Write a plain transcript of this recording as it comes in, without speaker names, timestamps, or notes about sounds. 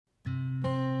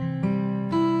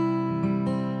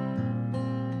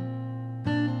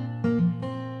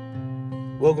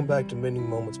Welcome back to Mending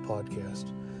Moments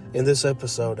Podcast. In this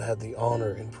episode, I had the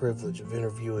honor and privilege of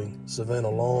interviewing Savanna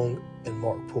and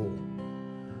Mark Poole.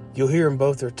 You'll hear in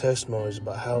both their testimonies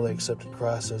about how they accepted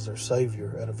Christ as their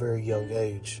Savior at a very young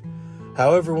age.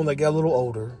 However, when they got a little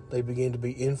older, they began to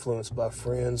be influenced by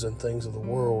friends and things of the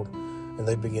world, and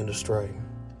they began to stray.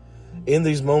 In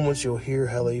these moments, you'll hear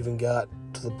how they even got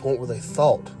to the point where they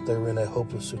thought they were in a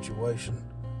hopeless situation.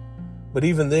 But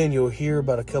even then, you'll hear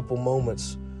about a couple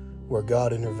moments where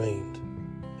God intervened.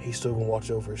 He's still going to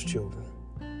watch over His children.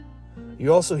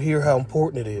 You also hear how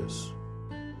important it is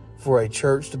for a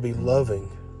church to be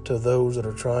loving to those that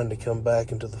are trying to come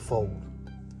back into the fold.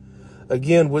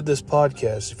 Again, with this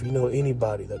podcast, if you know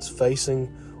anybody that's facing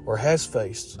or has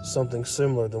faced something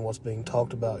similar than what's being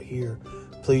talked about here,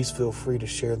 please feel free to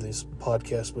share this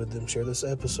podcast with them, share this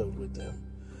episode with them.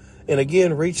 And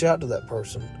again, reach out to that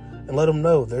person and let them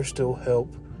know there's still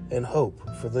help and hope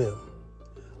for them.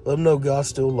 Let them know God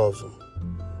still loves them,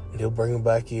 and He'll bring them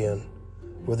back in,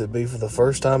 whether it be for the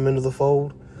first time into the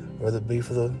fold, or whether it be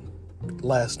for the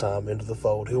last time into the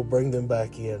fold. He'll bring them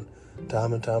back in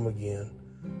time and time again,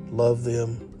 love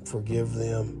them, forgive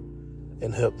them,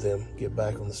 and help them get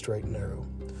back on the straight and narrow.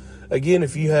 Again,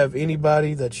 if you have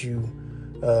anybody that you,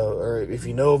 or if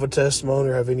you know of a testimony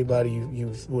or have anybody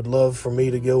you would love for me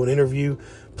to go and interview,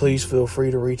 please feel free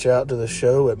to reach out to the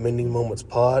show at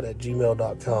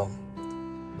mendingmomentspod@gmail.com.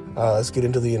 Let's get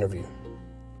into the interview.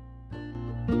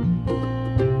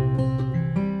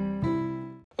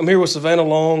 I'm here with Savanna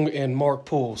Long and Mark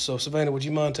Poole. So, Savanna, would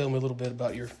you mind telling me a little bit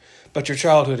about your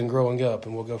childhood and growing up,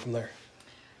 and we'll go from there.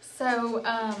 So,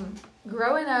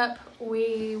 growing up,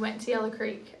 we went to Yellow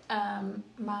Creek. My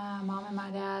mom and my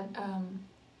dad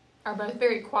are both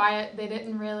very quiet. They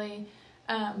didn't really,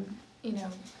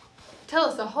 tell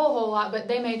us a whole lot, but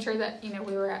they made sure that,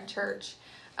 we were at church.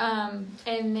 And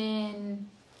then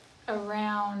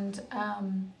around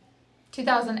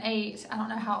 2008, I don't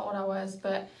know how old I was,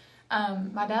 but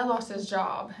my dad lost his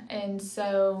job, and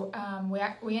so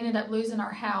we ended up losing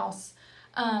our house,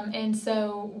 and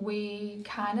so we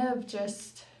kind of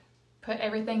just put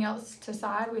everything else to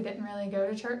side. We didn't really go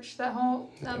to church that whole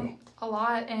a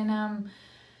lot, and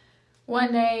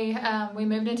one day we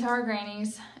moved into our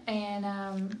grannies and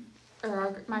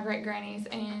my great grannies,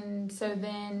 and so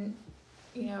then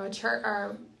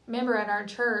our member at our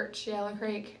church, Yellow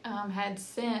Creek, had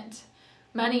sent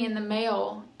money in the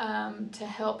mail to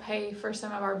help pay for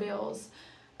some of our bills.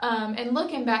 And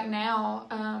looking back now,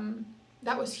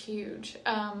 that was huge.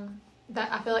 That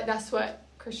I feel like that's what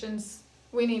Christians,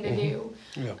 we need to do.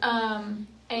 Yeah.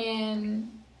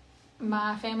 And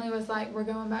my family was like, we're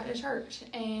going back to church.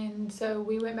 And so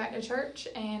we went back to church,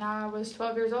 and I was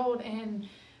 12 years old, and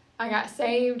I got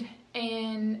saved.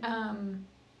 And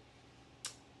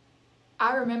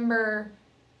I remember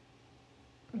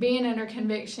being under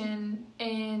conviction,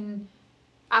 and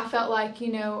I felt like,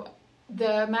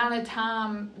 the amount of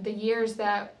time, the years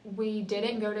that we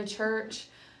didn't go to church,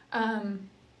 I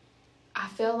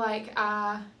feel like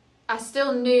I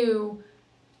still knew,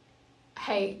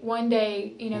 hey, one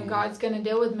day, God's going to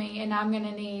deal with me, and I'm going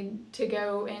to need to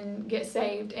go and get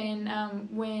saved. And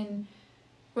when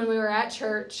we were at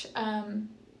church, and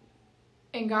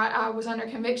I was under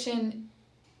conviction,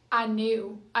 I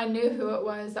knew who it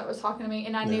was that was talking to me,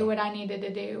 and I knew what I needed to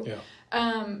do. Yeah.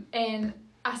 And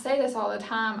I say this all the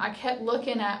time. I kept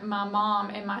looking at my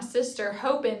mom and my sister,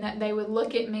 hoping that they would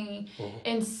look at me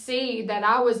and see that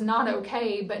I was not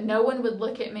okay, but no one would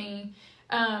look at me.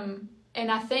 And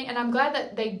I'm glad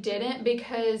that they didn't,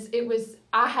 because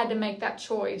I had to make that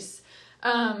choice.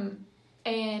 I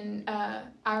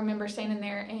remember standing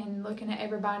there and looking at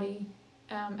everybody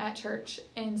at church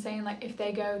and saying, like, if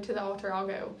they go to the altar, I'll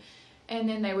go. And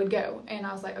then they would go. And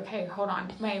I was like, okay, hold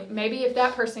on. Maybe if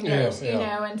that person goes,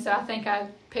 And so I think I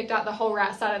picked out the whole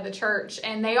right side of the church,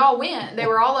 and they all went. They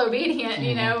were all obedient,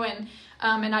 and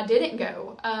I didn't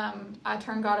go. I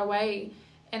turned God away,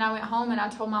 and I went home, and I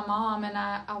told my mom, and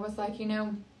I was like, I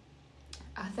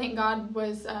think God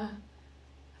was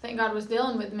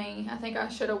dealing with me. I think I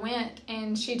should have went.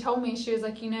 And she told me, she was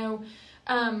like,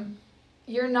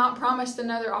 you're not promised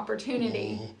another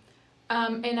opportunity.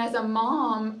 And as a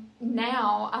mom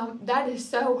now, that is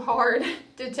so hard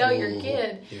to tell your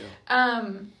kid. Yeah.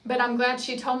 But I'm glad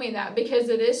she told me that, because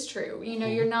it is true.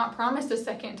 You're not promised a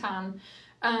second time.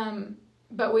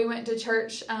 But we went to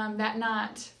church that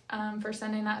night for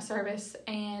Sunday night service,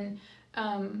 and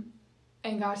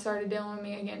God started dealing with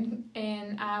me again.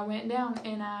 And I went down,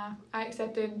 and I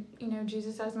accepted,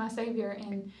 Jesus as my Savior,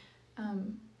 and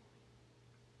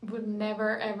would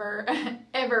never, ever,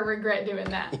 ever regret doing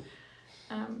that.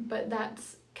 But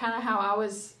that's kind of how I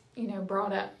was,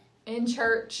 brought up. in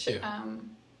church. Yeah.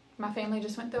 My family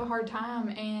just went through a hard time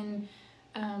and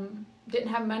didn't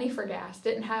have money for gas,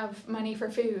 didn't have money for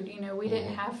food. You know, we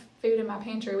didn't have food in my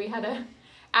pantry. We had a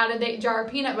out-of-date jar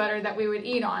of peanut butter that we would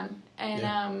eat on.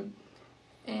 And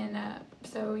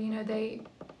so, you know, they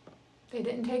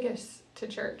didn't take us to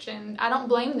church, and I don't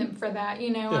blame them for that. You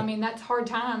know, I mean, that's hard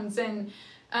times, and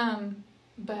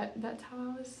but that's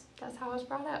how I was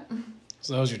brought up.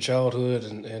 So that was your childhood,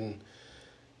 and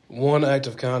one act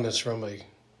of kindness from a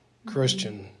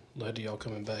Christian led to y'all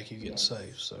coming back, you getting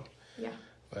saved. So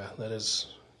wow, that is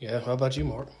How about you,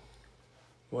 Mark?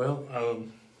 Well,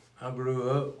 I grew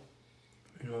up.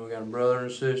 You know, I got a brother and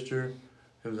a sister.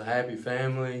 It was a happy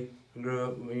family. I grew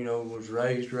up, you know, was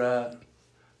raised right.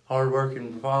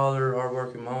 Hard-working father,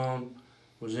 hard-working mom.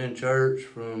 Was in church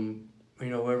from, you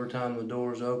know, every time the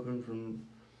doors opened, from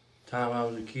the time I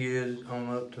was a kid on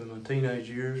up to my teenage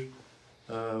years.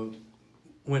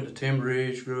 Went to Timber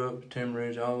Ridge, grew up at Timber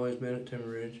Ridge. I've always been at Timber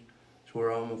Ridge. It's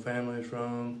where all my family is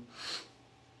from.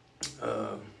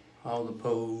 All the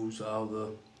Pooles,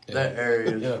 that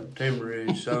area, Timber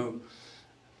Ridge. So,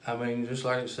 I mean, just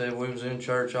like I said, we was in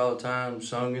church all the time,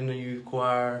 sung in the youth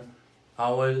choir,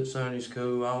 always at Sunday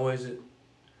school, always at,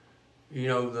 you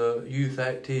know, the youth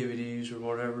activities or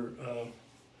whatever.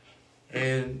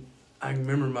 And I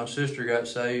remember my sister got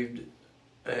saved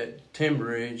at Timber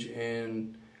Ridge,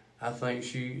 and I think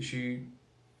she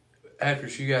after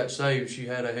she got saved, she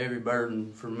had a heavy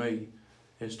burden for me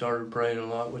and started praying a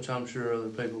lot, which I'm sure other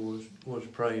people was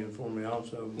praying for me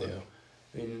also. But,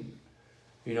 and,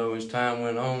 you know, as time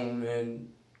went on and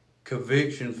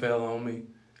conviction fell on me,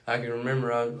 I can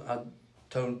remember, I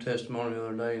told a testimony the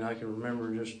other day, and I can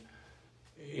remember just,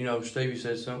 you know, Stevie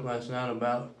said something last night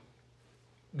about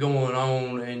going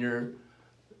on and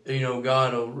you know,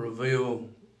 God will reveal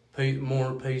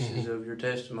more pieces of your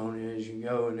testimony as you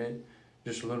go, and it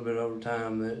just a little bit over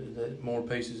time that more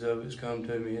pieces of it's come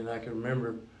to me. And I can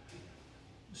remember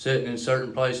sitting in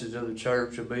certain places of the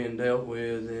church or being dealt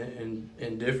with, and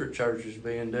in different churches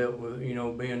being dealt with, you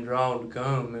know, being drawn to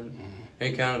come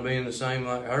and kind of being the same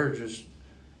like her, just,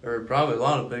 or probably a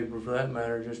lot of people for that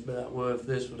matter, just be like, well, if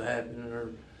this would happen,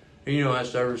 or, you know, how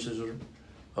services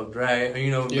of drag,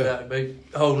 you know, be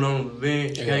holding on to the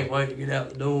bench, can't wait to get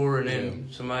out the door, and then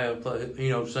somebody will play, you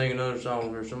know, sing another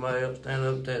song, or somebody else stand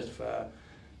up and testify.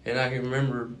 And I can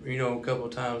remember, you know, a couple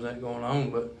of times that going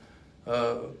on, but,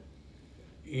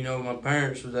 you know, my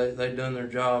parents, they done their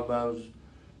job.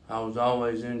 I was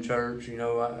always in church, you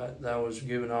know, I was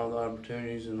given all the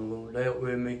opportunities, and the Lord dealt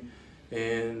with me.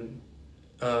 And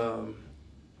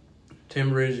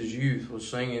Tim Ridge's youth was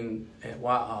singing at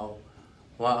Whitehall.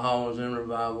 Whitehall was in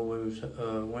revival. We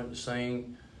went to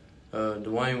sing.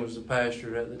 Dwayne was the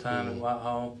pastor at the time at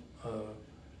Whitehall,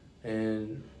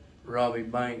 and Robbie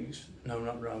Ledford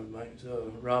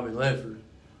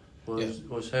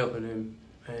was helping him.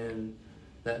 And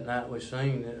that night we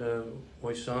sung,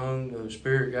 the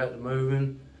Spirit got to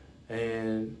moving,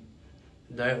 and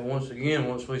that once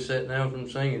we sat down from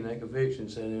singing, that conviction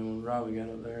set in when Robbie got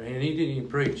up there. And he didn't even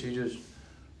preach, he just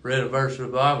read a verse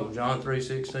of the Bible, John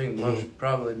 3:16, the most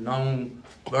probably known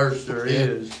verse there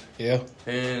is. Yeah.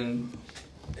 And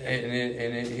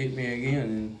it hit me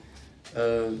again.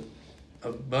 And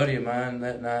a buddy of mine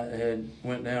that night had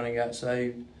went down and got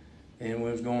saved, and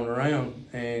we was going around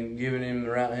and giving him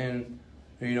the right hand,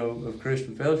 you know, of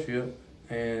Christian fellowship,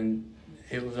 and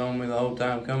it was on me the whole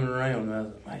time coming around. And I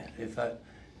was like, man, if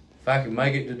I could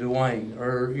make it to Dwayne,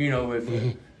 or, you know,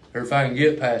 or if I can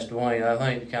get past Dwayne, I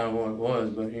think kind of what it was.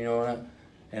 But, you know,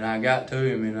 and I got to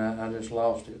him, and I just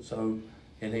lost it. So,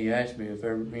 and he asked me if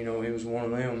ever, you know, he was one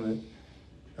of them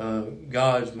that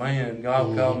God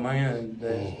called man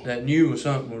that knew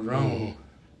something was wrong.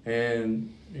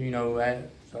 And, you know, like,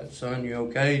 son, you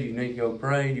okay? Do you need to go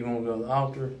pray? Do you want to go to the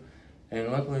altar? And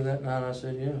luckily that night I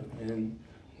said yeah. And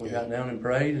we got down and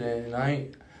prayed, and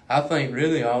I think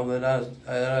really all that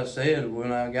I said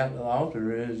when I got to the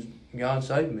altar is God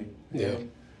saved me. Yeah.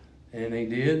 And he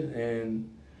did, and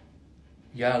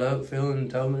got up feeling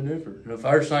totally different. The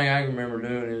first thing I can remember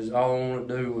doing is all I wanted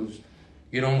to do was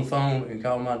get on the phone and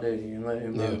call my daddy and let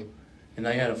him know. And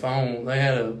they had a phone,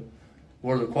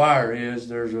 where the choir is,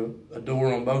 there's a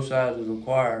door on both sides of the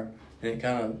choir, and it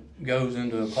kind of goes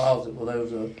into a closet. Well,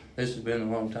 this has been a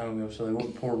long time ago, so they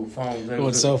weren't portable phones. There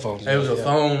was cell phones. There was a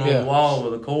phone on the wall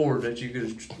with a cord that you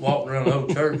could walk around the whole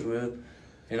church with.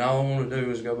 And all I wanted to do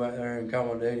was go back there and call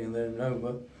my daddy and let him know.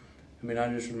 But, I mean, I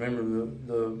just remember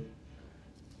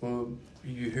well,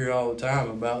 you hear all the time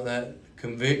about that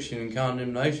conviction and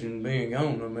condemnation being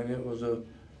gone. I mean, it was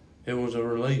a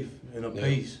relief and a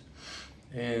peace.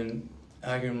 And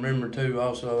I can remember, too,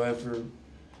 also after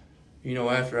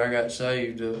after I got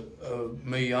saved,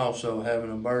 me also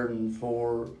having a burden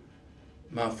for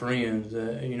my friends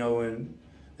that, and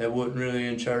that wasn't really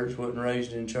in church, wasn't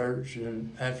raised in church.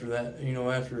 And after that,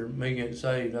 after me getting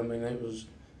saved, I mean, it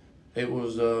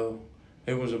was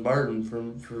a burden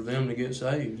for them to get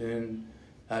saved. And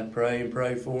I'd pray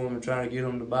for them and try to get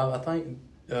them to Bible. I think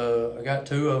I got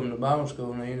 2 of them to Bible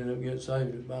school, and they ended up getting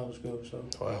saved at Bible school. So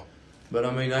wow. But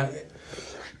I mean,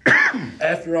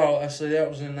 after all, I see that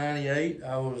was in '98.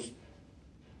 I was,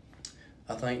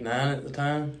 I think, 9 at the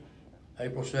time.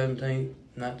 April 17th,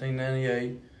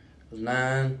 1998. I was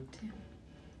 9.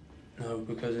 No,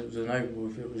 because it was in April.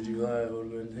 If it was July, it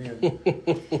would have been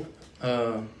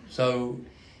 10.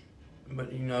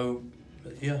 But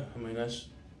yeah, I mean,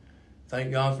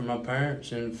 thank God for my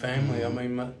parents and family. I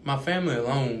mean, my family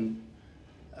alone,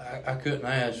 I couldn't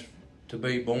ask to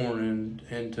be born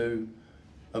into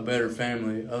a better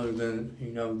family other than,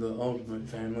 the ultimate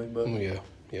family. But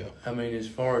yeah. I mean, as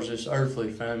far as this earthly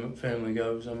family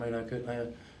goes, I mean, I couldn't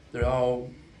have, they're all,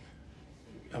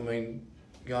 I mean,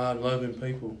 God-loving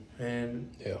people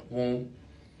and want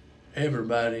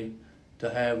everybody to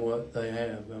have what they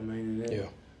have. I mean,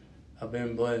 I've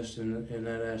been blessed in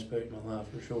that aspect of my life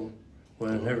for sure.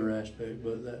 Well, in every aspect,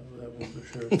 but that one for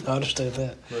sure. I understand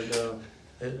that. But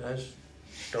that's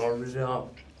started it off.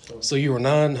 So you were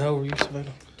 9. How old were you,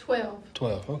 Savanna? 12.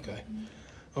 12. Okay.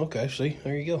 Okay. See,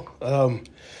 there you go.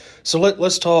 So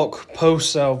let's talk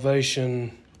post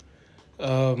salvation.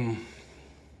 If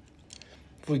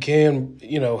we can,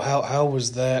 how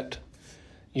was that?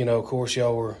 Of course,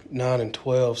 y'all were 9 and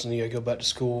 12, so you got to go back to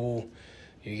school.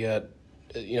 You got,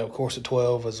 of course, at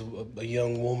 12 as a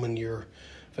young woman, you're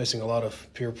facing a lot of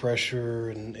peer pressure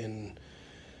and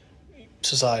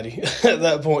society at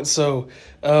that point. So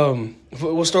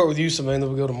we'll start with you, Savanna.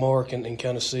 We'll go to Mark and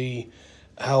kind of see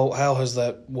how has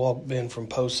that walk been from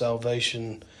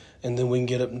post-salvation, and then we can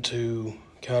get up into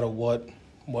kind of what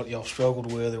y'all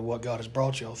struggled with or what God has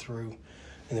brought y'all through,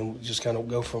 and then we'll just kind of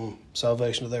go from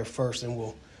salvation to there first, and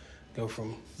we'll go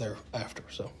from there after.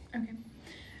 So okay.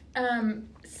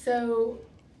 So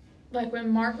like when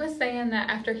Mark was saying that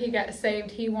after he got saved,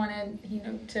 he wanted,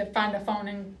 to find a phone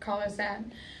and call his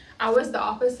dad. I was the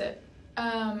opposite.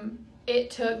 It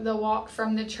took the walk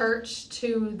from the church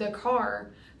to the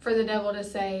car for the devil to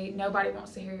say, nobody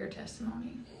wants to hear your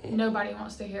testimony. Nobody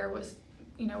wants to hear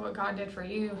what God did for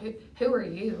you. Who are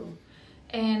you?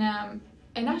 And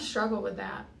I struggled with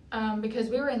that because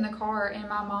we were in the car and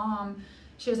my mom,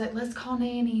 she was like, let's call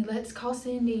Nanny, let's call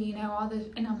Cindy, all this.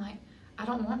 And I'm like, I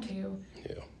don't want to.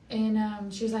 Yeah.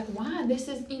 And she was like, why? This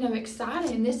is,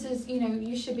 exciting. This is,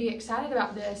 you should be excited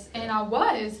about this. And I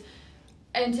was,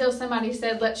 until somebody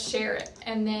said, let's share it.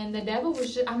 And then the devil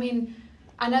was just, I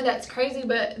know that's crazy,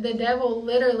 but the devil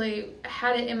literally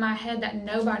had it in my head that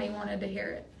nobody wanted to hear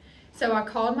it. So I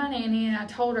called my nanny and I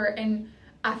told her, and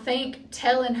I think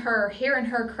hearing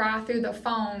her cry through the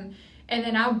phone, and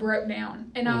then I broke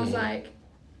down. And I was like,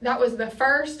 that was the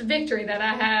first victory that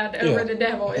I had over the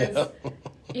devil is,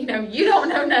 you don't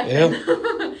know nothing.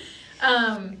 Yeah.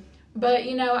 But,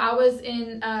 I was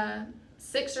in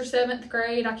 6th or 7th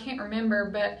grade. I can't remember,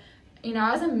 but,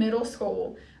 I was in middle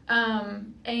school.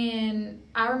 And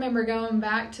I remember going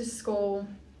back to school,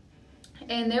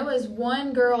 and there was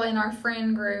one girl in our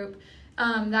friend group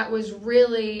that was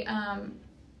really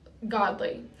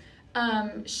godly.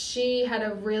 She had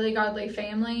a really godly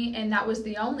family, and that was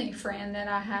the only friend that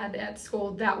I had at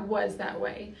school that was that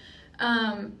way.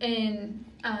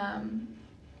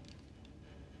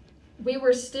 We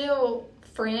were still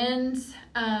friends,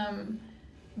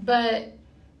 but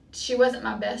she wasn't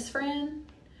my best friend.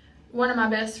 One of my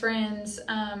best friends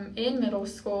in middle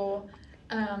school,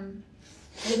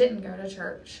 they didn't go to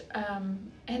church.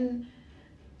 And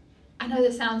I know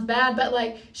this sounds bad,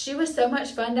 but she was so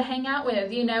much fun to hang out with.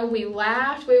 We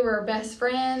laughed, we were best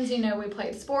friends, we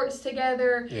played sports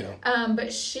together. Yeah.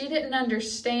 But she didn't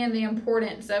understand the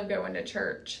importance of going to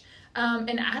church.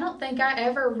 And I don't think I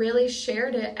ever really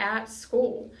shared it at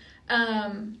school.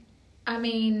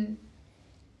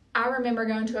 I remember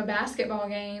going to a basketball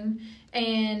game,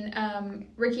 and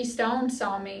Ricky Stone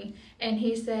saw me, and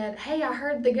he said, hey, I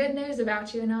heard the good news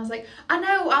about you. And I was like, I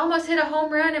know, I almost hit a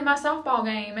home run in my softball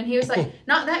game. And he was like,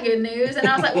 not that good news. And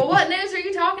I was like, well, what news are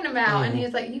you talking about? And he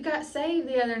was like, you got saved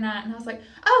the other night. And I was like,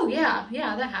 oh, yeah,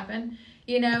 that happened.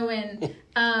 And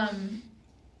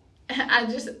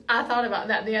I thought about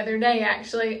that the other day,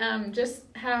 actually, just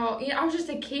how, I was just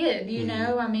a kid,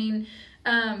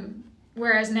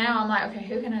 whereas now I'm like, okay,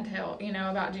 who can I tell,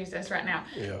 about Jesus right now?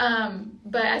 Yeah.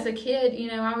 But as a kid,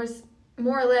 I was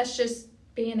more or less just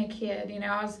being a kid.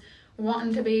 I was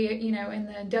wanting to be, in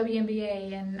the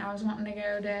WNBA, and I was wanting to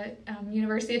go to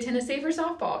University of Tennessee for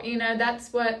softball.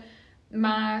 That's what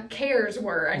my cares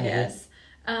were, I guess.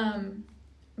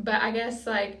 But I guess,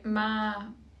 like, my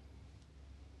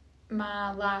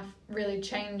life really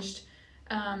changed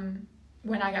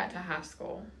when I got to high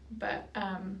school. But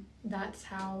that's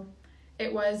how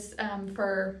it was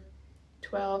for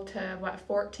 12 to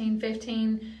 14,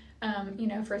 15.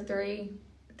 For 3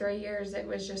 years, it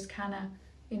was just kind of,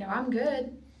 I'm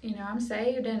good. I'm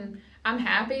saved and I'm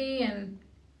happy and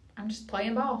I'm just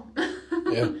playing ball.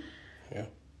 Yeah.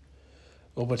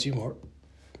 What about you, Mark?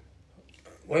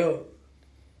 Well,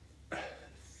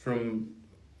 from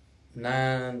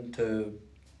 9 to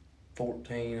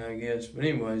 14, I guess. But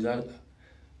anyways,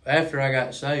 after I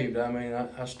got saved, I mean,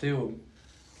 I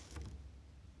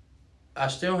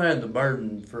still had the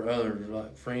burden for others,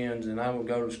 like friends, and I would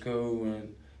go to school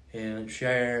and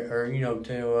share or,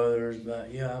 tell others about,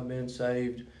 I've been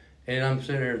saved. And I'm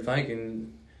sitting there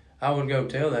thinking, I would go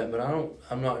tell that, but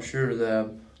I'm not sure that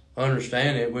I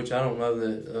understand it, which I don't know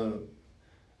that,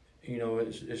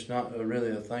 it's not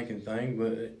really a thinking thing,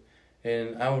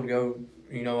 and I would go,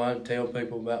 I'd tell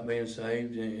people about being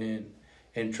saved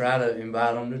and try to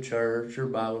invite them to church or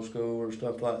Bible school or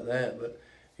stuff like that. But,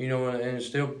 and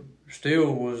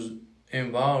still was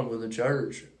involved with the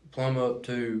church plumb up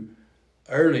to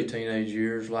early teenage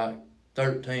years, like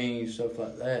 13, stuff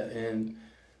like that. And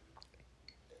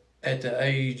at the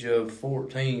age of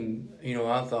 14,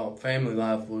 I thought family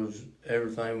life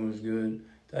everything was good.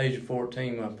 At the age of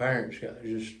 14, my parents got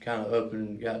just kind of up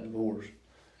and got divorced.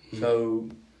 Mm-hmm. So,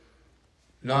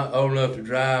 not old enough to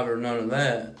drive or none of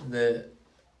that.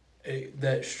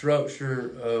 That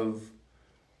structure of,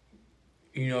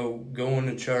 going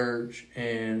to church,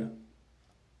 and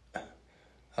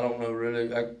I don't know really,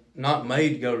 not made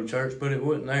to go to church, but it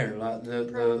wasn't there. Like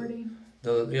priority.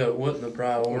 It wasn't the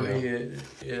priority.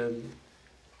 Yeah.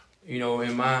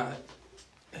 In my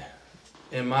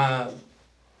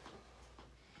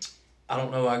I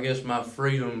don't know, I guess my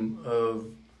freedom of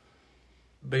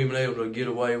being able to get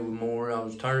away with more. I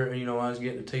was turning, I was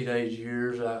getting to teenage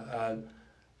years. I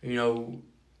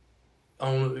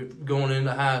going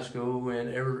into high school,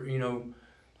 and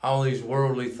all these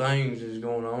worldly things is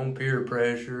going on, peer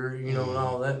pressure, and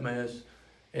all that mess,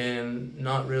 and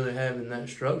not really having that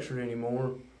structure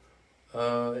anymore.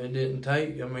 It didn't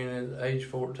take, at age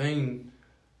 14,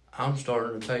 I'm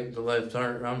starting to take the left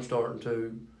turn. I'm starting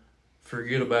to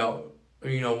forget about,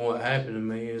 what happened to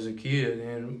me as a kid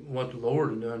and what the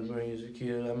Lord had done for me as a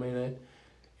kid.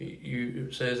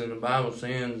 It says in the Bible,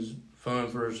 sin's fun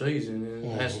for a season,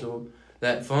 and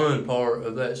that fun part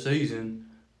of that season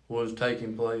was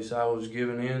taking place. I was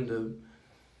giving in to,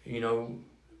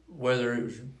 whether it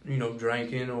was,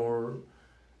 drinking or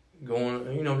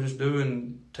going, just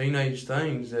doing teenage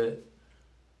things that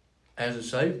as a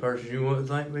saved person you wouldn't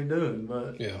think me doing.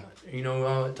 But,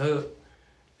 all it took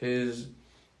is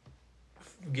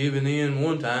giving in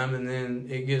one time, and then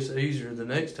it gets easier the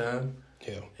next time.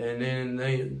 Yeah. And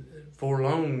then for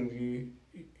long,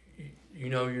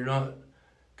 you're not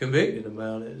convicted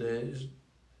about it.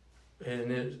 I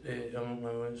don't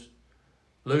know, it's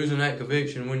losing that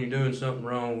conviction when you're doing something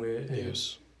wrong.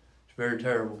 It's very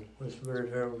terrible. It's a very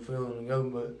terrible feeling to go,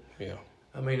 but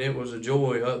it was a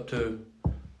joy up to,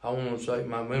 I want to say,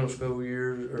 my middle school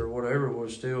years or whatever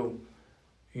was still,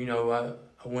 I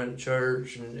went to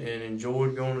church and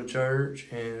enjoyed going to church,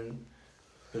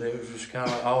 but it was just kind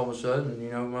of all of a sudden,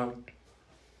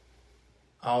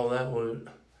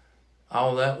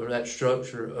 that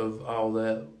structure of all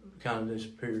that kind of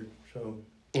disappeared. So,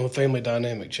 well, family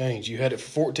dynamic changed. You had it for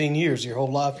 14 years, your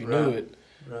whole life, you knew it.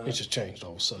 Right. It just changed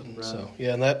all of a sudden. Right. So,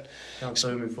 and that kind of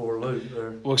threw me for a loop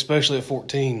there. Well, especially at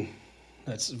 14,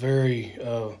 that's very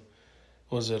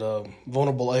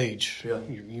vulnerable age. Yeah.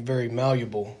 You're very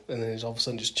malleable, and then all of a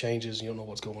sudden just changes, and you don't know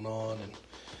what's going on. And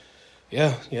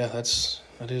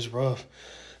that is rough.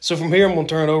 So from here, I'm going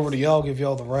to turn it over to y'all, give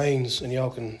y'all the reins, and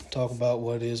y'all can talk about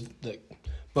what it is that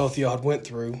both y'all went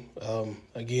through.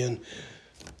 Again,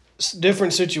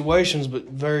 different situations, but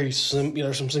very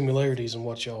there's some similarities in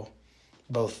what y'all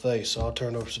both face. So I'll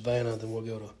turn it over to Savanna, then we'll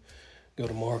go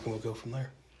to Mark, and we'll go from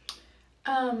there.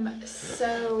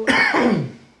 So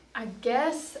I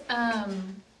guess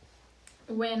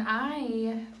when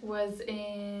I was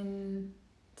in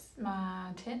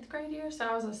my 10th grade year, so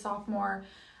I was a sophomore,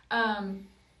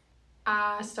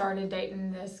 I started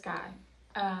dating this guy.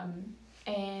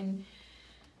 And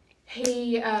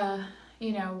he,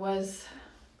 was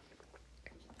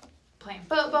playing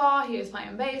football, he was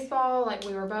playing baseball, like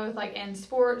we were both like in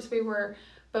sports, we were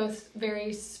both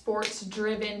very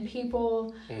sports-driven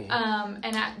people.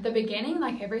 And at the beginning,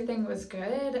 like, everything was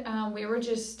good. We were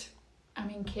just,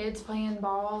 kids playing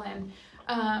ball. And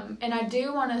I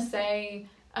do want to say,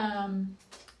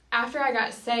 after I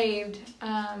got saved,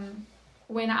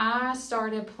 when I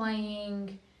started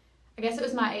playing, I guess it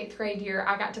was my 8th grade year,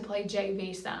 I got to play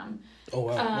JV some. Oh,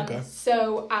 wow. Okay.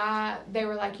 So they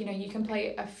were like, you can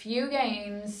play a few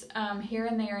games here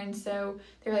and there. And so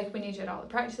they were like, we need you at all the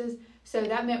practices. So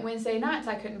that meant Wednesday nights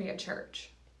I couldn't be at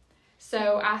church.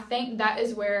 So I think that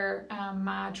is where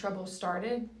my trouble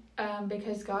started,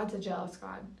 because God's a jealous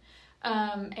God.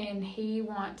 And he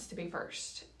wants to be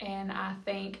first. And I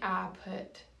think I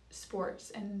put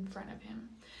sports in front of him.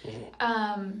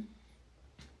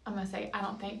 I'm going to say, I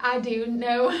don't think. I do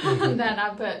know that I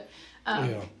put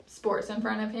sports in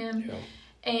front of him. Yeah.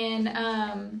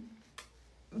 And,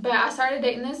 but I started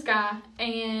dating this guy,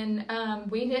 and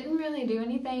we didn't really do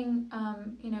anything,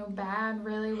 bad,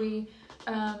 really. We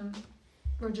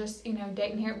were just,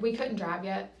 dating here. We couldn't drive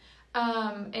yet.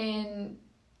 And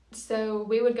so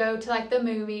we would go to, like, the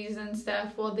movies and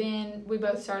stuff. Well, then we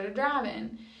both started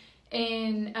driving.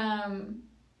 And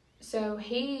so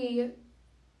he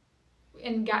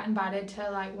got invited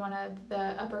to, like, one of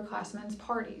the upperclassmen's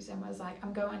parties and was like,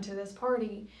 I'm going to this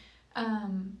party.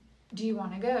 Do you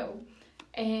want to go?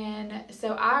 And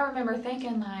so I remember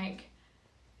thinking, like,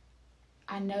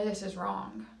 I know this is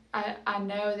wrong. I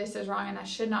know this is wrong and I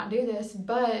should not do this.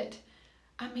 But,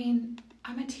 I'm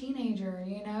a teenager,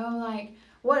 like,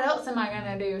 what else am I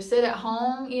going to do? Sit at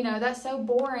home? That's so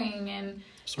boring. And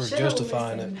sort of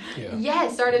justifying it. Yeah.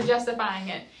 Yes, started justifying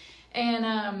it.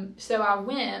 And so I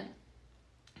went,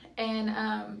 and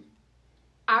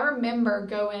I remember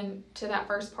going to that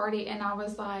first party, and I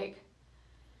was like,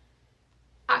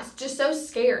 I was just so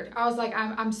scared. I was like,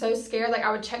 I'm so scared. Like,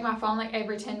 I would check my phone like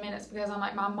every 10 minutes because I'm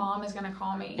like, my mom is going to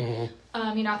call me.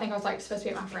 Mm-hmm. I think I was like supposed to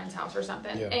be at my friend's house or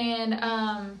something. Yeah.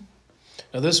 And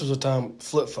now this was a time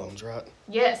flip phones, right?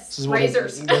 Yes,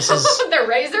 Razors. The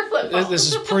Razor flip phone.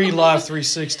 This is pre-Live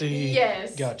 360.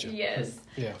 Yes. Gotcha. Yes.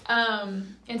 Yeah.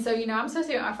 And so, I'm supposed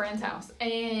to be at my friend's house,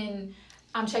 and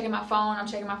I'm checking my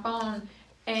phone,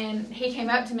 and he came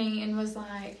up to me and was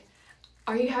like,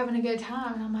 are you having a good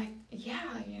time? And I'm like,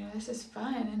 yeah, this is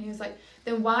fun. And he was like,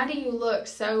 then why do you look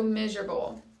so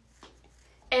miserable?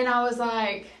 And I was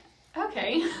like,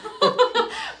 okay.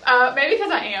 Maybe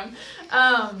because I am.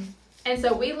 And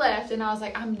so we left, and I was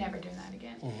like, I'm never doing that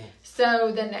again. Mm-hmm.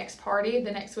 So the next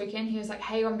weekend, he was like,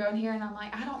 hey, I'm going here. And I'm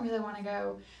like, I don't really want to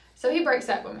go. So he breaks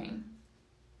up with me.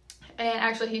 And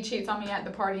actually, he cheats on me at the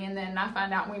party, and then I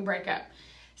find out and we break up.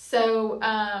 So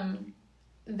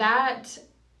that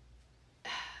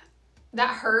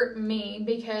hurt me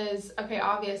because, okay,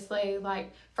 obviously,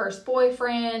 like, first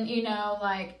boyfriend,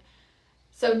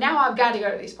 so now I've got to go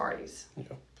to these parties.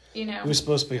 Yeah. We're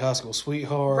supposed to be high school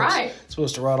sweethearts. Right.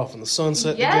 Supposed to ride off in the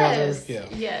sunset together. Yeah.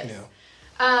 Yes. Yeah.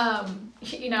 I'm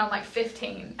like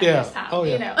 15 at this time. Oh,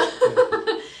 yeah.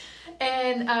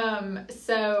 And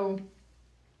so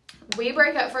we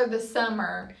break up for the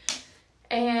summer,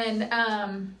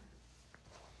 and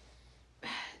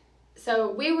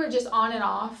so we were just on and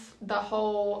off the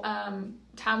whole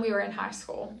time we were in high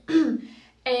school.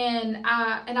 And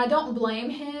I don't blame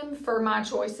him for my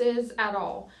choices at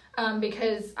all,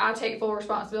 because I take full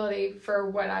responsibility for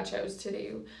what I chose to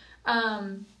do.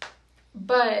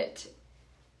 But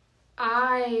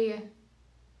I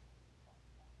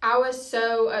was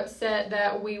so upset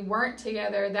that we weren't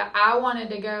together that I wanted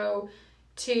to go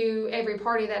to every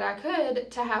party that I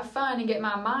could to have fun and get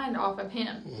my mind off of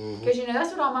him. Because,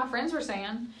 that's what all my friends were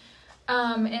saying.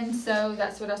 And so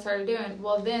that's what I started doing.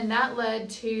 Well, then that led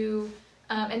to,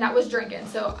 and that was drinking.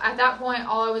 So at that point,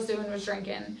 all I was doing was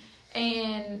drinking.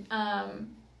 And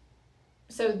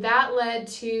so that led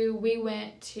to, we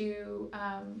went to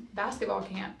basketball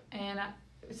camp. And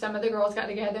some of the girls got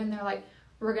together, and they're like,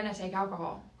 we're going to take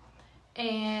alcohol.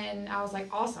 And I was like,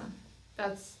 awesome.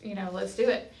 That's, let's do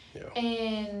it. Yeah.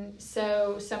 And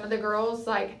so some of the girls,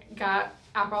 like, got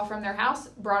alcohol from their house,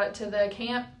 brought it to the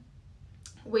camp.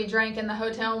 We drank in the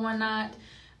hotel one night.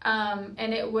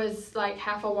 And it was like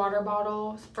half a water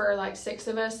bottle for like 6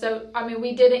 of us. So,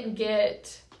 we didn't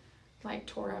get like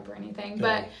tore up or anything.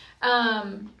 Yeah.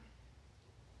 But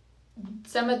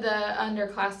some of the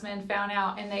underclassmen found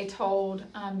out, and they told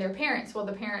their parents. Well,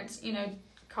 the parents,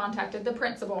 contacted the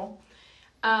principal.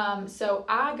 So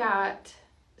I got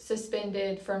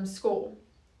suspended from school.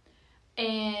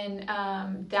 And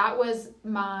that was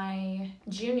my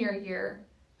junior year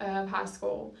of high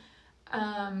school.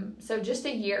 So just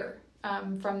a year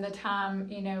from the time,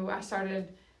 I started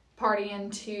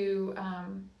partying to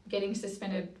getting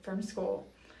suspended from school.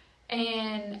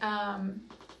 And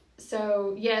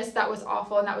so, yes, that was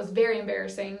awful, and that was very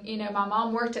embarrassing. You know, my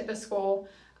mom worked at the school,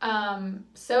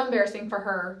 so embarrassing for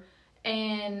her.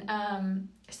 And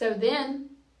so then,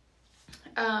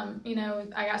 you know,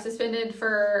 I got suspended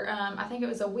for, I think it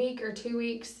was a week or 2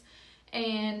 weeks,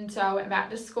 and so I went back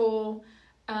to school,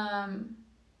 and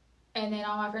then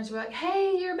all my friends were like,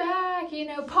 hey, you're back, you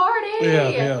know, party!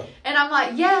 Yeah. And I'm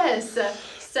like, yes!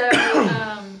 So,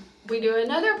 we do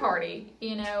another party,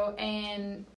 you know,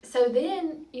 and so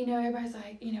then, you know, everybody's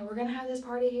like, you know, we're going to have this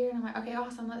party here. And I'm like, okay,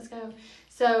 awesome, let's go.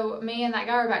 So me and that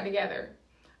guy are back together.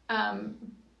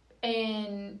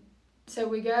 And so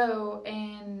we go,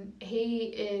 and he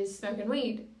is smoking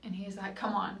weed, and he's like,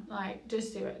 come on, like,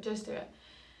 just do it.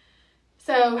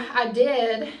 So I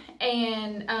did,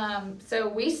 and so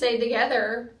we stayed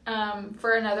together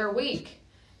for another week,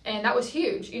 and that was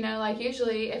huge. You know, like,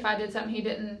 usually if I did something he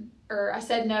didn't, or I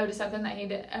said no to something that he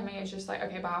did, I mean, it's just like,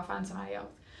 okay, bye, I'll find somebody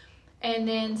else. And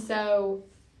then so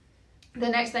the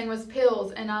next thing was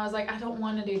pills, and I was like, I don't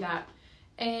want to do that.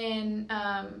 And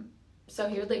so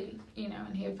he would leave me, you know,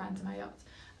 and he would find somebody else.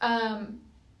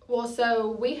 Well,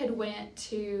 so we had went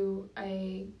to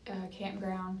a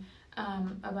campground,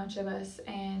 a bunch of us,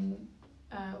 and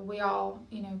we all,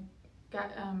 you know, got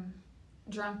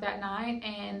drunk that night,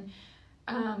 and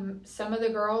some of the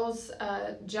girls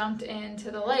jumped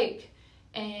into the lake,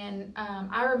 and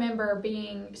I remember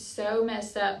being so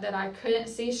messed up that I couldn't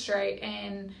see straight,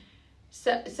 and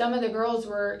some of the girls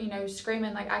were, you know,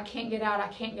 screaming like, I can't get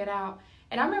out.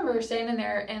 And I remember standing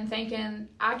there and thinking,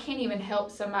 I can't even help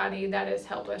somebody that is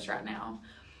helpless right now.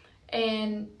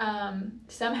 And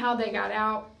somehow they got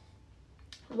out.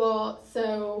 Well,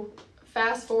 so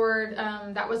fast forward,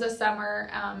 that was a summer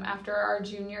after our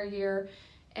junior year.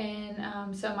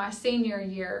 And so my senior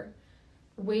year,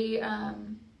 we are,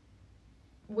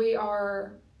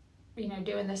 you know,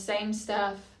 doing the same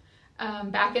stuff,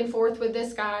 back and forth with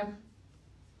this guy.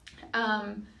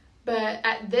 But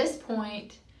at this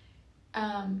point,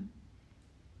 I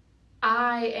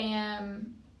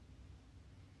am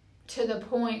to the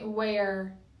point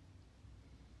where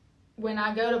when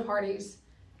I go to parties,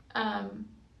 I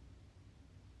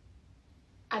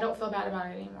don't feel bad about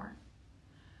it anymore.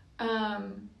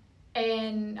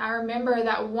 And I remember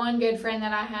that one good friend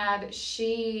that I had,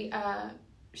 she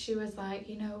was like,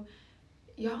 you know,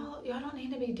 y'all don't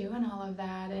need to be doing all of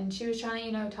that. And she was trying to,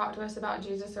 you know, talk to us about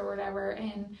Jesus or whatever.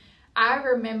 And I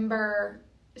remember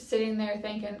sitting there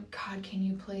thinking, God, can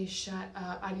you please shut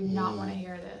up? I do not want to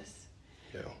hear this.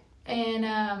 Yeah.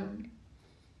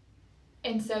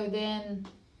 And so then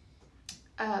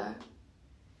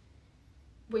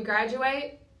we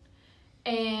graduate,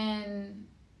 and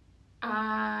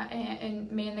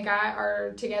me and the guy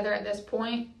are together at this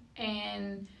point,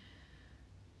 and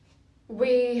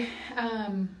we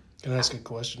Can I ask a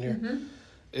question here? Mm-hmm.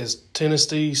 Is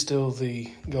Tennessee still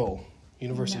the goal?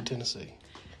 University of Tennessee?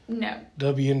 No.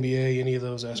 WNBA, any of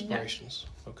those aspirations?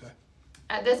 No. Okay.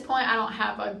 At this point, I don't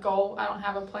have a goal. I don't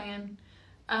have a plan.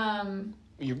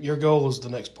 Your goal is the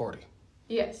next party?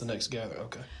 Yes. The next gather,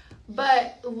 okay.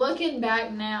 But looking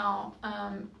back now,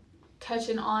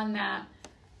 touching on that,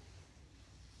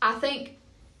 I think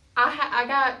I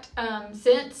got,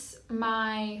 since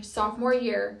my sophomore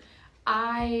year,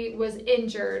 I was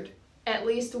injured at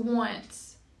least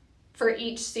once for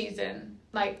each season.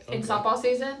 Like, in softball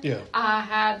season, I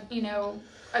had, you know,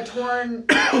 a torn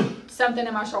something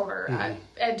in my shoulder.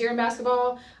 Mm-hmm. During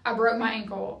basketball, I broke my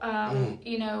ankle.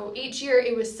 You know, each year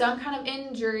it was some kind of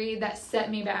injury that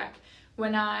set me back.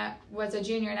 When I was a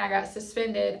junior and I got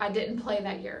suspended, I didn't play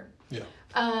that year. Yeah.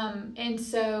 And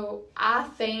so I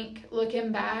think,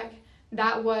 looking back,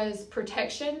 that was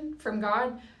protection from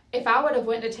God. If I would have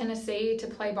went to Tennessee to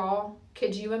play ball,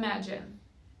 could you imagine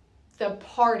the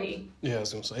party? Yeah, I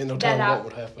was going to say, no telling what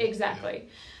would happen. Exactly.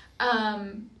 Yeah.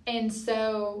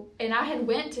 And I had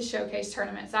went to showcase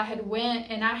tournaments. I had went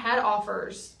and I had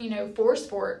offers, you know, for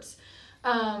sports.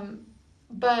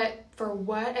 But for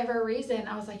whatever reason,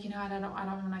 I was like, you know, I don't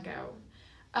want to go.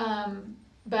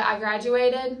 But I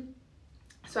graduated,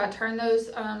 so I turned those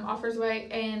offers away,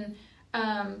 and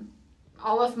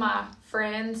all of my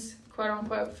friends, quote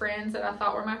unquote friends that I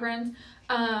thought were my friends,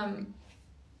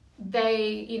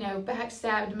 they, you know,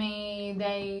 backstabbed me.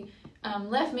 They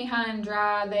left me high and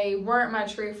dry. They weren't my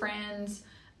true friends.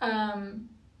 And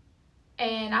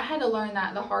I had to learn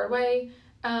that the hard way.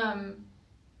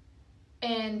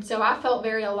 And so I felt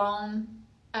very alone.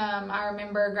 I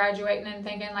remember graduating and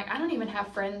thinking, like, I don't even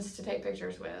have friends to take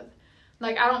pictures with.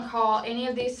 Like, I don't call any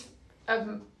of these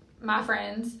of my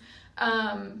friends.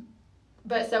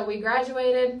 But so we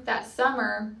graduated that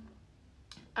summer.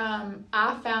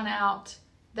 I found out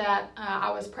that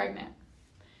I was pregnant.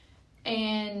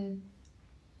 And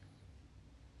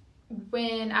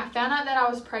when I found out that I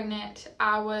was pregnant,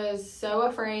 I was so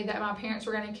afraid that my parents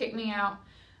were going to kick me out.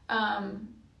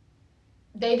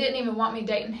 They didn't even want me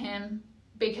dating him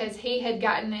because he had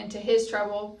gotten into his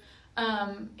trouble.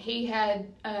 He had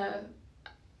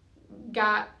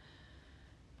got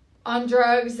on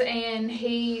drugs, and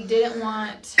he didn't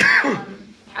want,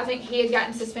 I think he had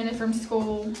gotten suspended from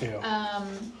school. Yeah.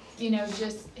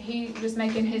 He was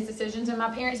making his decisions, and my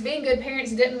parents, being good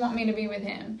parents, didn't want me to be with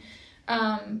him.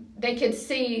 They could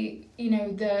see,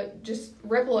 the just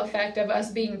ripple effect of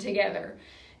us being together.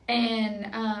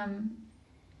 And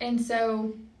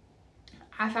so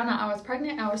I found out I was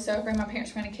pregnant. I was so afraid my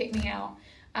parents were going to kick me out.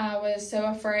 I was so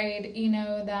afraid,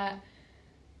 that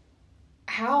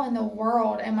how in the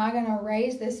world am I going to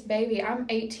raise this baby? I'm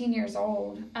 18 years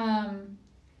old.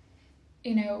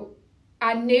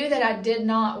 I knew that I did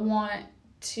not want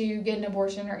to get an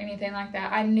abortion or anything like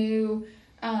that. I knew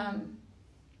that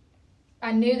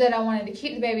I wanted to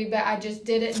keep the baby, but I just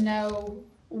didn't know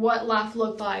what life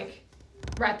looked like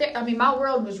right there. I mean, my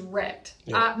world was wrecked.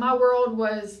 Yeah. My world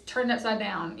was turned upside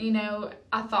down,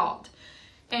 I thought.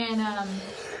 And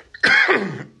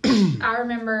I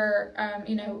remember,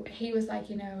 he was like,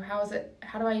 how is it?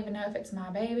 How do I even know if it's my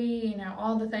baby?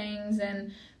 All the things.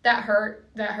 And that hurt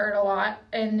a lot.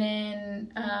 And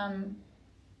then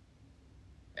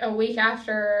a week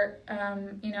after,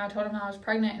 I told him I was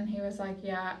pregnant, and he was like,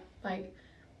 yeah, like,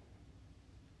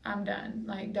 I'm done.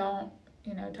 Like, don't,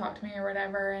 talk to me or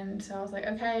whatever. And so I was like,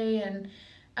 okay. And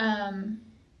I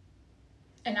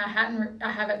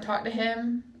haven't talked to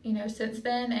him, since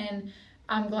then, and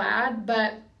I'm glad.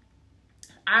 But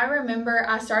I remember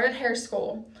I started hair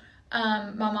school.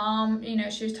 My mom,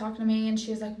 she was talking to me, and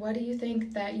she was like, what do you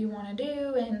think that you want to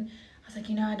do? And I was like,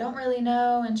 I don't really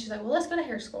know. And she's like, well, let's go to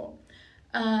hair school.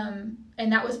 And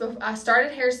that was before I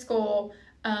started hair school,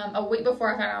 a week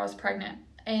before I found out I was pregnant.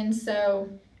 And so,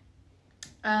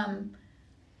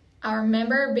 I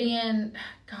remember being,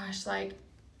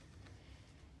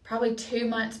 probably 2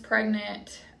 months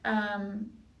pregnant, and,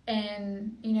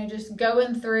 just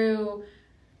going through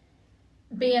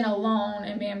being alone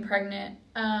and being pregnant.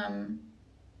 And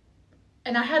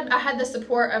I had the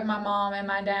support of my mom and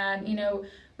my dad.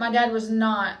 My dad was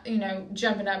not,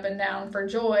 jumping up and down for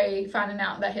joy finding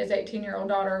out that his 18-year-old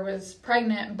daughter was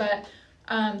pregnant, but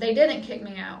they didn't kick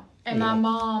me out. And my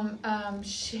mom,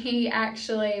 she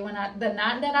actually, the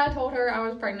night that I told her I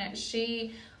was pregnant,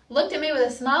 she looked at me with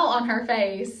a smile on her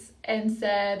face and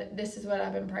said, this is what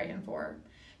I've been praying for.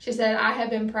 She said, I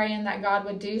have been praying that God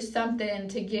would do something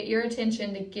to get your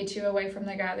attention, to get you away from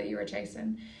the guy that you were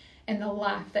chasing and the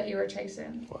life that you were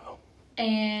chasing. Wow.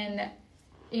 And,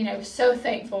 so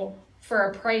thankful for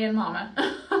a praying mama.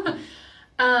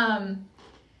 And,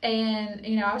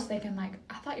 I was thinking, I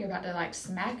thought you were about to,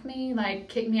 smack me,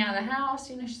 kick me out of the house.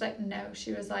 She's like, no.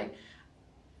 She was like,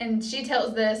 and she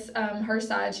tells this, her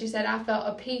side. She said, I felt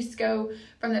a peace go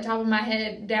from the top of my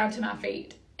head down to my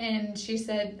feet. And she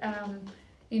said,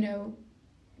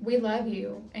 we love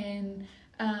you, and,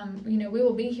 we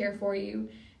will be here for you.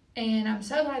 And I'm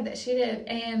so glad that she did.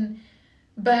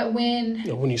 But when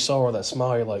you saw her that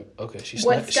smile, you're like, okay, she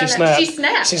snapped. She snapped.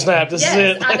 This is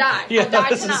it. I died. Yeah, I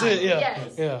died this tonight. is it. Yeah.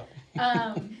 Yes. Yeah.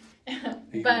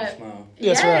 But Smile.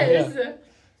 That's right. Yeah.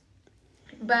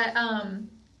 But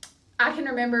I can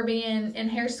remember being in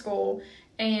hair school,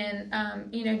 and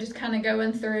just kind of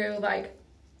going through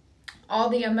all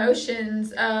the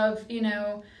emotions of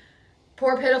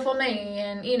poor pitiful me,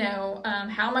 and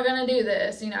how am I going to do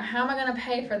this? How am I going to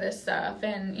pay for this stuff?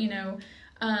 And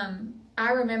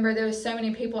I remember there was so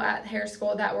many people at hair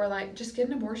school that were like, just get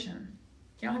an abortion.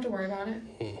 You don't have to worry about it.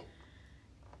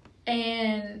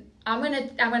 And I'm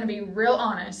gonna be real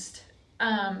honest.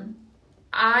 I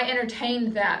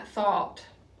entertained that thought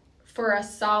for a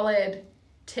solid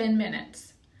 10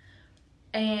 minutes.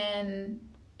 And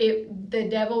the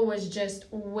devil was just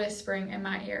whispering in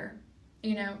my ear,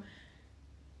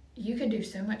 you could do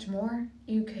so much more.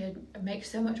 You could make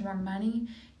so much more money.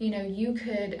 You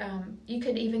could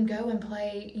even go and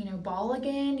play, ball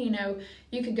again. You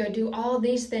could go do all of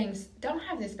these things. Don't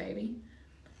have this baby.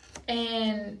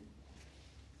 And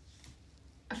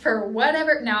for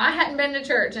whatever, now I hadn't been to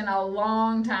church in a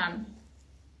long time.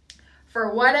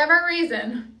 For whatever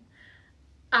reason,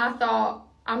 I thought,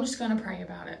 I'm just going to pray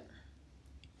about it.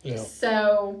 Yeah.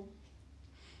 So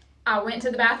I went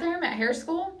to the bathroom at hair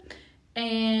school,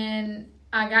 and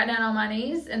I got down on my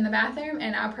knees in the bathroom,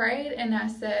 and I prayed, and I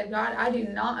said, God, I do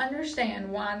not understand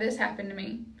why this happened to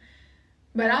me,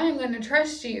 but I am going to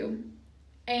trust you,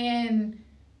 and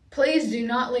please do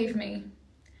not leave me.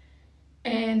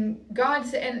 And God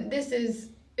said, and this is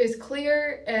as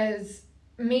clear as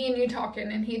me and you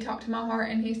talking, and he talked to my heart,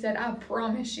 and he said, I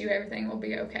promise you everything will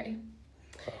be okay.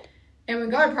 Wow. And when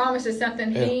God promises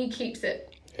something, he keeps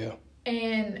it. Yeah.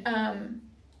 And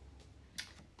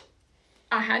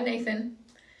I had Nathan,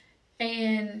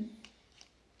 and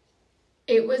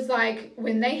it was like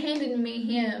when they handed me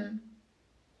him,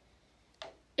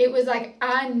 it was like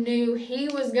I knew he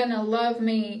was going to love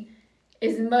me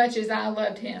as much as I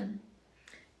loved him.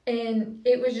 And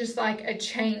it was just like a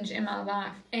change in my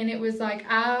life. And it was like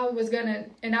I was going to,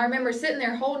 and I remember sitting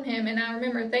there holding him, and I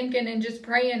remember thinking and just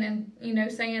praying and, you know,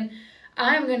 saying,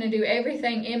 I'm going to do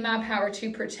everything in my power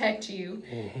to protect you.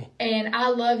 Mm-hmm. And I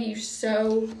love you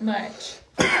so much.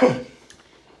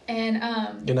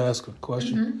 And can I ask a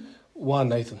question? Mm-hmm. Why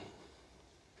Nathan?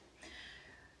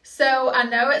 So I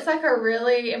know it's like a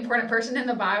really important person in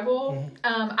the Bible.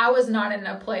 Mm-hmm. I was not in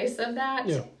a place of that.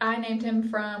 Yeah. I named him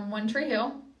from One Tree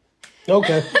Hill.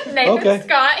 Okay. Nathan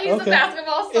Scott. He's a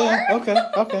basketball star.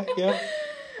 Yeah. Okay. Yeah.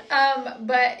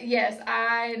 But yes,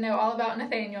 I know all about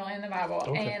Nathaniel in the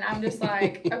Bible, and I'm just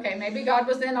like, okay, maybe God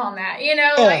was in on that, you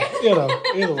know?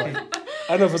 Either way. I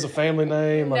don't know if it's a family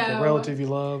name, like a relative you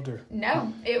loved, or...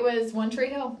 No, it was One Tree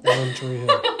Hill. One Tree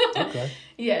Hill. Okay.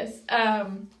 Yes.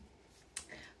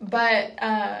 But,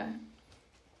 I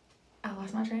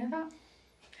lost my train of thought.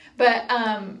 But,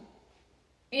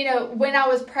 you know, when I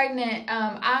was pregnant,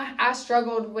 I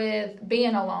struggled with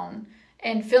being alone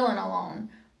and feeling alone.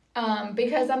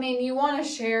 Because, I mean, you want to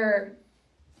share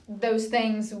those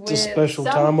things with... It's a special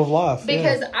time of life.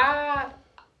 Because I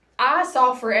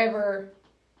saw forever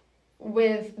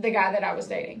with the guy that I was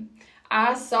dating.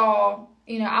 I saw,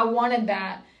 you know, I wanted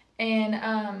that.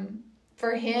 And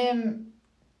for him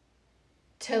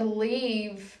to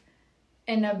leave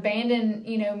and abandon,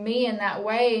 you know, me in that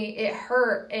way, it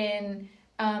hurt. And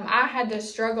I had to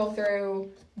struggle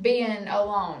through being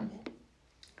alone.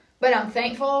 But I'm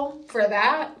thankful for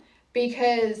that,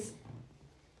 because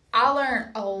I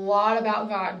learned a lot about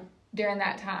God during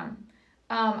that time.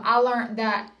 I learned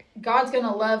that God's going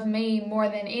to love me more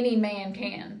than any man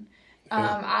can.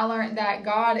 I learned that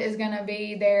God is going to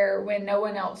be there when no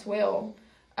one else will.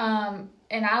 And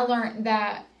I learned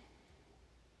that,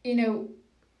 you know,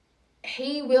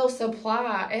 he will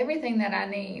supply everything that I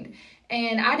need.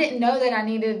 And I didn't know that I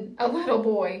needed a little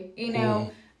boy, you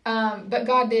know, but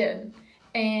God did.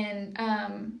 And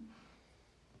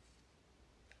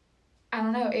I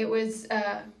don't know, it was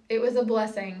a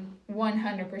blessing,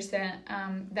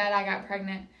 100%, that I got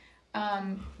pregnant.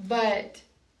 But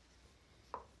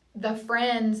the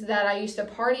friends that I used to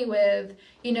party with,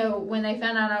 you know, when they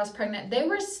found out I was pregnant, they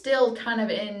were still kind of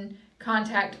in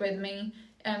contact with me.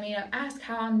 You know, ask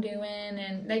how I'm doing,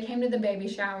 and they came to the baby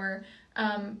shower.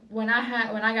 When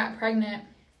I got pregnant,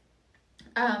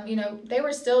 you know, they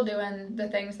were still doing the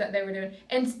things that they were doing,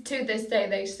 and to this day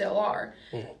they still are.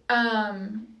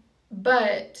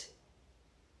 But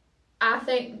I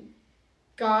think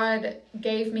God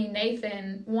gave me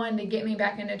Nathan, one, to get me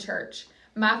back into church.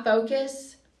 My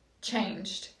focus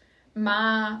changed.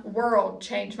 My world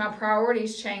changed. My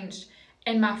priorities changed.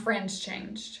 And my friends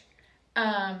changed.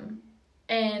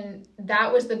 And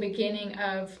that was the beginning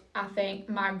of, I think,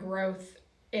 my growth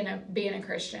in being a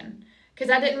Christian. Because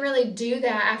I didn't really do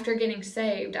that after getting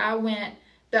saved. I went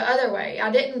the other way.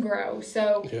 I didn't grow.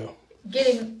 So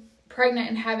getting pregnant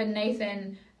and having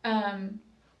Nathan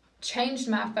changed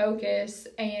my focus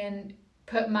and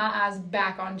put my eyes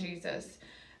back on Jesus.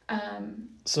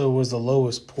 So was the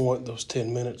lowest point those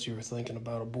 10 minutes you were thinking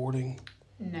about aborting?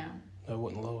 No. That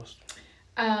wasn't the lowest?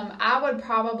 I would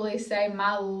probably say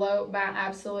my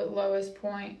absolute lowest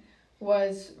point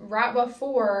was right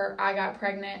before I got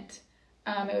pregnant.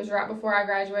 It was right before I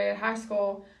graduated high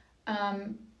school.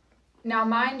 Now,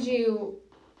 mind you,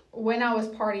 when I was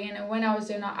partying and when I was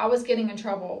doing I was getting in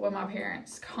trouble with my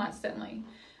parents constantly.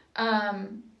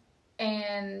 And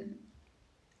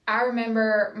I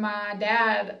remember my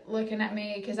dad looking at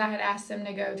me because I had asked him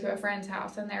to go to a friend's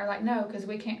house, and they were like, no, because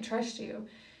we can't trust you.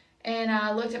 And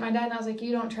I looked at my dad and I was like,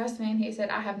 you don't trust me? And he said,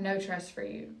 I have no trust for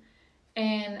you.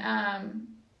 And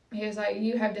he was like,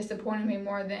 you have disappointed me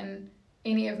more than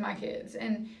any of my kids.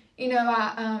 And, you know,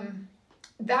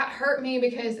 that hurt me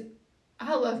because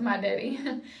I love my daddy.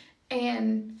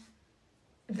 And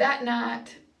that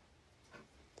night,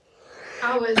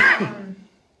 I was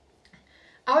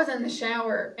in the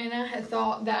shower, and I had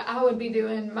thought that I would be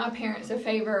doing my parents a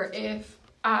favor if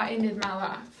I ended my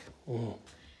life. Mm.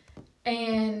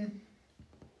 And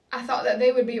I thought that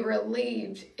they would be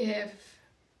relieved if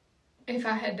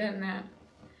I had done that.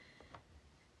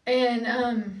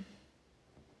 And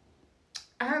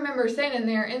I remember standing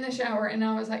there in the shower, and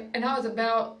I was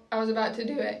about to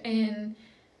do it, and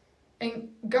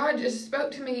God just spoke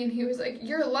to me, and he was like,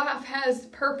 your life has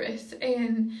purpose,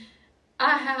 and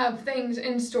I have things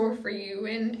in store for you,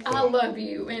 and I love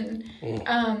you, and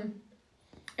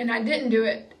I didn't do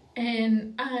it,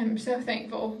 and I'm so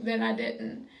thankful that I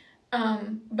didn't.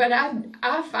 But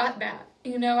I fight that,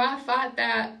 I fight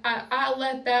that. I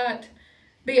let that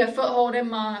be a foothold in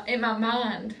my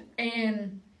mind,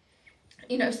 and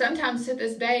sometimes to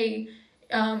this day,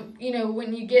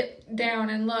 when you get down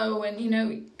and low,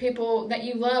 and people that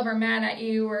you love are mad at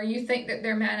you, or you think that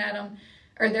they're mad at them,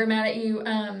 or they're mad at you,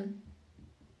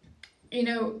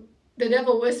 the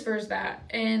devil whispers that,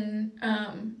 and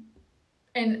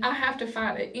I have to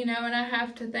fight it, and I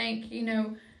have to think,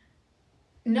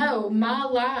 no, my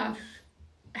life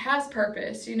has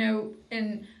purpose,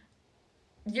 and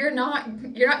you're not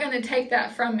going to take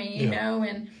that from me, you know,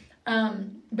 and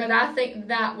but I think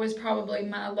that was probably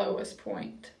my lowest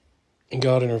point. And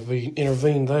God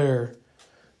intervened there,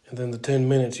 and then the 10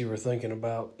 minutes you were thinking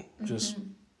about just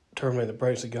terminating the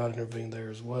brakes, that God intervened there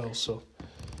as well. So,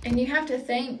 and you have to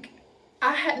think,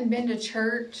 I hadn't been to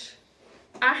church,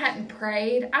 I hadn't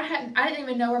prayed, I didn't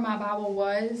even know where my Bible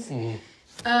was.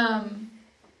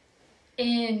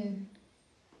 In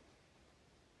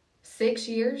 6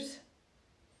 years.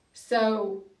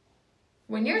 So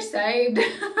when you're saved,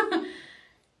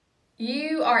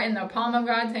 you are in the palm of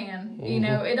God's hand.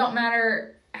 It don't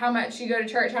matter how much you go to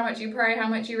church, how much you pray, how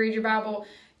much you read your Bible.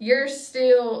 You're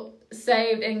still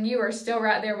saved, and you are still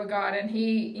right there with God, and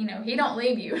he don't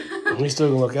leave you. He's still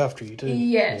gonna look after you too.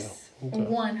 Yes,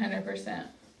 100%.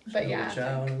 But still a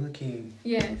child of the King.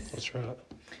 Yes, that's right.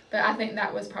 But I think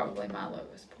that was probably my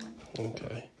lowest point.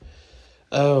 Okay.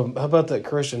 How about that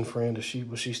Christian friend?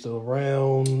 Was she still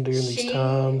around during these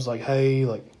times? Like, hey,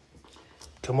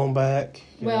 come on back.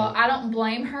 Well, I don't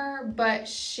blame her, but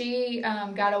she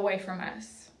got away from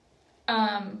us,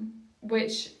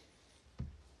 which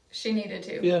she needed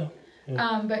to. Yeah.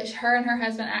 But her and her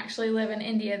husband actually live in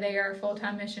India. They are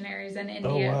full-time missionaries in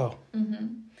India. Oh, wow.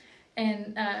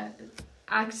 And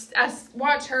I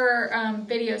watch her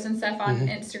videos and stuff on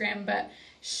Instagram, but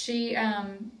she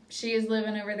is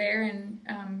living over there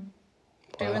and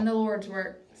doing the Lord's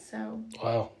work. So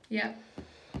wow. Yeah.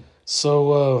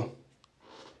 So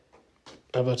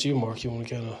how about you, Mark? You want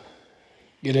to kind of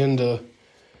get into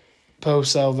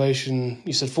post-salvation?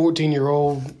 You said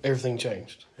 14-year-old, everything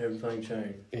changed. Everything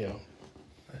changed. Yeah.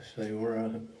 Let's see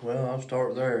I'll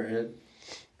start there. At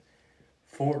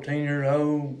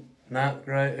 14-year-old, 9th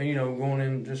grade, going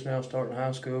in just now, starting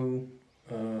high school.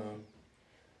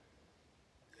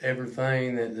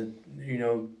 Everything that the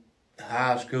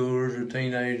high schoolers or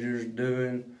teenagers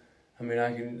doing. I mean,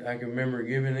 I can remember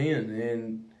giving in,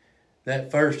 and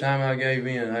that first time I gave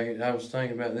in, I was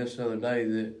thinking about this the other day,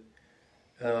 that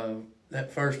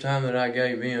that first time that I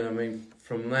gave in, I mean,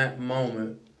 from that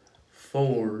moment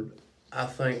forward, I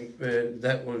think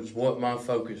that was what my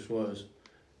focus was.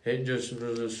 It just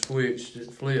was a switch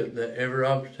that flipped, that every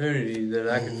opportunity that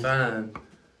I could find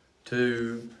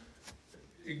to,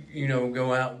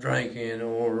 go out drinking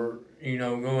or,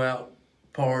 go out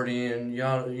partying,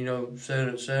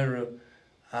 et cetera,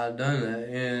 I done that.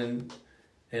 And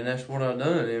that's what I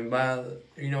done. And by,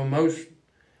 most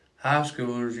high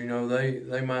schoolers,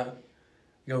 they might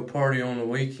go party on the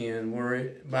weekend,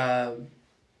 where by,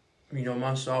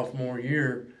 my sophomore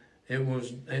year,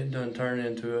 it done turned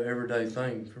into an everyday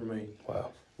thing for me.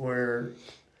 Wow. Where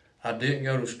I didn't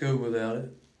go to school without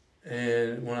it.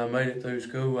 And when I made it through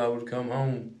school, I would come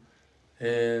home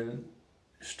and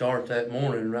start that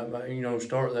morning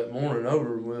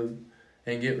over with,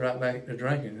 and get right back to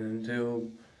drinking until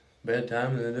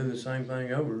bedtime, and then do the same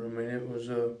thing over. I mean, it was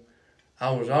I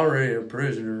was already a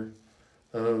prisoner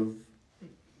of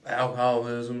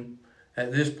alcoholism.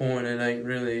 At this point, it ain't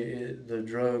really, the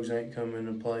drugs ain't come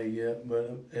into play yet,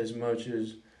 but as much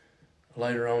as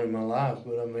later on in my life.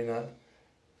 But I mean,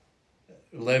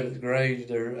 11th grade,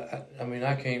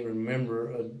 I can't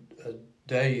remember a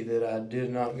day that I did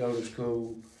not go to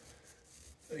school,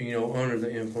 under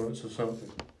the influence of something.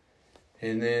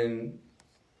 And then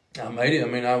I made it. I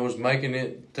mean, I was making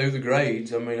it through the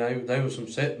grades. I mean, there was some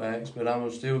setbacks, but I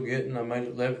was still getting. I made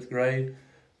it 11th grade,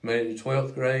 made it to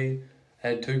 12th grade,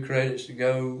 had 2 credits to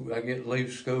go. I get to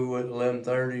leave school at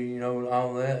 11:30,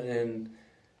 all that. And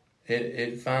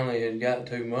it finally had got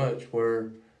too much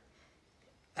where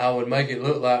I would make it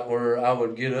look like where I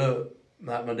would get up,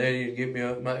 like my daddy would get me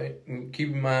up. Keep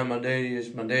in mind, my daddy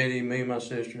is my daddy, me and my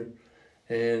sister.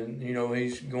 And,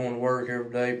 he's going to work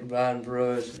every day, providing for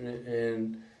us.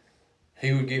 And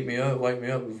he would get me up, wake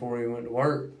me up before he went to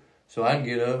work. So I'd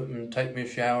get up and take me a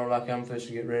shower like I'm fixing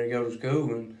to get ready to go to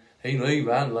school, and he'd leave.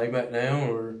 I'd lay back down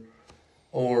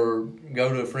or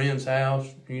go to a friend's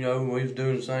house. We was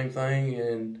doing the same thing,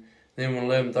 and then when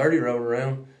 11:30 rolled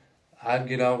around, I'd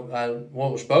get off.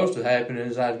 What was supposed to happen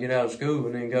is I'd get out of school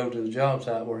and then go to the job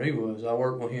site where he was. I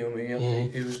worked with him.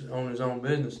 He was on his own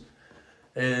business,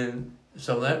 and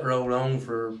so that rolled on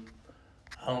for,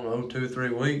 I don't know, 2 or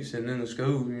 3 weeks, and then the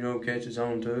school, catches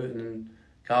on to it and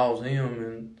calls him,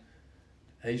 and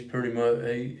he's pretty much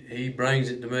he brings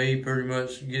it to me. Pretty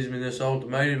much gives me this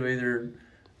ultimatum: either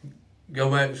go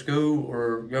back to school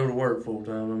or go to work full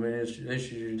time. I mean,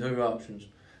 it's your 2 options.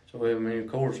 So I mean, of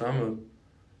course, I'm a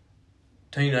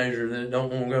teenager that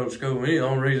don't want to go to school. The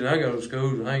only reason I go to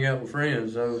school is to hang out with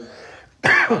friends. So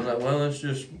I was like, well,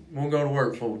 we'll go to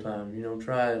work full time,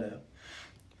 try it out.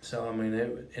 So, I mean,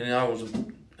 and I was a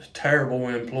terrible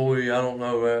employee. I don't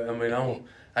know. I mean,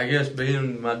 I guess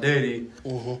being my daddy,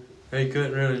 he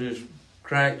couldn't really just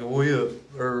crack the whip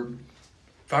or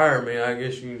fire me, I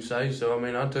guess you can say. So, I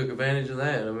mean, I took advantage of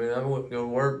that. I mean, I wouldn't go to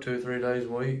work 2 or 3 days a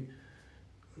week,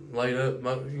 laid up,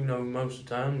 most of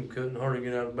the time, couldn't hardly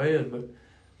get out of bed. But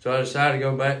so I decided to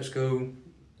go back to school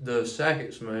the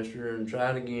second semester and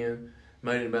try it again.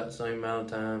 Made it about the same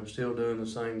amount of time, still doing the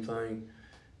same thing.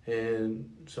 And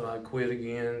so I quit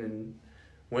again and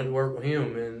went to work with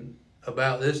him. And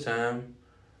about this time,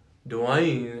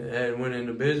 Dwayne had went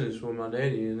into business with my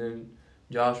daddy, and then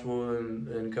Joshua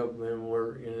and a couple of them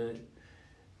worked. And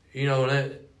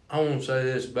that I want to say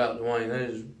this about Dwayne. That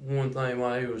is one thing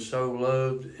why he was so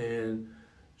loved and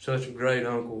such a great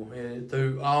uncle. And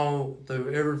through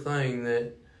everything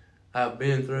that I've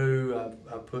been through,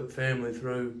 I put family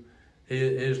through,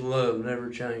 his love never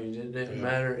changed. It didn't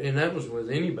matter, and that was with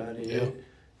anybody. Yeah.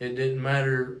 It didn't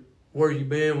matter where you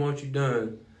been, what you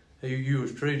done. You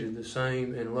was treated the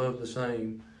same and loved the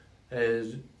same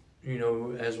as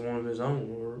as one of his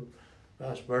own, or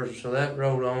vice versa. So that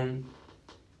rolled on.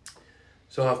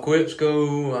 So I've quit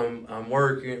school. I'm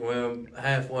working. Well,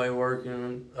 halfway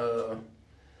working.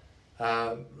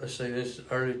 Let's see, this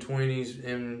early 20s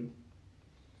in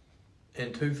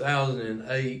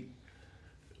 2008.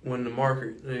 When the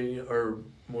market, or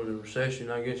the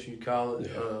recession, I guess you'd call it,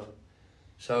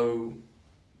 so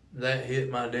that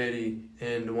hit my daddy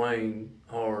and Dwayne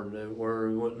hard. Where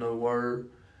there wasn't no work,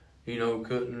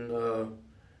 couldn't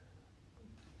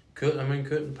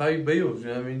pay bills.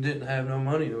 Didn't have no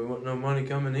money. There wasn't no money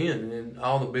coming in, and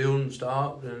all the building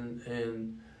stopped,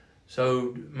 and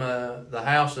so the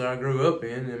house that I grew up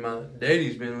in, and my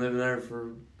daddy's been living there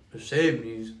for the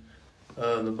 70s.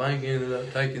 The bank ended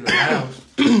up taking the house,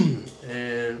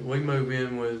 and we moved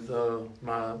in with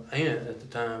my aunt at the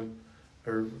time,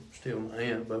 or still my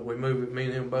aunt, but me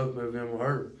and him both moved in with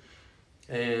her.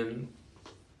 And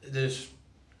this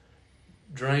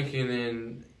drinking,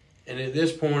 and at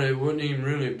this point it wasn't even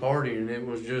really partying, it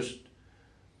was just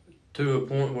to a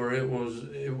point where it was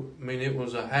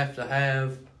a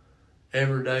have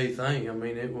everyday thing.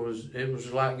 It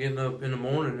was like getting up in the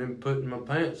morning and putting my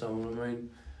pants on.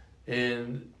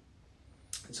 And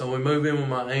so we moved in with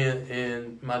my aunt,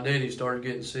 and my daddy started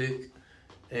getting sick.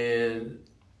 And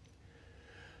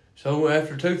so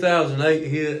after 2008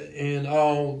 hit and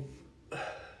all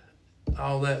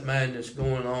that madness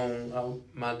going on,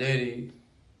 my daddy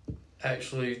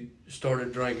actually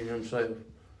started drinking himself.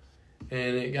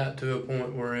 And it got to a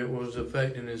point where it was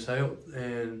affecting his health.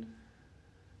 And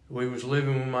we was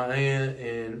living with my aunt,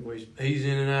 and he's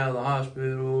in and out of the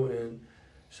hospital. And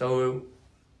so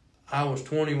I was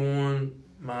 21,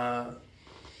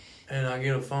 and I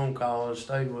get a phone call. I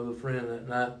stayed with a friend that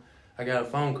night. I got a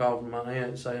phone call from my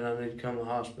aunt saying I need to come to the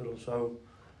hospital. So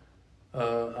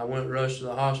I rushed to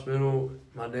the hospital.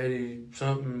 My daddy, he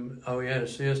had a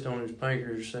cyst on his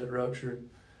pancreas that ruptured,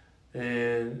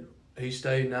 and he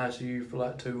stayed in ICU for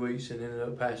like 2 weeks and ended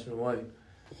up passing away.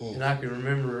 And I can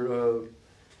remember,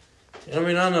 I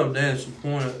know that's the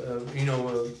point of,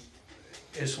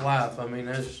 it's life.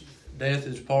 Death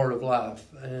is part of life,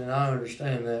 and I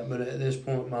understand that. But at this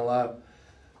point in my life,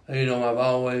 he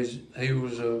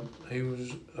was a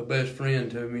best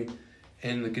friend to me,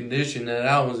 and the condition that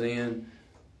I was in,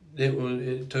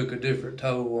 it took a different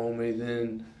toll on me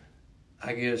than,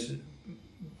 I guess,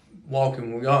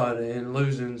 walking with God and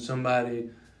losing somebody,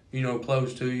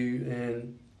 close to you.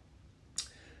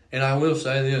 And I will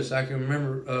say this: I can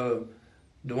remember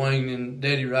Dwayne and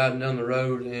Daddy riding down the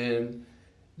road, and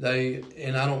I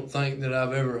don't think that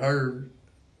I've ever heard,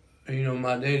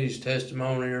 my daddy's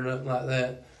testimony or nothing like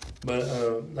that, but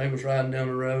they was riding down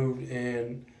the road,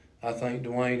 and I think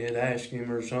Dwayne had asked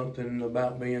him or something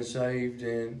about being saved,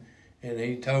 and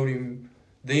he told him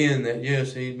then that,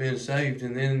 yes, he'd been saved.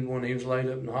 And then when he was laid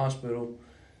up in the hospital,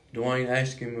 Dwayne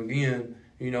asked him again,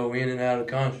 in and out of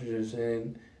consciousness,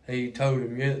 and he told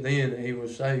him yet then that he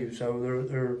was saved. So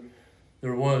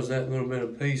there was that little bit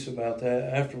of peace about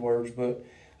that afterwards. But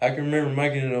I can remember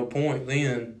making it a point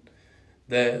then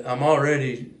that I'm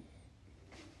already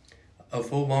a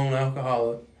full-blown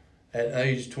alcoholic at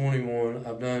age 21.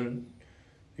 I've done,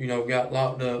 got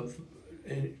locked up,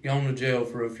 gone to jail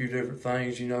for a few different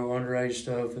things, underage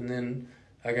stuff, and then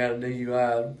I got a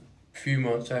DUI a few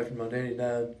months after my daddy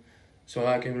died. So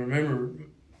I can remember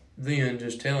then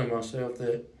just telling myself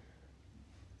that,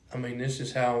 this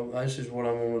is what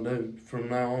I'm going to do. From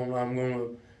now on, I'm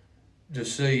going to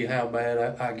see how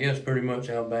bad, I guess pretty much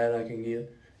how bad I can get.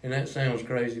 And that sounds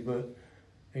crazy, but,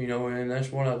 and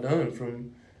that's what I've done.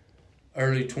 From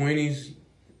early 20s,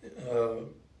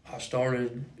 I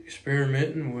started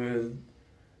experimenting with,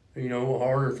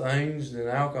 harder things than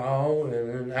alcohol, and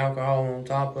then alcohol on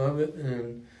top of it,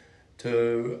 and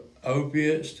to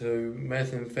opiates, to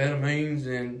methamphetamines,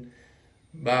 and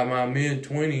by my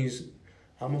mid-20s,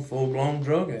 I'm a full-blown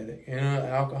drug addict and an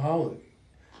alcoholic.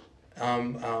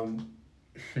 I'm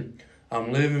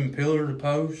living pillar to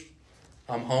post.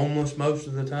 I'm homeless most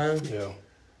of the time. Yeah.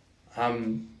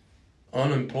 I'm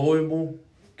unemployable.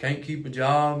 Can't keep a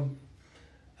job.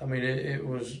 It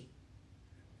was.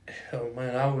 Oh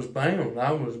man, I was bound.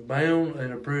 I was bound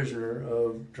and a prisoner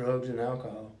of drugs and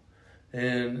alcohol,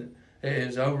 and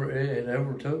it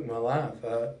overtook my life.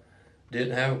 I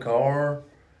didn't have a car.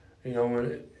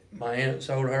 When my aunt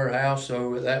sold her house,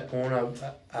 so at that point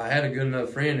I had a good enough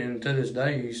friend, and to this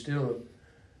day he's still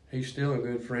a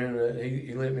good friend.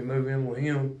 He let me move in with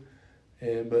him,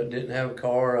 but didn't have a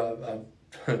car.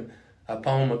 I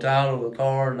pawned my title of the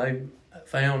car, and they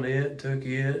found it, took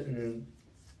it, and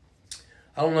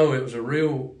I don't know. It was a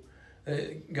real.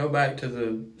 Go back to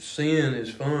the sin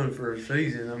is fun for a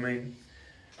season.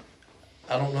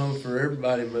 I don't know for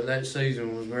everybody, but that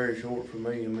season was very short for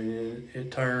me.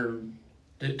 It turned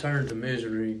to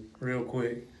misery real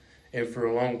quick, and for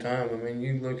a long time.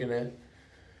 You looking at,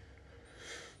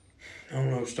 I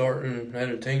don't know, starting at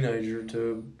a teenager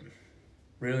to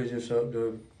really just up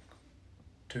to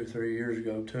 2.5 years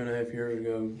ago,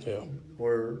 yeah,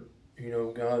 where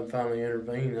God finally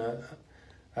intervened.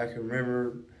 I can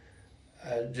remember,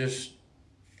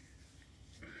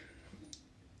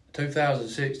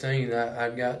 2016, I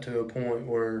got to a point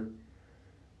where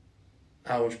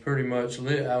I was pretty much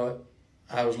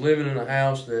I was living in a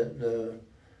house that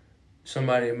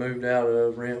somebody had moved out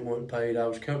of, rent wasn't paid. I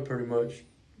was pretty much,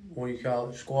 what do you call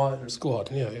it, squatting.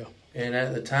 Squatting, yeah. And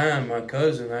at the time, I had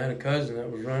a cousin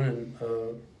that was running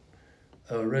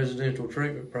a residential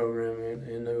treatment program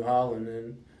in New Holland,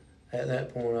 and at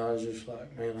that point, I was just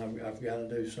like, man, I've got to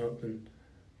do something.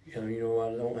 I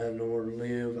don't have nowhere to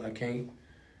live. I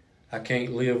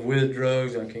can't live with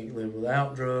drugs. I can't live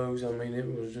without drugs.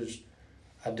 It was just,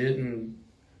 I didn't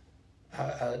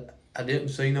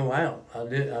see no out. I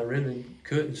really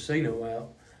couldn't see no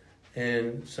out.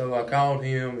 And so I called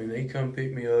him, and he come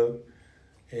pick me up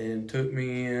and took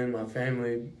me in. My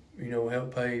family,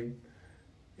 helped pay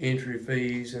entry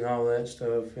fees and all that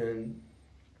stuff.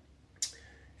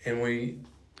 And we...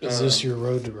 Is this your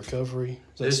road to recovery?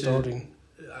 Is that starting?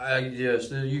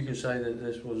 Yes, you can say that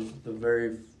this was the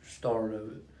very start of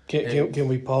it. Can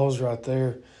we pause right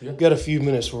there? Yeah. We've got a few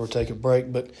minutes before we take a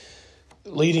break, but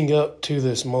leading up to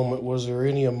this moment, was there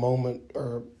a moment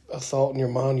or a thought in your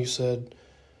mind you said,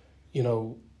 I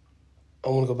want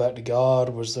to go back to God?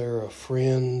 Was there a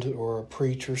friend or a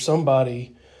preacher,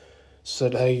 somebody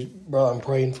said, hey, bro, I'm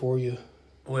praying for you?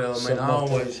 Well, I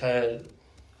always had...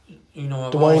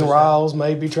 Dwayne Riles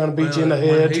maybe trying to beat you in the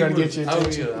head, trying to get your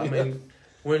attention. Oh yeah,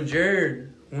 when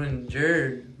Jared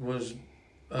was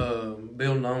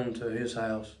building on to his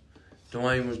house,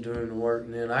 Dwayne was doing the work,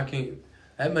 and then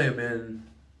that may have been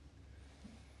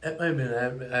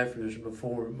after this,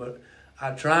 before, but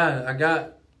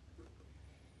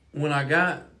when I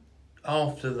got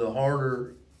off to the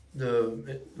harder,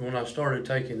 when I started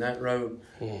taking that road,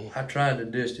 mm-hmm. I tried to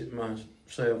distance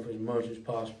myself as much as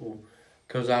possible,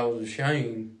 because I was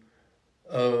ashamed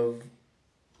of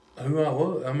who I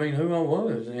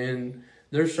was. And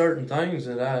there's certain things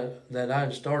that I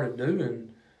had started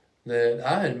doing that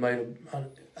I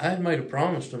had made a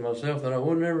promise to myself that I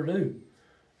would never do.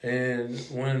 And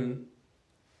when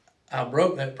I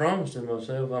broke that promise to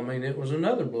myself, it was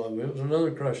another blow. It was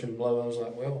another crushing blow. I was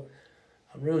like, well,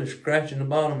 I'm really scratching the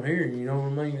bottom here, you know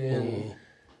what I mean? And mm-hmm.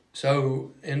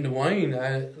 so, in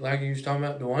Dwayne, like you was talking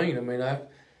about Dwayne,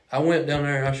 I went down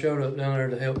there, I showed up down there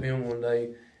to help him one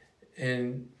day,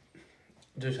 and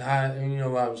just high, you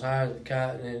know, I was high as a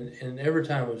kite, and every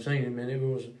time I've seen him, and it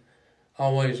was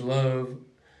always love.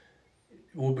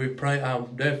 We'll be praying. I'll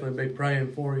definitely be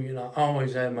praying for you, and I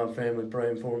always had my family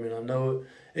praying for me, and I know it.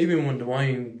 Even when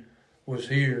Dwayne was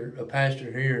here, a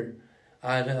pastor here,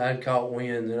 I'd caught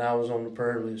wind that I was on the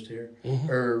prayer list here,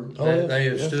 or that they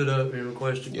had stood up and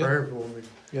requested prayer for me.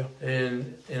 Yeah,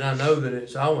 and I know that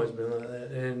it's always been like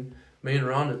that. And me and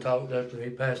Rhonda talked after he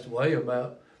passed away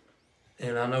about,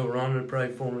 and I know Rhonda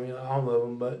prayed for me, all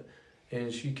of them,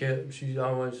 and she's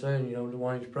always saying, you know,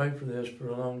 Dwayne's prayed for this for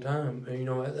a long time. And, you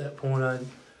know, at that point,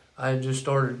 I just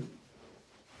started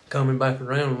coming back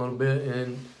around a little bit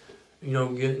and, you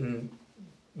know, getting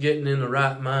in the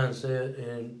right mindset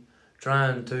and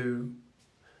trying to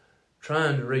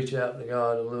reach out to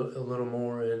God a little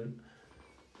more. And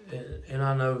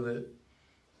I know that,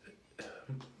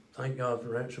 thank God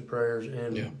for answer prayers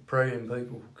and praying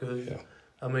people, because,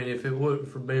 I mean, if it wasn't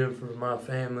for being for my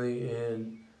family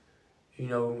and, you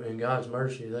know, and God's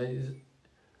mercy, I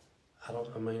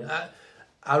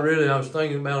was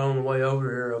thinking about on the way over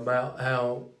here about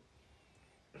how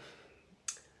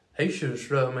he should have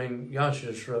struck, God should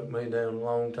have struck me down a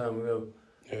long time ago.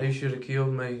 Yeah. He should have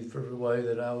killed me for the way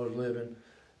that I was living,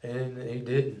 and he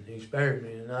didn't. He spared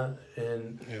me,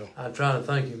 and I try to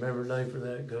thank him every day for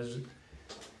that, because,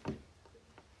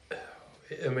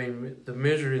 I mean, the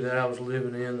misery that I was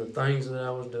living in, the things that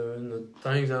I was doing, the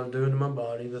things I was doing to my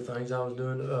body, the things I was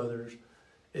doing to others,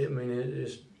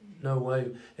 it's no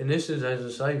way. And this is as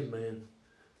a saved man.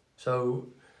 So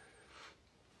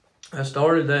I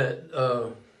started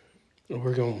that.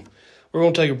 We're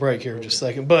gonna take a break here in just a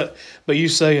second. But you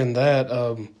saying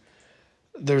that,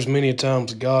 there's many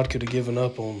times God could have given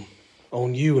up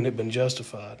on you and it been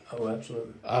justified. Oh,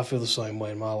 absolutely. I feel the same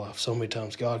way in my life. So many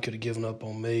times God could have given up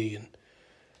on me,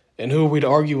 and who are we to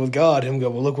argue with God? Him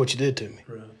go, well, look what you did to me.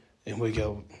 Right. And we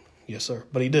go, yes, sir.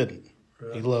 But he didn't.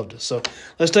 Right. He loved us. So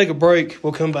let's take a break.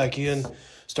 We'll come back in,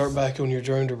 start back on your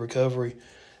journey to recovery.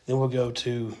 Then we'll go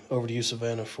over to you,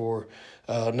 Savanna, for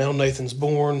now Nathan's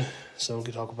born. So we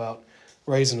can talk about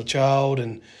raising a child.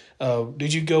 And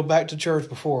did you go back to church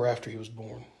before or after he was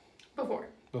born?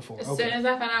 Before. As soon as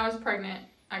I found out I was pregnant,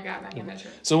 I got back into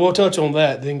church. So we'll touch on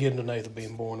that, then get into Nathan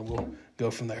being born, and we'll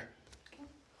go from there.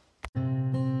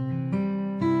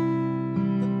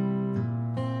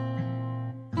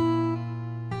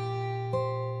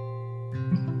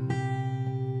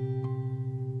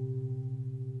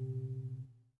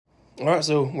 All right,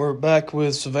 so we're back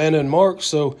with Savanna and Mark.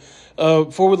 So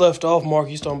before we left off, Mark,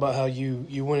 you was talking about how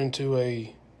you went into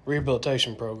a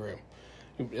rehabilitation program.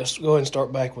 Let's go ahead and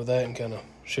start back with that and kind of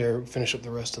finish up the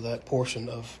rest of that portion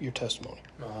of your testimony.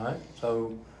 All right.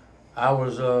 So I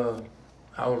was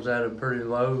at a pretty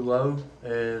low,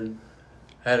 and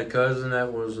had a cousin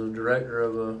that was a director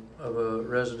of a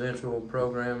residential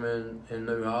program in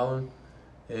New Holland,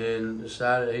 and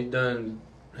decided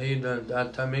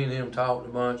me and him talked a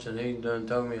bunch, and he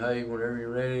told me, hey, whenever you're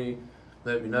ready,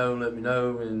 let me know.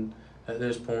 And at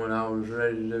this point, I was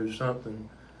ready to do something.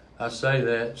 I say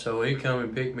that, so he come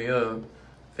and picked me up.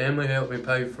 Family helped me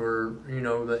pay for, you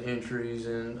know, the entries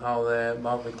and all that.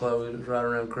 Bought me clothes. It was right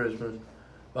around Christmas.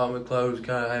 Bought me clothes,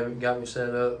 kind of got me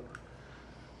set up.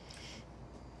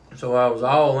 So I was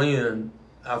all in,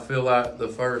 I feel like, the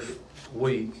first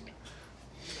week.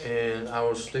 And I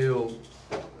was still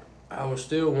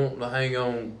wanting to hang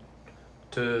on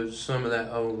to some of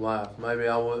that old life. Maybe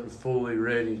I wasn't fully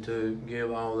ready to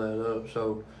give all that up,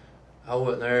 so I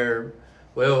wasn't there.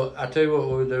 Well, I tell you what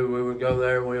we would do. We would go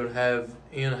there, we would have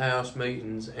in-house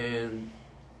meetings, and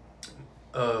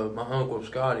my uncle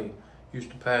Scotty used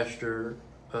to pastor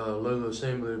Lula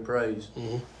Assembly of Praise,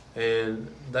 and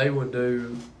they would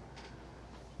do,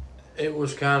 it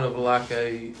was kind of like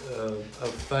a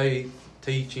faith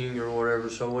teaching or whatever,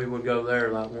 so we would go there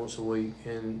like once a week,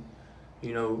 and,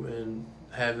 you know, and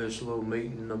have this little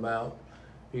meeting about,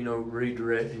 you know,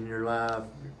 redirecting your life,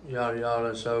 yada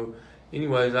yada. So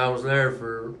anyways, I was there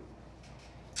for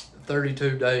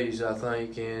 32 days, I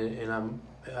think, and I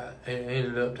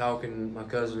ended up talking my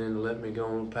cousin into letting me go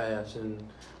on the pass, and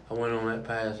I went on that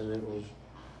pass, and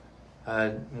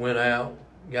I went out,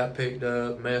 got picked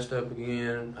up, messed up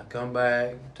again. I come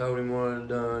back, told him what I'd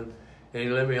done, and he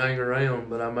let me hang around,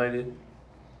 but I made it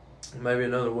maybe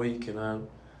another week, and I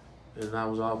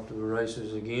was off to the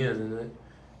races again,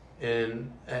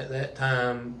 and at that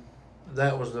time,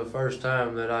 that was the first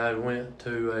time that I went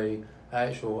to a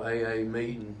actual AA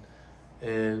meeting,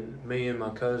 and me and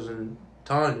my cousin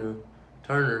Tanya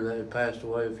Turner, that had passed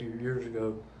away a few years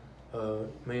ago,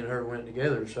 me and her went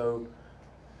together. So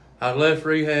I left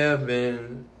rehab,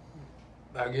 and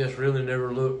I guess really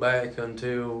never looked back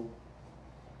until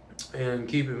And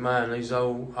keep in mind,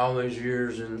 all these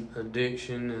years in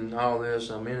addiction and all this,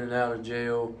 I'm in and out of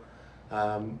jail.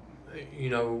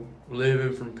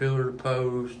 Living from pillar to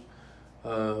post,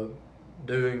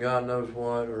 doing God knows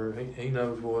what, or he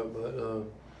knows what. But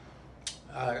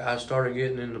I started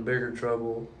getting into bigger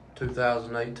trouble.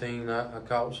 2018, I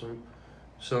caught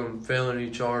some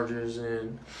felony charges,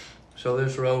 and so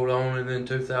this rolled on. And then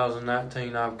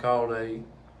 2019, I've caught a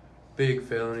big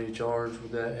felony charge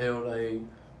that held a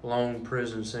long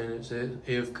prison sentence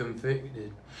if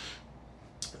convicted.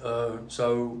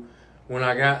 So when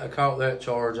I caught that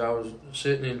charge, I was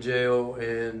sitting in jail,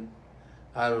 and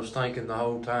I was thinking the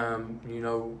whole time,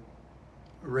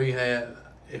 rehab.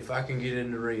 If I can get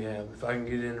into rehab, if I can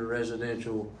get into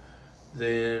residential,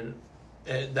 then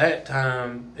at that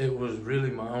time it was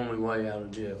really my only way out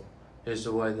of jail. Is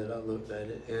the way that I looked at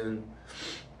it. And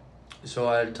so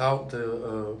I had talked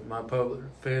to my public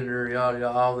defender, yada,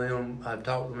 all them. I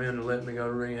talked them into letting me go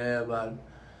to rehab.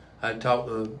 I talked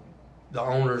to the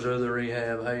owners of the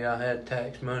rehab. Hey, I had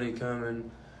tax money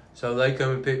coming, so they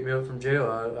come and picked me up from jail.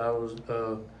 I was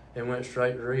and went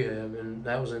straight to rehab, and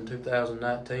that was in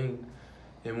 2019.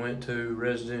 And went to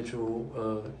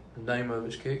residential. The name of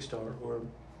it's Kickstart. Where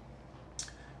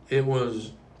it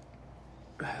was.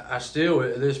 I still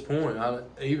at this point,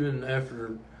 even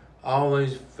after all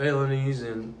these felonies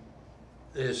and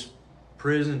this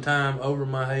prison time over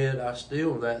my head, I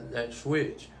still, that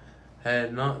switch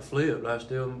had not flipped.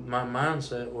 My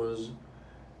mindset was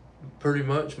pretty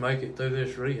much make it through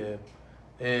this rehab.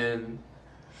 And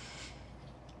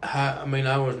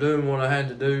I was doing what I had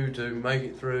to do to make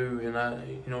it through, and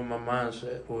my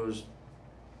mindset was,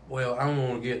 well, I'm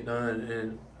going to get done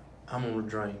and I'm going to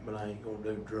drink, but I ain't going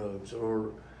to do drugs.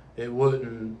 Or it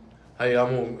wouldn't, hey,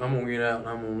 I'm gonna get out and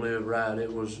I'm gonna live right.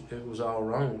 It was all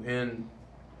wrong. And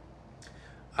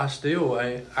I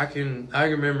can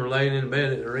remember laying in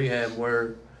bed at the rehab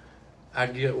where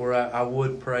I'd get where I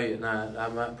would pray at night. I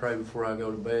might pray before I go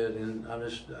to bed, and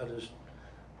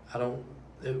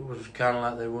it was kind of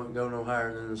like they wouldn't go no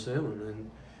higher than the ceiling.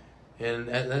 And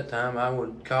at that time I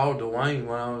would call Dwayne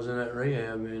when I was in that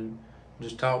rehab and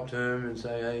just talk to him and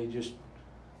say, hey,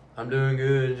 I'm doing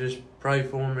good, just pray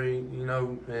for me,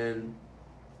 and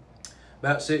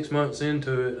about 6 months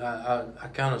into it, I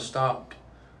kind of stopped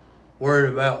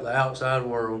worried about the outside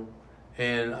world,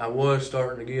 and I was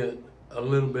starting to get a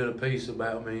little bit of peace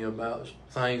about me, about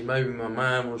things. Maybe my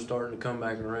mind was starting to come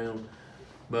back around,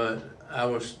 but I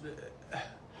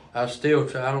still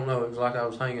try. I don't know, it was like I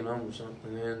was hanging on to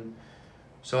something. And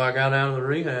so I got out of the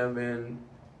rehab, and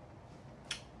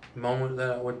the moment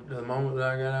that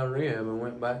I got out of rehab, I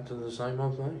went back to the same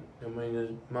old thing.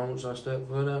 The moments I stepped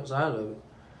foot outside of it,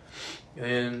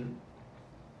 and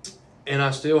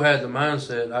I still had the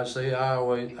mindset.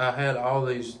 I had all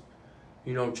these,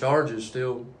 charges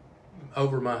still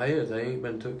over my head. They ain't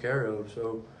been took care of.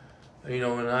 So,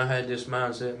 and I had this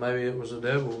mindset. Maybe it was the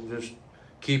devil just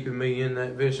keeping me in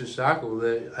that vicious cycle.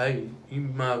 That hey, you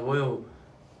might as well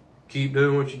keep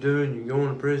doing what you're doing. You're going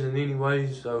to prison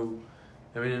anyway. So.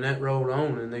 And that rolled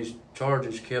on, and these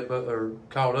charges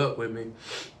caught up with me,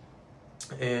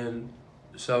 and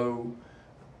so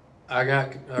I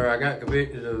got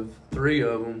convicted of 3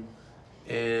 of them,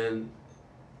 and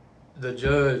the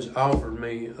judge offered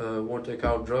me what they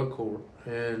call drug court,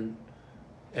 and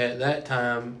at that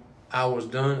time I was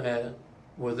done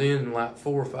within like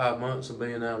 4 or 5 months of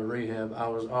being out of rehab. I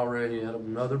was already at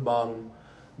another bottom,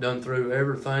 done through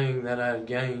everything that I had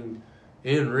gained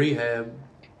in rehab.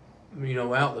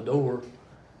 Out the door.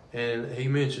 And he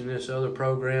mentioned this other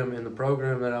program, and the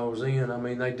program that I was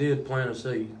in, they did plant a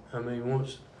seed.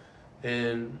 Once.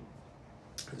 And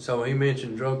so he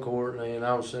mentioned drug court, and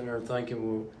I was sitting there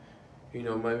thinking,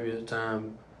 well, maybe it's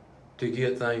time to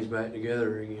get things back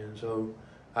together again. So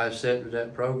I accepted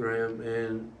that program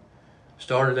and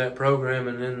started that program,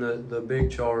 and then the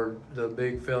big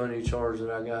felony charge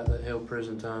that I got that held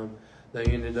prison time, they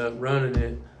ended up running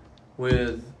it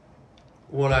with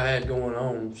what I had going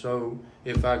on. So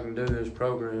if I can do this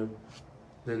program,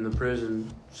 then the prison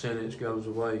sentence goes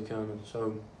away, kind of.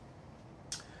 So,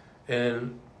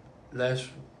 and that's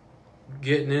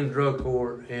getting in drug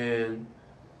court and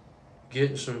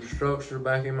getting some structure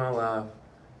back in my life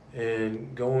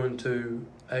and going to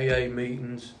AA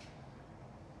meetings,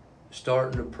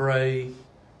 starting to pray,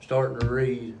 starting to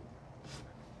read.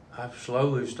 I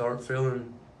slowly start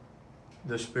feeling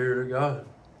the Spirit of God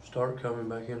start coming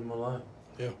back into my life.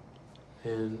 Yeah.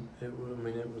 And it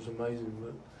was amazing,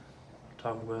 but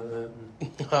I'll talk about that.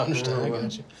 I understand. I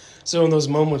got you. So in those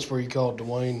moments where you called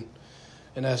Dwayne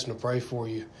and asked him to pray for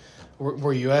you,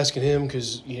 were you asking him,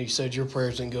 because you said your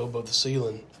prayers didn't go above the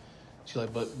ceiling, She's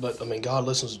like, but I mean, God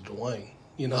listens to Dwayne.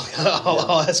 You know,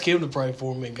 I'll ask him to pray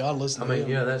for me. God listens to him.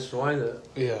 yeah, that's the way that.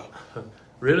 Yeah.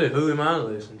 Really, who am I to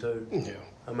listen to? Yeah.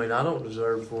 I mean, I don't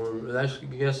deserve for him. I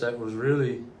guess that was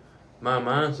really my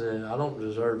mindset. I don't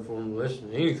deserve for him to listen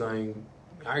to anything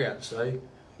I got to say.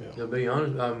 Yeah. To be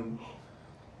honest,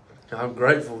 I'm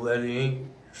grateful that he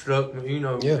ain't struck me. You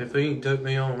know, if he ain't took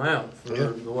me on out for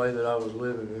the way that I was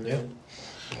living. Yeah.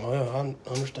 Well, I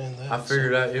understand that. I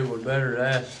figured out it was better to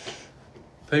ask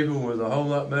people with a whole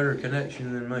lot better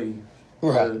connection than me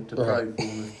to pray for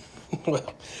me.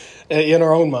 Well, in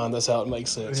our own mind, that's how it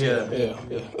makes sense. Yeah.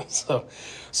 So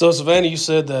Savanna, you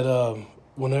said that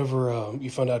whenever you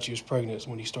found out you was pregnant is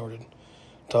when you started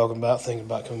thinking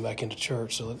about coming back into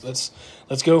church. So let's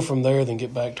go from there, then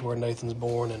get back to where Nathan's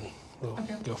born, and we'll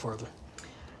go further.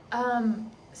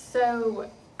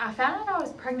 So I found out I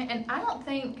was pregnant, and I don't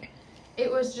think it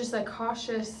was just a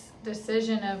cautious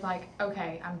decision of like,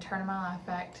 okay, I'm turning my life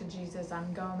back to Jesus.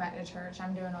 I'm going back to church.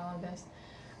 I'm doing all of this.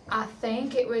 I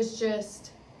think it was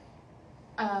just,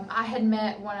 I had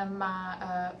met one of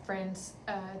my friends,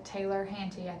 Taylor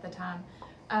Hanty at the time,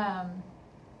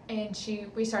 and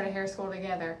we started hair school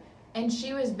together, and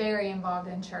she was very involved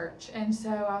in church, and so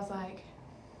I was like,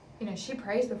 you know, she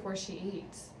prays before she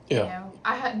eats. Yeah. You know,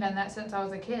 I hadn't done that since I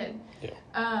was a kid.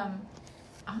 Yeah.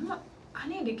 I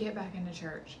need to get back into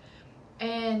church.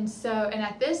 And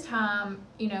at this time,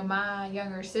 you know, my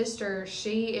younger sister,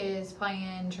 she is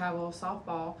playing travel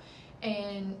softball.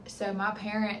 And so my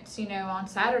parents, you know, on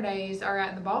Saturdays are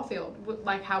at the ball field,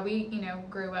 like how we, you know,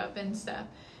 grew up and stuff.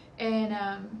 And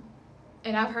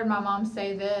I've heard my mom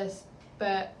say this,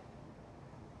 but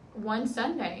one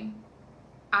Sunday,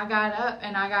 I got up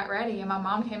and I got ready, and my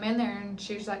mom came in there and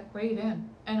she was like, "What are you doing?"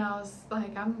 And I was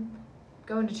like, "I'm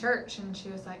going to church." And she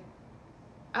was like,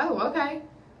 "Oh, okay.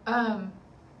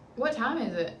 What time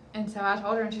is it?" And so I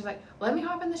told her, and she's like, "Let me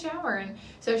hop in the shower." And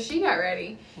so she got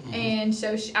ready. Mm-hmm. And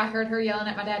so I heard her yelling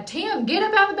at my dad, "Tim, get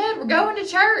up out of bed. We're going to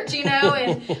church," you know.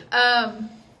 And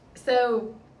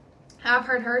so I've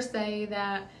heard her say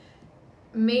that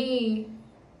me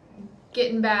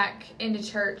getting back into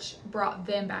church brought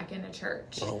them back into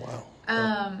church. Oh, wow.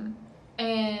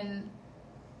 And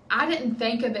I didn't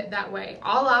think of it that way.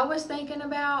 All I was thinking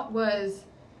about was,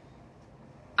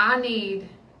 I need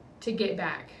to get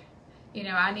back. You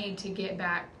know, I need to get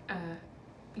back,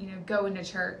 you know, going to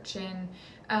church. And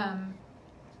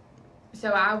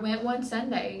so I went one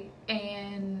Sunday,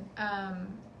 and I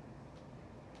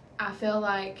feel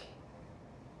like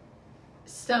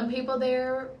some people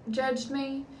there judged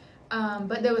me,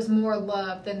 but there was more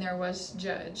love than there was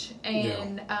judge.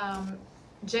 And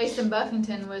Jason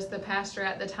Buffington was the pastor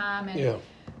at the time, and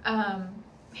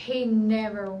he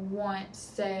never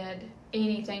once said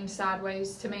anything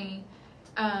sideways to me.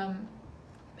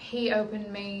 He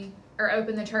opened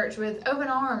the church with open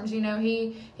arms. You know,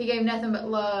 he gave nothing but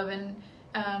love. And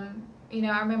you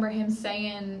know, I remember him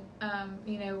saying,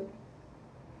 you know,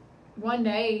 one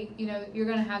day, you know, you're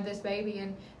going to have this baby,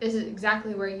 and this is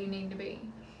exactly where you need to be.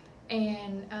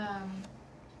 And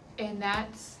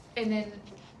then,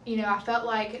 you know, I felt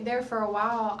like there for a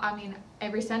while, I mean,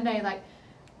 every Sunday, like,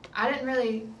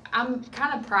 I'm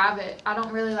kind of private. I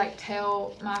don't really, like,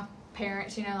 tell my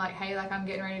parents, you know, like, hey, like, I'm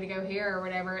getting ready to go here or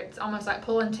whatever. It's almost like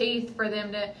pulling teeth for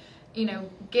them to, you know,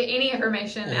 get any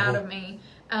information out of me.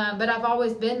 But I've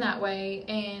always been that way.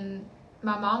 And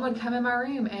my mom would come in my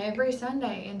room every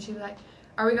Sunday, and she'd be like,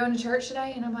 "Are we going to church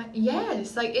today?" And I'm like,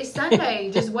 "Yes, like, it's Sunday.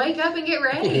 Just wake up and get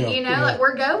ready, you know, like,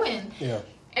 we're going." Yeah.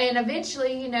 And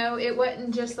eventually, you know, it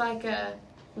wasn't just like a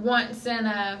once in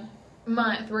a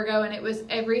month we're going. It was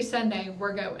every Sunday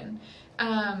we're going.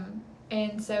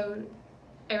 And so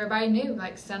everybody knew,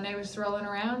 like, Sunday was rolling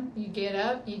around. You get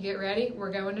up, you get ready,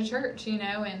 we're going to church, you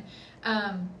know.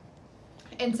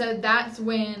 And so that's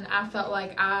when I felt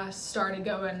like I started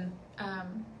going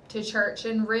to church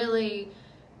and really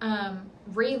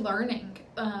relearning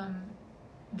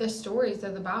the stories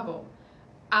of the Bible.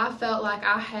 I felt like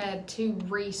I had to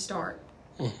restart.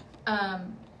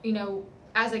 You know,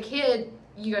 as a kid,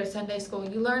 you go to Sunday school,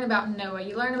 you learn about Noah,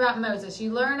 you learn about Moses,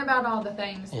 you learn about all the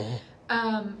things.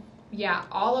 Yeah,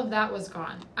 all of that was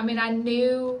gone. I mean, I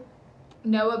knew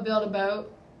Noah built a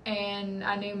boat, and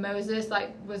I knew Moses,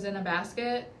 like, was in a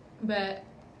basket, but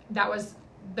that was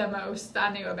the most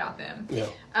I knew about them. Yeah.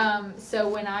 So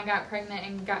when I got pregnant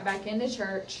and got back into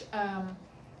church,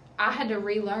 I had to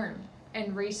relearn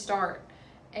and restart.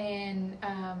 And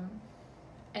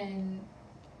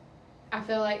I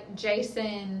feel like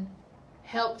Jason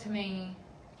helped me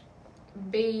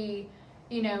be,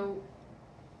 you know,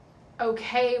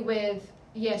 okay with,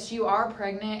 yes, you are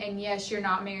pregnant, and yes, you're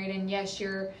not married, and yes,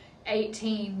 you're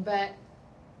 18, but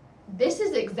this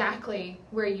is exactly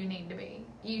where you need to be.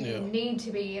 You need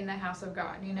to be in the house of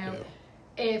God, you know.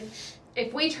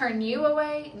 If we turn you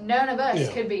away, none of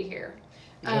us could be here.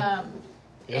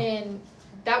 And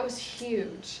that was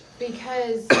huge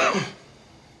because,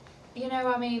 you know,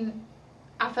 I mean,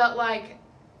 I felt like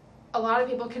a lot of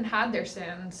people can hide their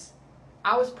sins.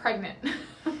 I was pregnant.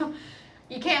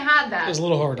 You can't hide that. It's a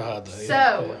little hard to hide that.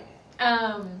 So,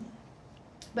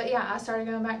 but yeah, I started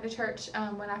going back to church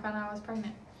when I found out I was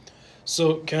pregnant.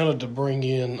 So, kind of to bring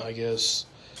in, I guess,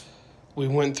 we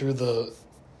went through the,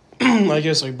 I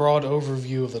guess, a broad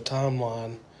overview of the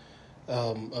timeline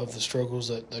of the struggles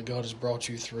that God has brought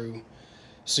you through.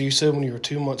 So you said when you were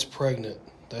 2 months pregnant,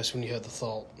 that's when you had the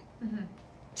thought. Mm-hmm.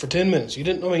 For 10 minutes. You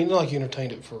didn't, I mean, not like you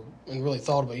entertained it and really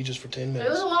thought about it, just for 10 minutes.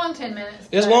 It was a long 10 minutes.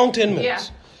 It was a long 10 minutes.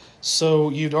 Yeah. So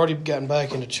you'd already gotten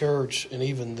back into church, and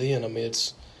even then, I mean,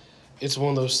 it's one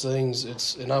of those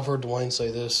things, and I've heard Dwayne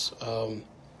say this, you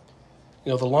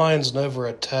know, the lions never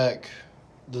attack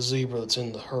the zebra that's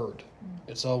in the herd.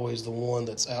 Mm-hmm. It's always the one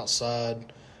that's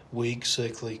outside, weak,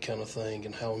 sickly kind of thing,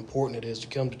 and how important it is to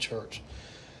come to church.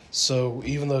 So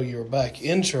even though you were back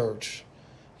in church,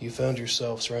 you found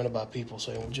yourself surrounded by people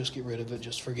saying, well, just get rid of it,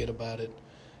 just forget about it.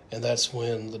 And that's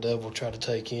when the devil tried to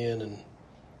take in and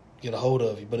get a hold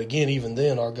of you. But again, even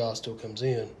then, our God still comes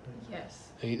in. Yes.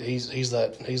 He's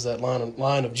that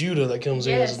line of Judah that comes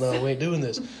in and says, no, we ain't doing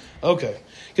this. Okay.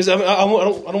 Because I mean, I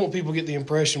don't want people to get the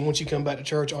impression once you come back to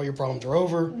church, all your problems are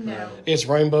over. No. It's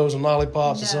rainbows and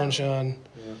lollipops and sunshine.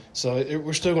 Yeah. So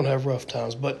we're still going to have rough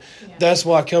times. But that's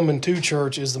why coming to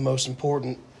church is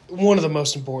one of the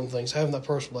most important things. Having that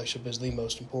personal relationship is the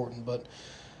most important. But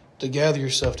to gather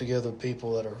yourself together with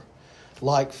people that are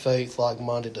like faith,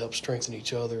 like-minded, to help strengthen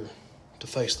each other to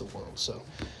face the world. So,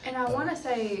 and I want to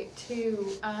say,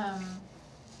 too,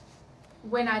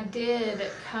 when I did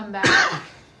come back,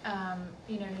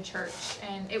 you know, to church,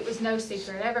 and it was no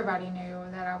secret. Everybody knew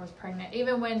that I was pregnant.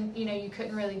 Even when, you know, you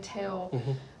couldn't really tell.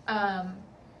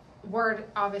 Mm-hmm. Word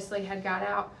obviously had got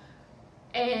out.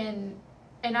 And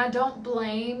I don't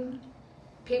blame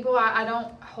people. I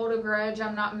don't hold a grudge.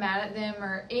 I'm not mad at them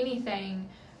or anything.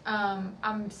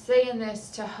 I'm saying this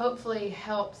to hopefully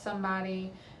help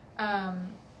somebody.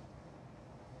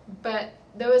 But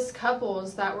those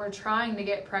couples that were trying to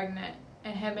get pregnant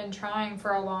and have been trying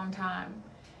for a long time,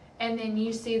 and then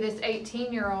you see this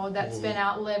 18-year-old that's been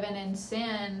out living in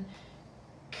sin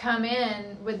come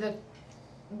in with the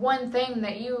one thing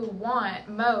that you want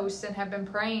most and have been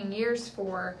praying years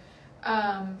for,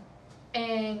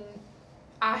 and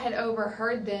I had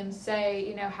overheard them say,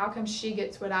 you know, how come she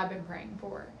gets what I've been praying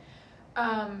for?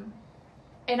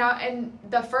 And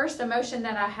the first emotion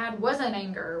that I had wasn't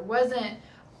anger, wasn't,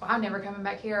 well, I'm never coming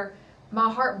back here.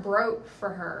 My heart broke for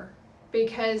her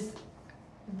because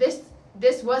this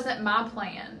wasn't my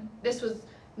plan. This was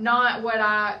not what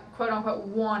I, quote unquote,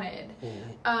 wanted.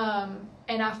 Mm-hmm.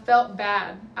 And I felt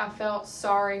bad. I felt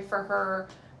sorry for her.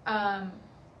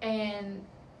 And,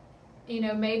 you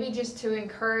know, maybe just to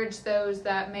encourage those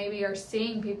that maybe are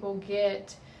seeing people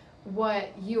get what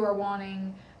you are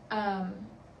wanting.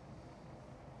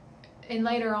 And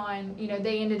later on, you know,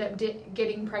 they ended up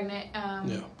getting pregnant.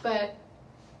 But,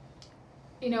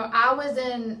 you know, I was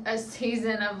in a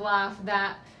season of life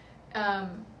that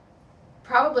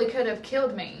probably could have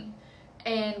killed me.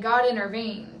 And God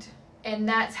intervened. And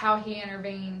that's how he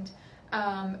intervened.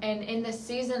 And in the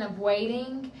season of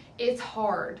waiting, it's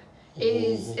hard. It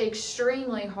is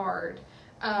extremely hard.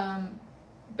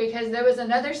 Because there was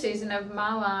another season of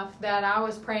my life that I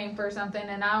was praying for something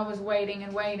and I was waiting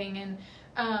and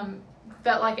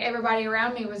felt like everybody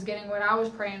around me was getting what I was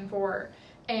praying for.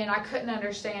 And I couldn't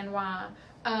understand why.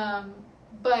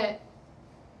 But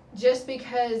just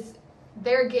because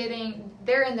they're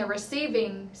in the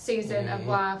receiving season of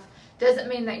life doesn't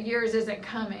mean that yours isn't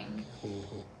coming.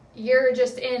 You're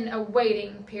just in a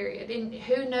waiting period. And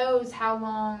who knows how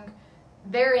long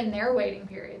they're in their waiting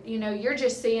period. You know, you're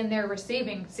just seeing their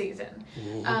receiving season.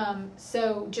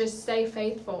 So just stay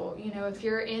faithful. You know, if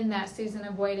you're in that season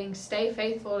of waiting, stay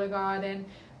faithful to God. And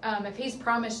if he's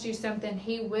promised you something,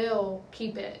 he will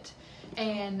keep it.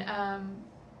 And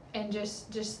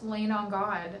just lean on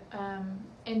God.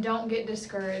 And don't get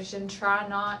discouraged and try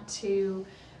not to,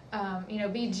 you know,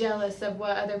 be jealous of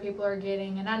what other people are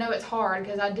getting. And I know it's hard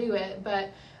because I do it, but,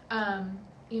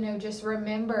 you know, just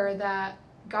remember that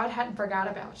God hadn't forgot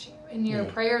about you and your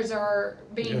prayers are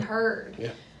being heard.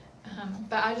 Yeah.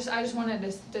 But I just wanted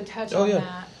to touch on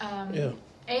that.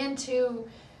 And to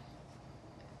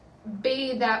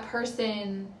be that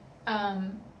person,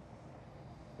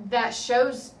 that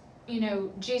shows, you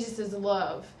know, Jesus'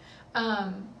 love.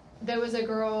 there was a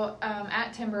girl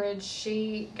at Timberidge.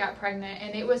 She got pregnant,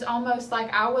 and it was almost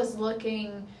like I was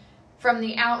looking from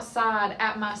the outside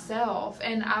at myself,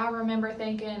 and I remember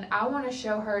thinking, I want to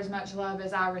show her as much love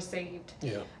as I received.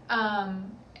 Yeah.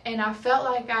 And I felt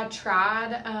like I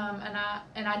tried,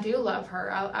 and I do love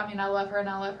her. I mean, I love her, and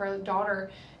I love her daughter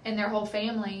and their whole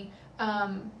family.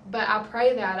 But I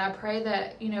pray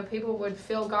that, you know, people would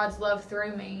feel God's love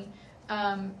through me,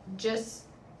 just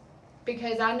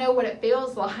because I know what it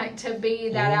feels like to be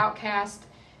that outcast,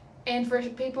 and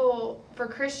for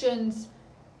Christians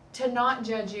to not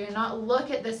judge you and not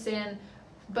look at the sin,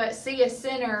 but see a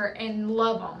sinner and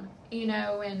love them, you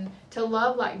know, and to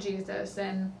love like Jesus.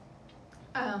 And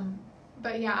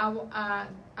but yeah,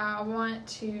 I want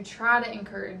to try to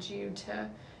encourage you to,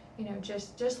 you know,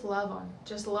 just love them,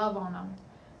 just love on them.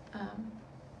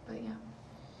 But yeah.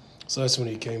 So that's when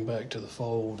he came back to the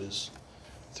fold, is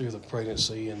through the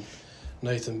pregnancy and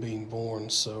Nathan being born.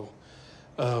 So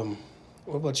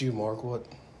what about you, Mark? What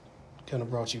kind of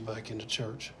brought you back into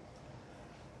church?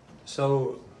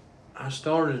 So I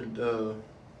started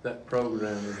that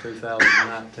program in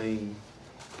 2019,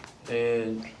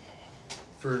 and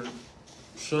for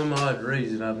some odd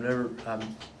reason, I've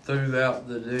throughout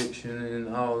the addiction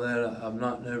and all that, I've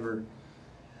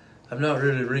not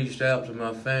really reached out to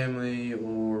my family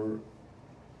or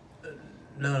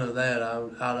none of that.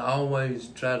 I'd always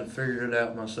try to figure it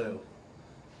out myself,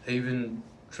 even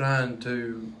trying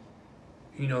to,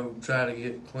 you know, try to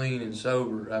get clean and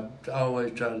sober. I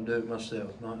always try to do it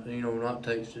myself, not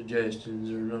take suggestions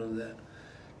or none of that.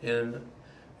 And,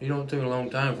 you know, it took a long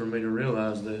time for me to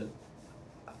realize that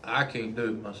I can't do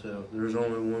it myself. There's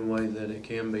only one way that it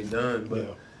can be done.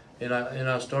 But and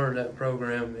I started that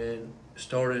program and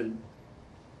started,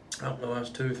 I don't know, I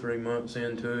was 2 or 3 months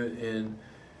into it, and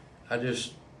I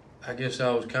guess I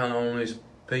was kind of on this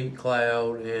peak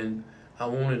cloud, and I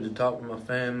wanted to talk to my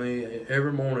family.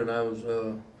 Every morning I was,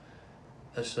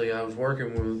 I was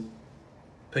working with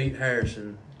Pete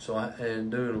Harrison, and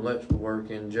doing electrical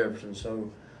work in Jefferson.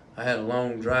 So I had a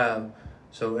long drive.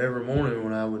 So every morning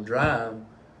when I would drive,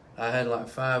 I had like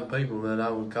 5 people that I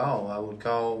would call. I would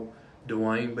call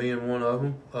Dwayne being one of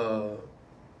them,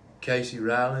 Casey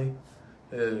Riley,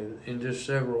 and just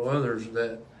several others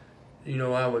that, you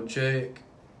know, I would check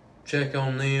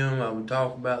on them. I would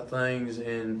talk about things,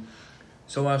 and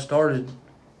so I started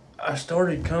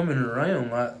coming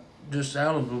around, like just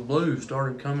out of the blue,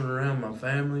 started coming around my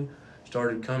family,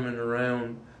 started coming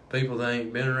around people that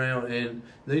ain't been around, and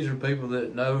these are people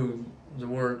that know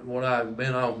what I've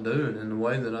been off doing and the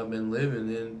way that I've been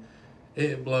living, and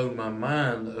it blew my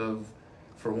mind.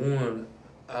 For one,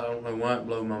 I don't know why it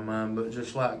blew my mind, but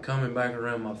just like coming back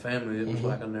around my family, it was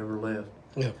like I never left.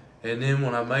 Yeah. And then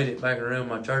when I made it back around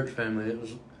my church family, it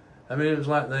was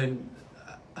like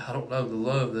I don't know, the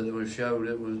love that it was showed,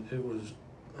 it was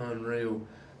unreal.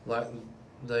 Like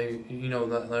they, you know,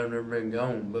 that they've never been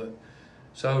gone. But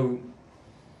so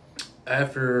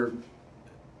after,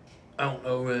 I don't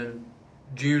know, in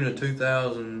June of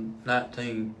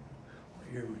 2019,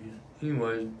 what year were you?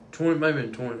 Anyways,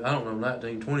 2020, I don't know,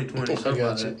 2020, something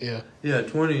like that. Yeah. Yeah,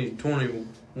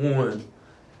 2021.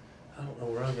 I don't know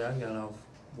where I got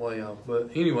way off. But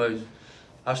anyways,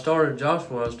 I started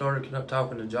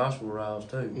talking to Joshua Riles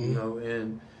too, you know,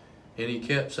 and he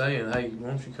kept saying, "Hey, why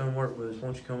don't you come work with us? Why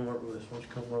don't you come work with us? Why don't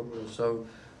you come work with us?" So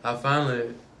I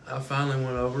finally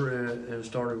went over and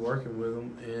started working with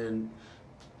them,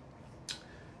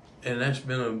 and that's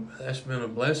been a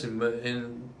blessing. But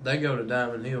they go to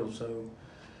Diamond Hill, so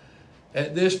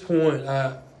at this point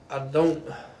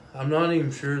I'm not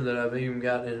even sure that I've even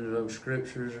gotten into those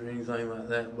scriptures or anything like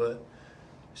that. But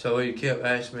so he kept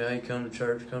asking me, "Hey, come to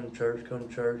church, come to church, come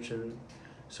to church," and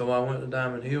so I went to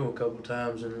Diamond Hill a couple of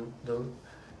times, and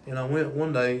I went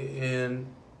one day, and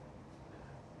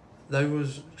there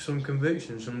was some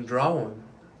conviction, some drawing,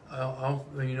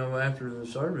 after the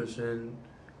service, and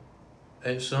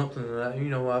it's something that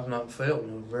I've not felt in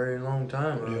a very long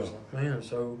time. I was like, man,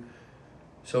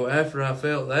 so after I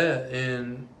felt that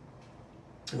and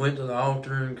went to the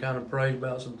altar and kind of prayed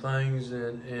about some things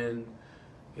and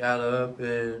got up,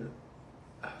 and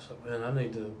I was like,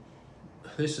 man,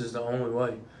 this is the only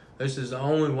way. This is the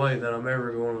only way that I'm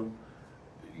ever going to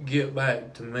get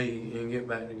back to me and get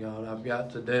back to God. I've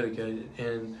got to dedicate it.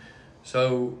 And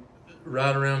so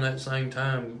right around that same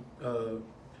time,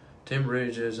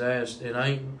 Timberidge has asked, and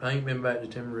I ain't been back to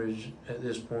Timberidge at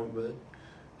this point, but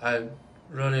I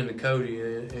run into Cody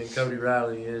and Cody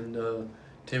Riley, and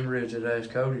Timberidge had asked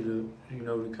Cody to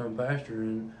come pastor,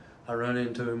 and I run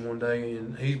into him one day,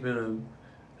 and he's been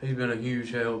a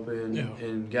huge help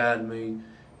and guiding me,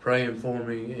 praying for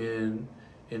me,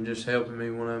 and just helping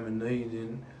me when I'm in need.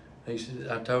 And he said,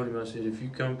 I told him, I said, if you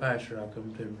come pastor, I'll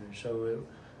come to me. So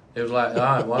it was like, all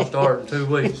right, well, I'll start in 2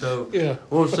 weeks. So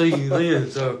we'll see you then.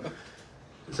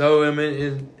 So I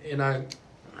mean,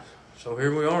 so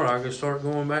here we are. I can start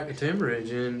going back to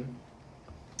Timberridge, and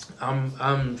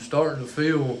I'm starting to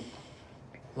feel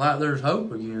like there's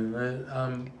hope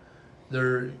again.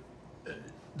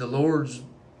 The Lord's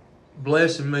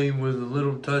blessing me with a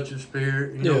little touch of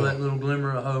spirit, that little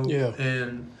glimmer of hope. Yeah.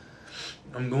 And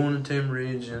I'm going to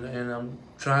Timberridge, and I'm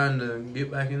trying to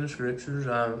get back in the scriptures.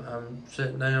 I'm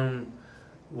sitting down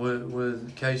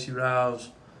with Casey Riles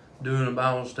doing a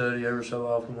Bible study every so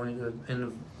often. In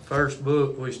the first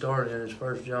book we started in is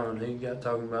 1 John. He got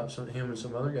talking about him and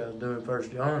some other guys doing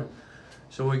 1 John.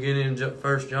 So we get in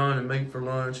 1 John and meet for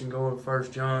lunch and go to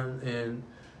 1 John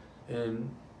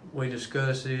and we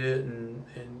discuss it and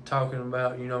talking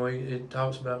about, it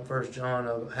talks about 1 John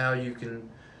of how you can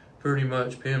pretty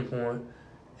much pinpoint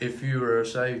if you are a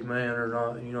saved man or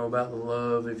not, about the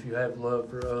love, if you have love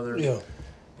for others. Yeah.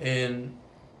 And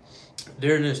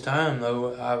during this time,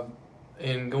 though,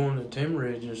 and going to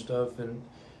Timberridge and stuff, and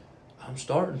I'm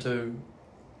starting to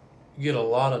get a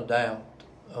lot of doubt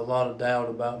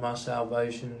about my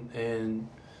salvation, and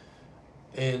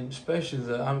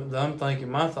especially I'm thinking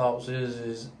my thoughts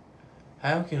is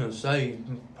how can a saved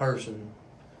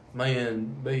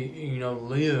man be,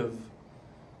 live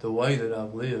the way that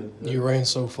I've lived? You ran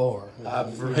so far.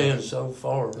 I've ran so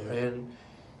far, and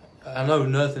I know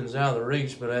nothing's out of the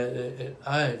reach, but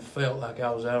I had felt like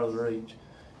I was out of the reach.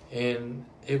 And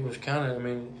it was kind of,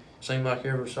 it seemed like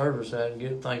every service I had to get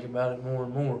to think about it more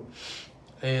and more.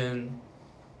 And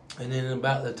then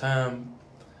about the time,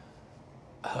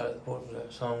 what was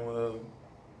that song?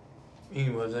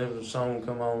 Anyways, there was a song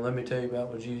come on, Let Me Tell You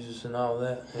About with Jesus and all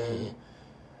that. And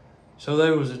so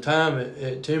there was a time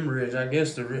at Timberridge, I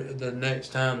guess the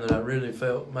next time that I really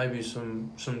felt maybe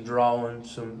some drawing,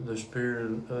 the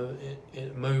spirit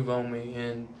it move on me.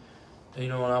 And,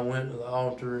 when I went to the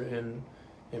altar and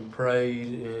prayed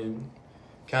and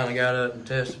kind of got up and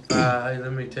testified, hey,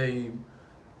 let me tell you,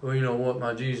 what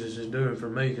my Jesus is doing for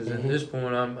me. Because at this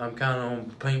point, I'm kind of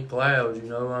on pink clouds.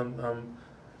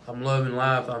 I'm loving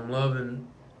life. I'm loving,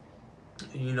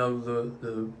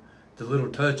 the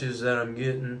little touches that I'm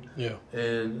getting. Yeah.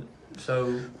 And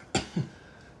so,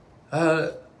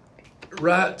 right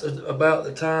about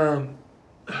the time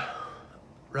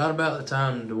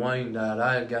Dwayne died,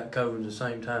 I had got COVID the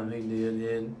same time he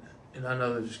did, and I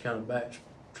know this is kind of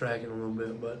backtracking a little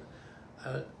bit, but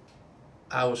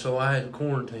I had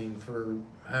quarantine for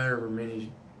however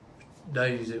many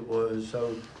days it was.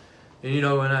 So, and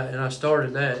I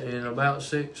started that, and about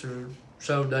 6 or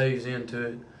so days into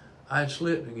it, I had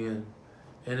slipped again.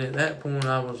 And at that point,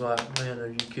 I was like, man, are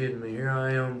you kidding me? Here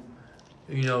I am,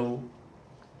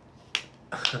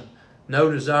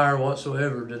 no desire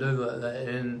whatsoever to do like that.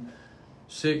 And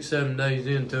 6, 7 days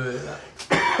into it,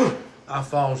 I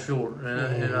fall short,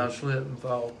 and I slip and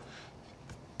fall.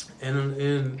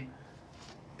 And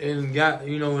got,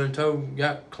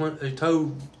 they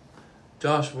told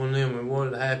Joshua and them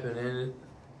what had happened, and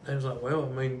they was like,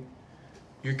 well,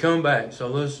 you come back, so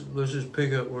let's just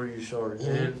pick up where you started.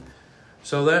 And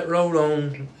so that rolled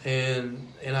on, and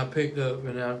I picked up,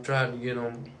 and I tried to get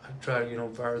on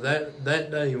fire.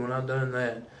 That day when I done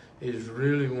that is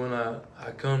really when I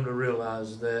come to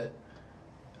realize that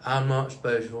I'm not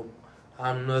special.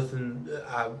 I'm nothing.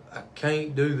 I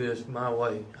can't do this my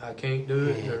way. I can't do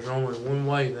it. There's only one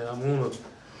way that I'm going to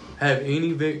have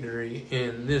any victory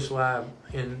in this life,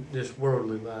 in this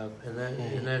worldly life, and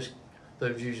that's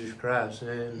through Jesus Christ.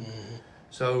 And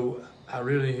so I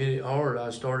really hit it hard. I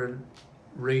started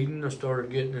reading. I started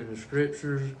getting in the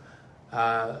scriptures.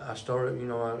 I started,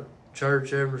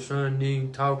 church every Sunday,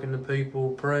 talking to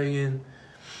people, praying,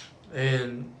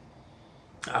 and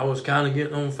I was kind of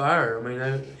getting on fire.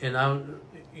 And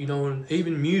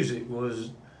even music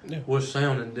was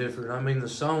sounding different. The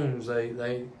songs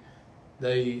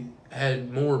they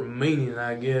had more meaning,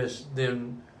 I guess,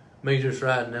 than me just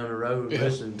riding down the road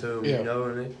listening to them.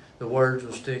 And the words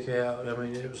would stick out.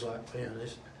 It was like, man,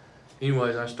 this.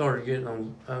 Anyways, I started getting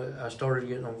on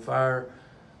fire.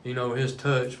 His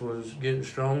touch was getting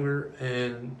stronger,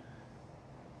 and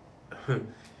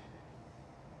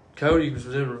Cody was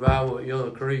in revival at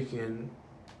Yellow Creek, and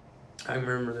I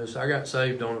remember this. I got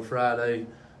saved on a Friday,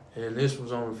 and this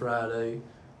was on a Friday,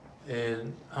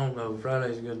 and I don't know,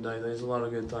 Friday's a good day. There's a lot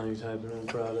of good things happening on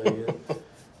Friday.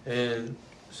 And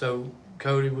so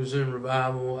Cody was in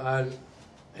revival.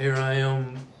 Here I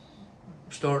am,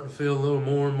 starting to feel a little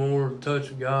more and more touch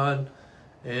of God,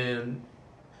 and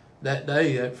that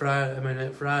day, that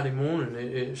Friday morning,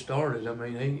 it started. I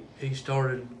mean, he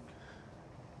started,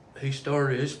 his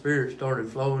spirit started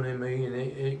flowing in me, and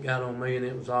it got on me, and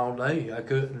it was all day. I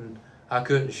couldn't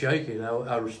shake it.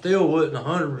 I still wasn't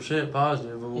 100%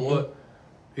 positive of what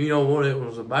it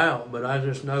was about, but I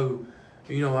just know,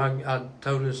 I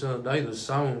told this the other day, the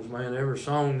songs, man, every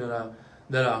song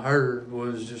that I heard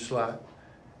was just like,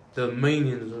 the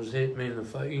meanings was hitting me in the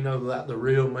face, like the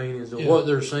real meanings of what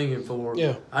they're singing for.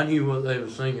 Yeah. I knew what they were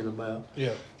singing about.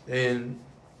 Yeah. And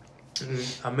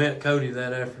I met Cody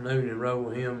that afternoon and rode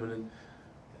with him, and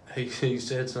he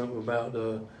said something about,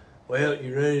 well,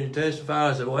 you ready to testify?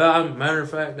 I said, well, matter of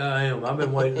fact, I am. I've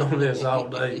been waiting on this all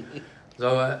day.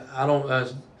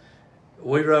 So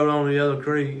we rode on the other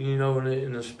creek,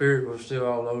 and the spirit was still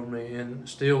all over me, and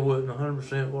still wasn't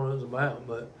 100% what it was about,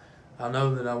 but I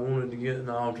know that I wanted to get in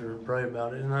the altar and pray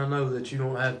about it, and I know that you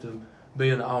don't have to be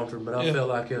in the altar, but I felt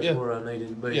like that's where I needed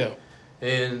to be. Yeah.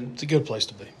 And it's a good place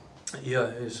to be. Yeah,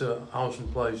 it's an awesome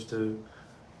place to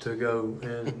go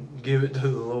and give it to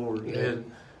the Lord. Yeah.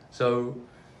 And so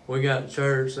we got to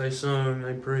church, they sung,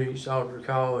 they preached, altar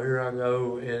call, here I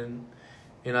go, and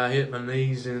I hit my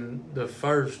knees, and I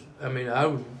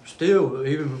was still,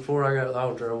 even before I got to the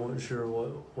altar, I wasn't sure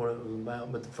what it was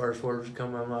about, but the first words that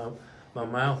come out of my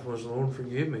mouth was, Lord,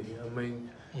 forgive me. I mean,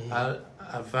 I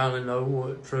finally know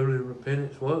what truly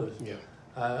repentance was. Yeah.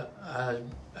 I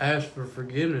asked for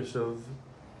forgiveness of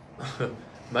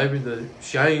maybe the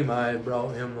shame I had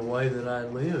brought him, the way that I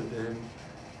had lived, and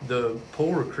the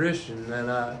poor Christian that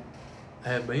I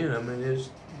had been. I mean, it's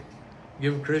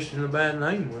give a Christian a bad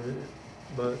name with it,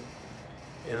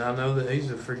 and I know that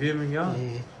he's a forgiving God,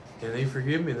 and he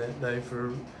forgave me that day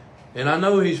and I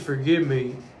know he's forgiven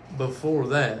me before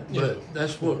that, but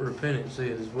that's what repentance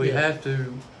is. We have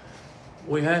to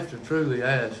truly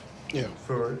ask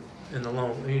for it in the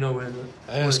long,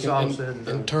 ask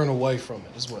and turn away from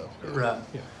it as well. Right.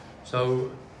 Yeah.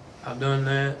 So I've done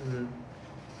that, and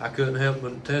I couldn't help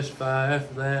but testify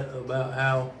after that about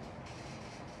how,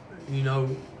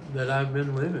 that I've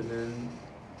been living. And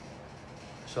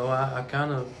so I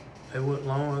kind of, it wasn't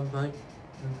long, I think,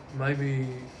 maybe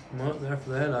a month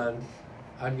after that,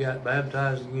 I got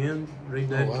baptized again,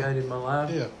 rededicated my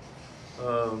life. Yeah.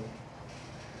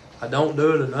 I don't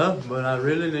do it enough, but I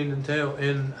really need to tell,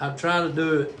 and I try to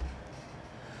do it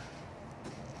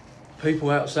people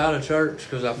outside of church,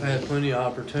 because I've had plenty of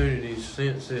opportunities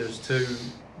since this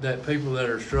that people that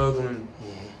are struggling,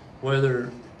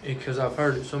 whether, because I've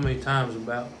heard it so many times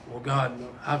about, well, God,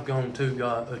 I've gone too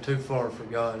far for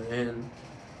God, and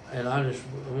I just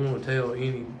want to tell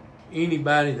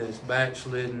anybody that's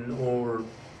backslidden, or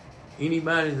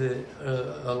anybody that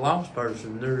a lost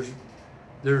person,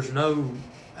 there's no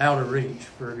out of reach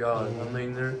for God. I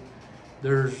mean,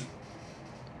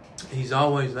 He's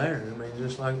always there. I mean,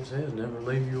 just like it says, never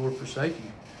leave you or forsake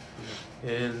you.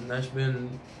 And that's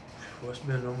been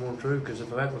no more true, because if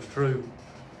that was true,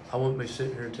 I wouldn't be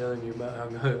sitting here telling you about how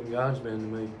good God's been to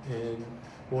me and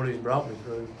what He's brought me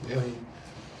through. Yeah. I mean,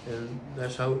 and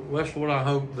that's what I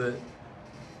hope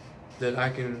that I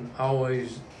can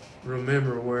always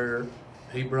remember where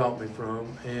He brought me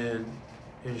from, and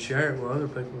share it with other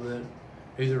people that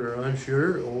either are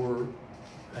unsure or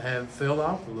have fell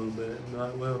off a little bit. And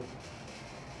like, well,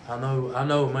 I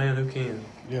know a man who can.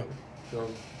 Yeah. So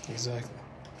Exactly.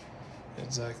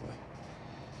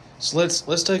 So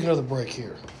let's take another break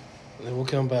here, and then we'll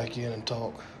come back in and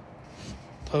talk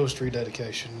post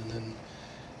rededication, and then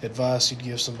advice you'd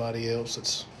give somebody else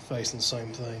that's facing the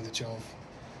same thing that y'all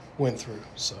went through.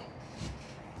 So.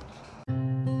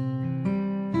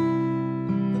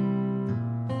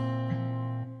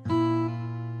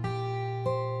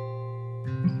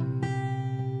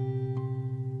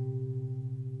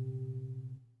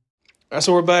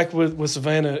 So we're back with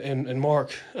Savanna and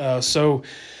Mark. During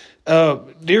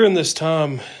this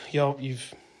time,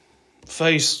 you've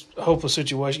faced hopeless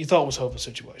situations. You thought was hopeless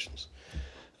situations.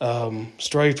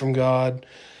 Strayed from God.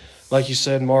 Like you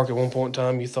said, Mark, at one point in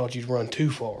time, you thought you'd run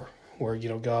too far, where,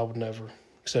 God would never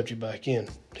accept you back in.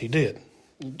 He did.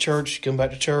 Church, you come back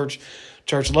to church.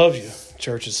 Church loves you.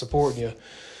 Church is supporting you.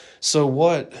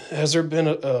 So has there been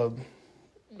a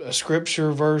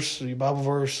scripture verse, a Bible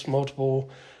verse,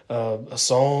 multiple, a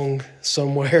song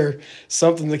somewhere,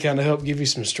 something to kind of help give you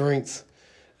some strength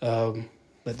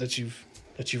that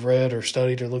you've read or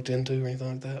studied or looked into or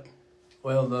anything like that?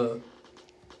 Well,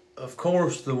 of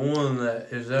course, the one that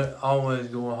is always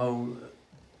going to hold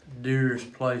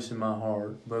dearest place in my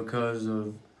heart, because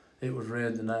of it was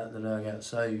read the night that I got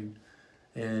saved,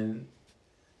 and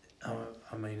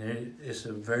I mean it's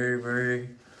a very, very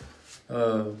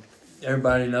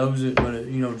everybody knows it, but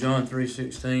John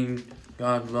 3:16,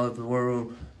 God loved the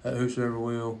world, that whosoever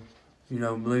will,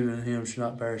 believe in Him should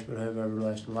not perish but have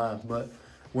everlasting life. But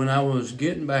when I was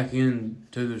getting back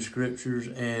into the scriptures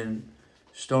and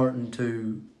starting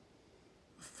to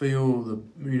feel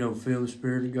the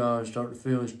Spirit of God, start to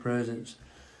feel His presence,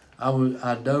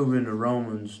 I dove into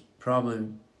Romans, probably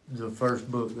the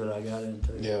first book that I got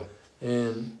into. Yeah.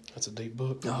 And that's a deep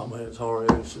book. Oh man, it's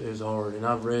hard. It's hard, and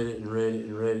I've read it and read it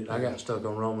and read it. I got stuck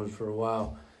on Romans for a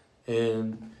while,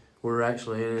 and we're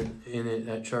actually in it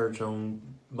at church on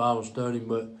Bible study.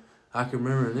 But I can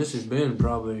remember, and this has been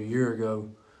probably a year ago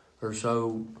or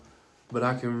so, but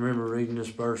I can remember reading this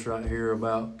verse right here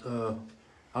about.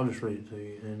 I'll just read it to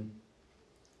you. And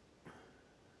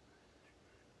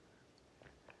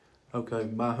okay,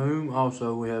 by whom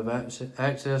also we have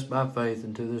access by faith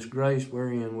into this grace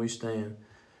wherein we stand,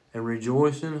 and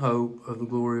rejoice in hope of the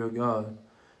glory of God.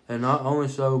 And not only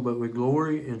so, but we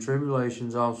glory in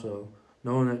tribulations also,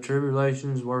 knowing that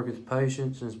tribulations worketh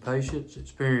patience, and patience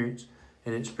experience,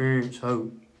 and experience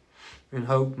hope. And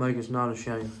hope maketh not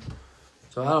ashamed.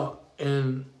 So I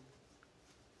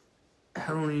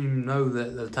don't even know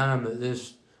that the time that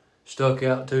this stuck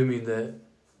out to me that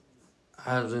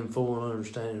I was in full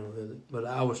understanding of it, but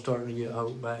I was starting to get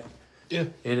hope back. Yeah.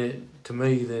 And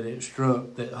it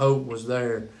struck that hope was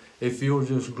there. If you'll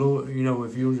just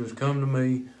if you'll just come to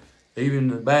me, even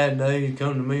the bad days,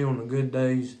 come to me on the good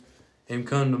days, and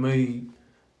come to me,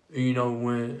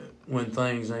 when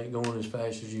things ain't going as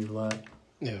fast as you like.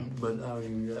 Yeah. But I'll give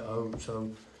you that hope.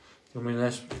 So,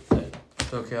 that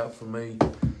stuck out for me.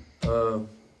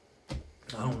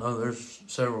 I don't know. There's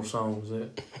several songs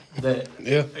that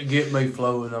get me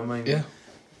flowing.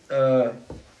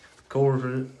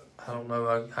 Chorus. I don't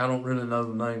know. I don't really know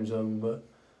the names of them, but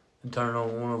turn on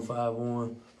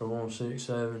 105.1 or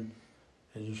 106.7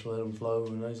 and just let them flow.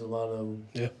 And there's a lot of them.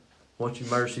 Yeah. What Your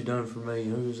Mercy Done For Me?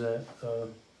 Who's that?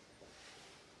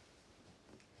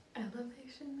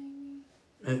 Elevation,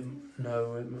 maybe. I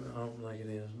don't think it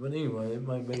is. But anyway, it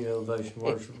may be Elevation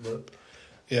Worship, but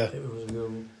yeah, it was a good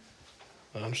one.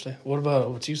 I understand.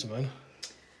 What's you, Savanna?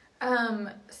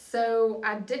 So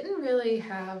I didn't really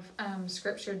have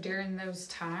scripture during those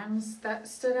times that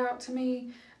stood out to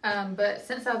me. But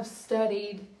since I've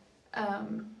studied,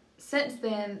 since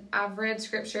then I've read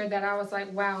scripture that I was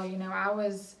like, wow, I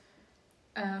was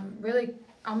really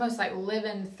almost like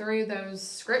living through those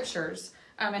scriptures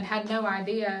and had no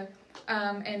idea.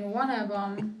 And one of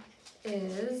them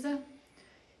is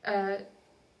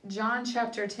John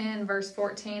chapter 10, verse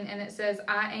 14, and it says,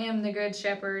 I am the good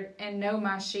shepherd, and know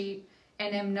my sheep,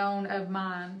 and am known of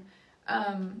mine.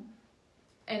 And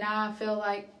I feel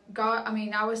like God,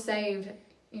 I was saved,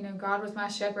 God was my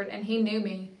shepherd, and He knew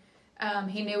me.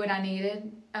 He knew what I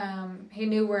needed. He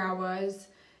knew where I was,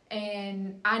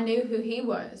 and I knew who He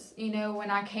was.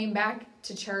 When I came back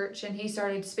to church and He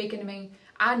started speaking to me,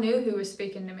 I knew who was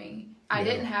speaking to me. I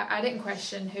didn't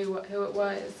question who it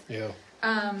was. Yeah.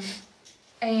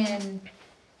 And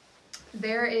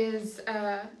there is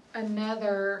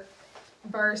another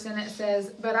verse, and it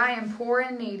says, but I am poor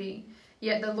and needy,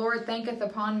 yet the Lord thinketh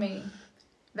upon me.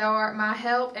 Thou art my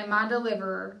help and my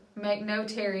deliverer. Make no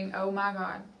tarrying, O my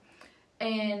God.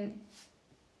 And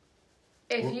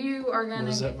if you are going to...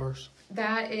 What is that verse?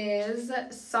 That is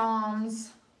Psalms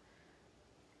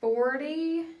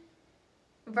 40,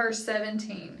 verse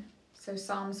 17. So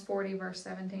Psalms 40, verse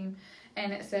 17.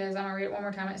 And it says, I'm going to read it one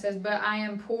more time. It says, but I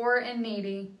am poor and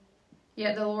needy,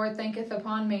 yet the Lord thinketh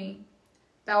upon me.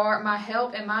 Thou art my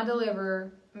help and my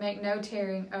deliverer. Make no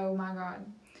tarrying, O my God.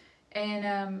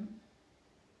 And,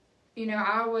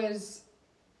 I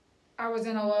was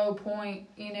in a low point,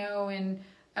 and,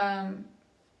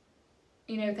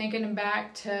 thinking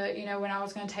back to, when I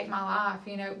was going to take my life,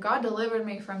 God delivered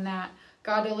me from that.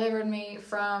 God delivered me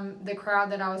from the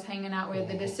crowd that I was hanging out with,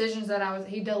 the decisions that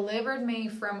He delivered me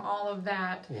from all of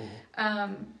that.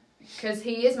 Because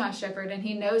He is my shepherd and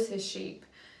He knows His sheep.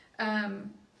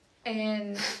 And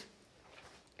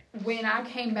when I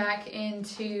came back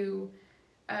into,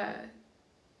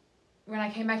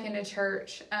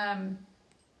 church,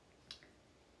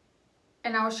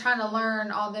 and I was trying to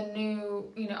learn all the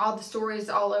new, all the stories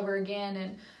all over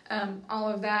again and all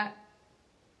of that,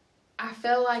 I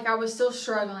felt like I was still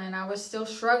struggling. I was still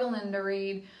struggling to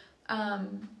read.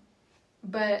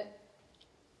 But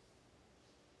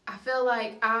I feel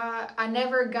like I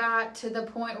never got to the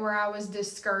point where I was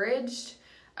discouraged.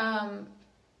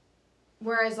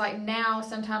 Whereas like now,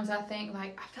 sometimes I think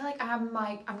I feel like I'm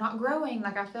not growing.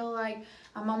 I feel like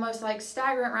I'm almost like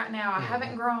stagnant right now. I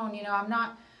haven't grown, I'm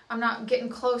not getting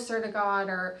closer to God,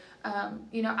 or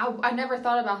I never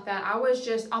thought about that. I was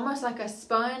just almost like a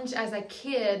sponge as a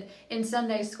kid in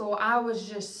Sunday school. I was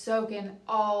just soaking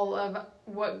all of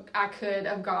what I could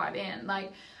of God in.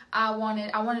 Like I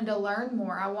wanted to learn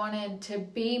more. I wanted to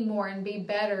be more and be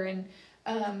better. And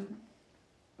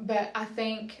but I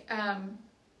think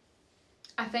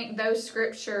those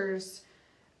scriptures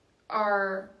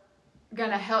are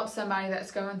gonna help somebody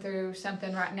that's going through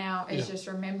something right now. Is just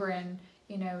remembering,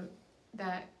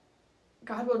 that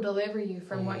God will deliver you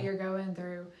from what you're going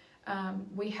through.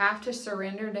 We have to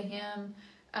surrender to Him,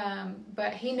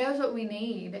 but He knows what we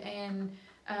need. And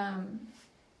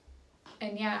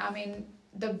yeah, I mean,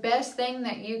 the best thing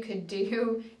that you could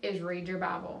do is read your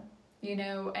Bible,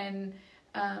 and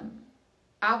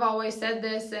I've always said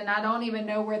this, and I don't even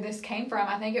know where this came from.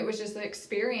 I think it was just an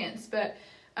experience, but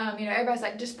everybody's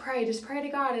like, just pray to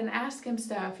God and ask Him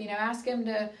stuff, ask Him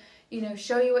to,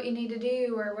 show you what you need to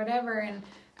do or whatever. And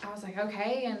I was like,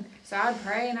 okay. And so I'd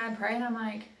pray, and I'm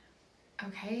like,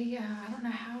 okay, I don't know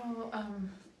how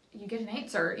you get an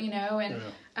answer,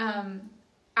 and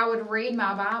I would read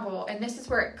my Bible, and this is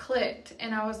where it clicked.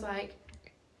 And I was like,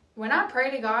 when I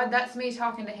pray to God, that's me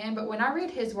talking to Him, but when I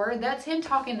read His Word, that's Him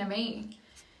talking to me.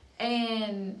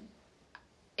 And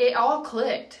it all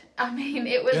clicked. I mean,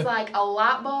 it was like a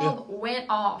light bulb went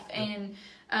off, and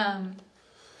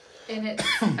it's,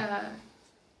 do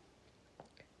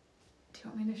you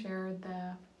want me to share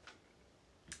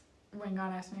when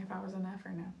God asked me if I was enough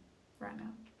or no, right now?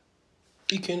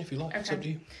 You can if you like. Okay. It's up to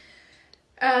you.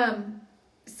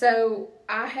 So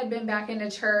I had been back into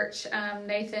church.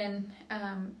 Nathan,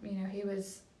 he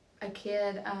was a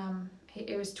kid.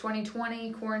 It was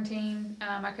 2020 quarantine.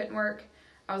 I couldn't work.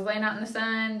 I was laying out in the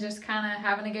sun, just kind of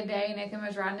having a good day. Nathan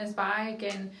was riding his bike,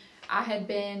 and I had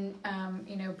been,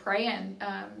 praying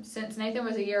since Nathan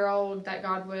was a year old that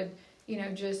God would,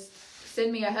 just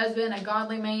send me a husband, a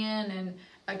godly man, and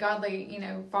a godly,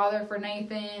 father for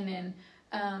Nathan. And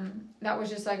that was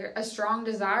just like a strong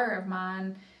desire of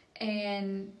mine.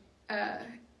 And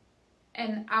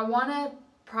I want to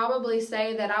probably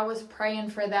say that I was praying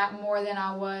for that more than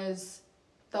I was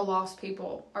the lost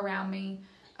people around me.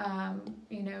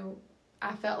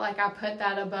 I felt like I put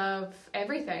that above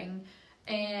everything.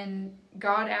 And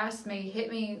God asked me, hit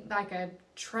me like a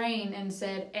train and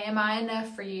said, am I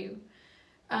enough for you?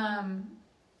 And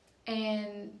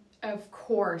of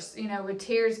course, with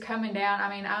tears coming down, I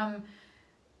mean, I'm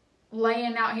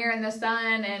laying out here in the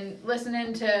sun and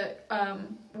listening to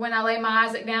When I Lay My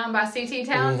Isaac Down by C.T.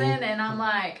 Townsend, and I'm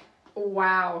like,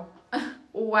 wow,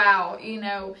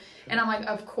 and I'm like,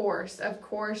 of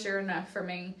course you're enough for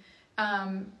me.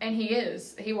 And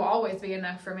He will always be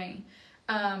enough for me.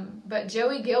 But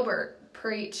Joey Gilbert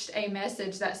preached a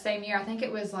message that same year. I think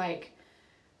it was like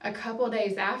a couple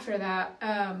days after that.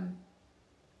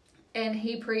 And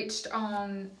he preached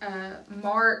on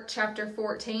Mark chapter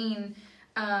 14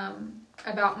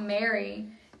 about Mary,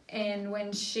 and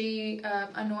when she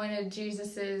anointed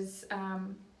Jesus's,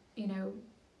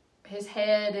 his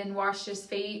head and washed his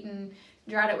feet and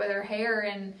dried it with her hair.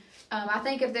 And I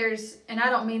think if there's, and I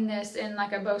don't mean this in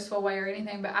like a boastful way or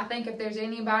anything, but I think if there's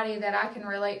anybody that I can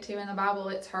relate to in the Bible,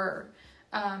 it's her.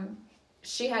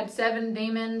 She had 7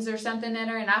 demons or something in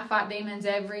her, and I fight demons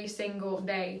every single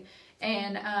day.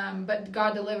 And but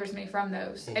God delivers me from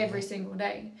those every single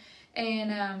day.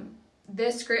 And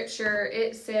this scripture,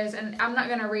 it says, and I'm not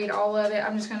going to read all of it.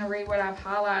 I'm just going to read what I've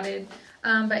highlighted.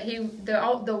 But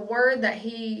the word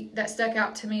that stuck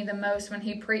out to me the most when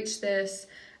he preached this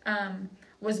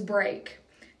was break.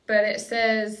 But it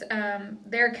says,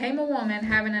 there came a woman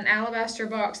having an alabaster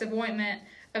box of ointment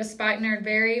of spikenard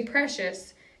very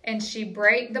precious, and she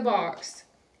brake the box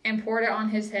and poured it on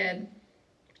his head.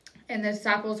 And the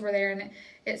disciples were there, and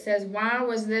it says, why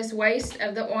was this waste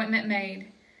of the ointment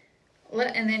made?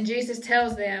 And then Jesus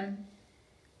tells them,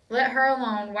 let her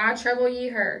alone, why trouble ye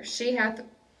her? She hath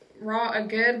wrought a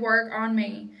good work on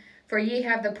me. For ye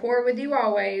have the poor with you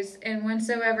always, and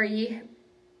whensoever ye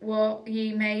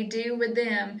may do with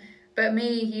them, but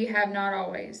me ye have not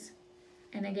always.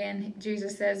 And again,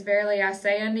 Jesus says, verily I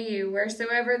say unto you,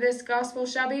 wheresoever this gospel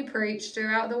shall be preached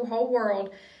throughout the whole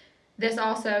world, this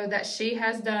also that she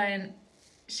has done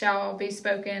shall be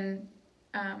spoken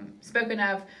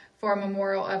of for a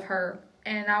memorial of her.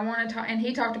 And I want to talk, and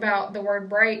he talked about the word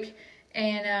break.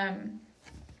 And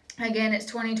again, it's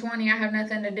 2020. I have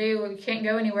nothing to do. We can't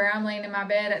go anywhere. I'm laying in my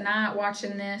bed at night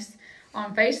watching this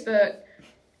on Facebook.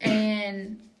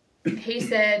 And he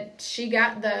said she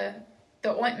got the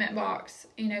ointment box.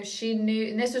 She knew,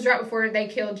 and this was right before they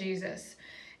killed Jesus.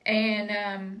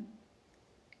 And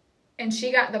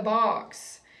she got the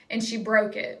box. and she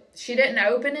broke it. She didn't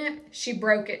open it, she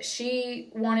broke it.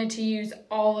 She wanted to use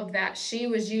all of that. She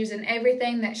was using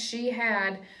everything that she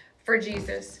had for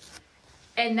Jesus.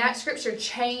 And that scripture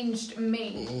changed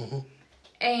me. Mm-hmm.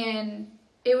 And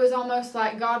it was almost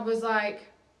like God was like,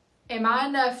 am I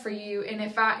enough for you? And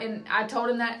I told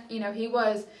him that, he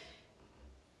was,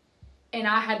 and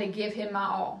I had to give him my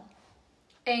all.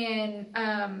 And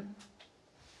I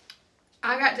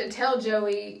got to tell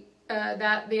Joey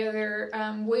that the other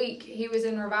week. He was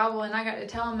in revival, and I got to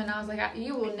tell him, and I was like,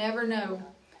 you will never know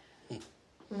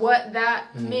what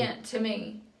that meant to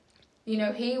me.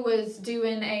 He was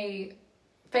doing a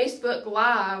Facebook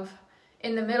Live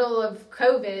in the middle of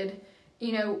COVID.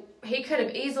 He could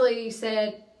have easily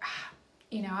said,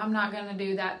 I'm not going to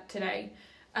do that today.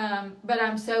 But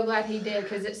I'm so glad he did,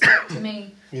 because it spoke to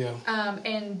me. Yeah.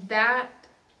 And that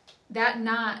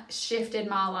night shifted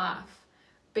my life,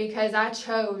 because I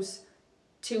chose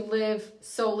to live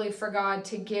solely for God,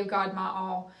 to give God my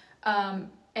all.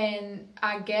 And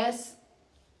I guess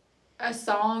a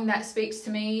song that speaks to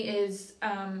me is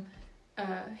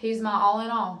He's My All in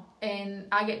All. And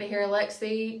I get to hear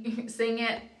Lexi sing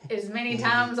it as many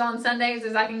times on Sundays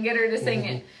as I can get her to sing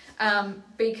it.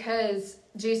 Because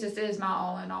Jesus is my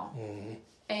all in all.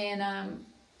 And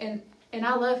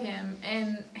I love him,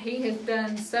 and he has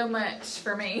done so much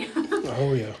for me.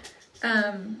 Oh yeah.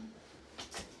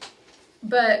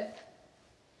 But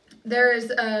there is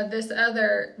this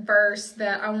other verse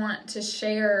that I want to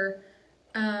share,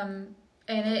 and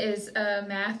it is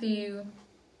Matthew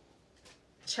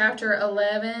chapter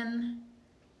 11,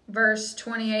 verse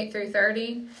 28 through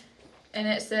 30. And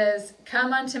it says,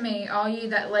 "Come unto me, all ye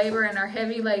that labor and are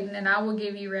heavy laden, and I will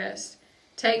give you rest.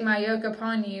 Take my yoke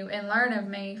upon you, and learn of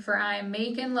me, for I am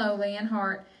meek and lowly in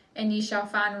heart, and ye shall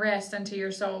find rest unto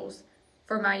your souls.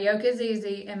 For my yoke is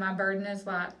easy, and my burden is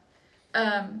light."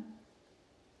 And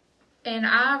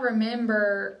I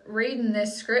remember reading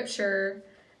this scripture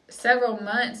several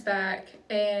months back,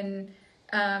 and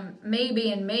me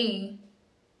being me,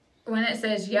 when it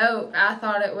says yoke, I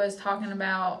thought it was talking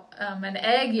about an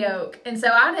egg yolk. And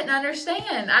so I didn't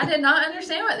understand. I did not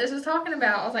understand what this was talking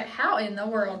about. I was like, how in the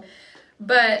world?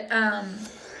 But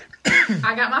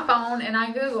I got my phone and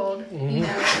I Googled,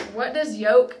 what does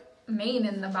yoke mean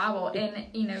in the Bible? And,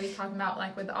 he's talking about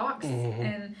like with the ox.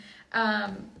 And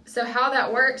so how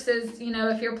that works is,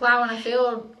 if you're plowing a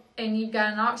field and you've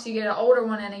got an ox, you get an older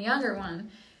one and a younger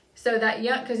one. So that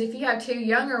because if you have two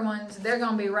younger ones, they're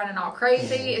going to be running all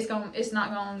crazy. It's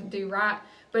not going to do right.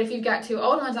 But if you've got two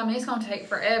old ones, it's going to take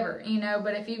forever,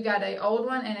 But if you've got an old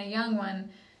one and a young one,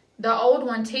 the old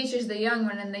one teaches the young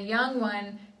one, and the young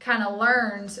one kind of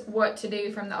learns what to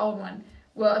do from the old one.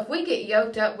 Well, if we get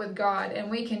yoked up with God and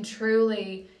we can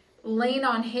truly lean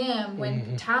on him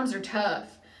when times are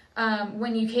tough,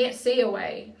 when you can't see a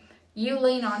way, you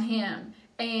lean on him,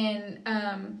 and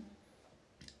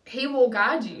he will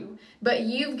guide you. But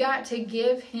you've got to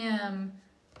give him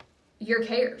your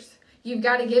cares. You've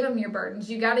got to give him your burdens.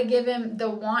 You've got to give him the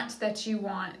wants that you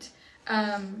want.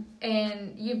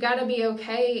 And you've got to be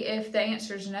okay if the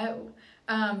answer is no.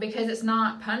 Because it's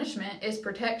not punishment, it's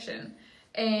protection.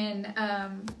 And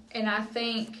I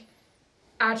think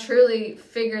I truly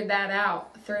figured that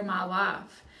out through my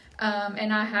life.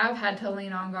 And I have had to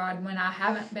lean on God when I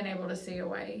haven't been able to see a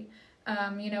way.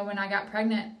 When I got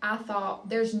pregnant, I thought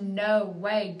there's no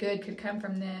way good could come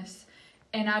from this.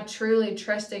 And I truly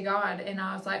trusted God. And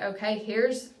I was like, okay,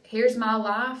 here's my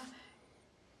life.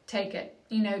 Take it.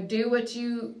 Do what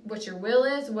your will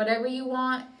is, whatever you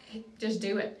want, just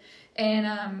do it. And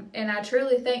I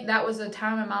truly think that was a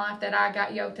time in my life that I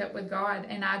got yoked up with God,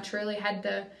 and I truly had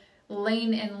to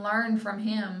lean and learn from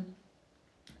him.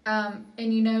 And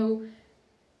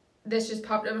this just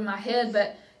popped up in my head,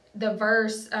 but the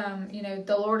verse,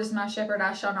 the Lord is my shepherd,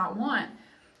 I shall not want.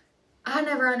 I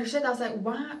never understood that. I was like,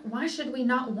 why should we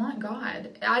not want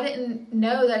God? I didn't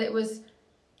know that it was,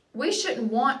 we shouldn't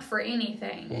want for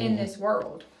anything in this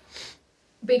world.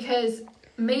 Because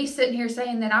me sitting here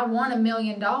saying that I want $1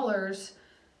 million,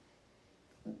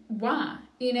 why?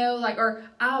 Or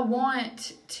I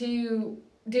want to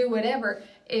do whatever.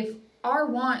 If our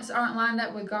wants aren't lined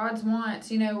up with God's wants,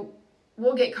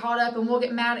 we'll get caught up and we'll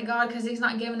get mad at God because he's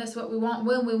not giving us what we want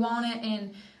when we want it.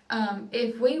 And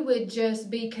if we would just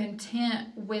be content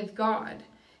with God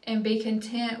and be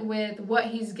content with what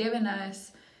he's given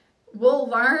us, we'll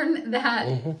learn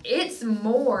that it's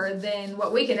more than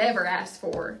what we could ever ask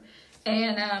for.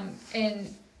 And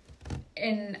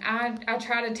I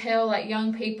try to tell like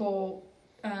young people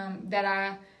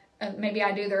that maybe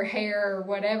I do their hair or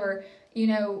whatever,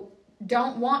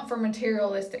 don't want for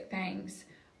materialistic things.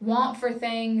 Want for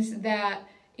things that,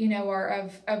 are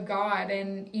of God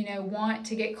and, want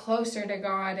to get closer to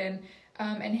God, and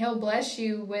He'll bless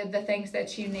you with the things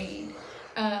that you need.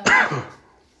 I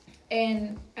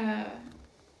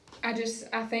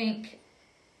think,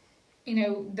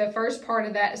 the first part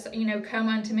of that is, come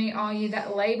unto me, all you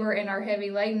that labor and are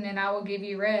heavy laden, and I will give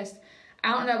you rest.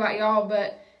 I don't know about y'all,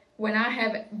 but when I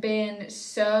have been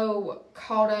so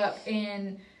caught up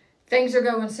in things are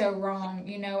going so wrong,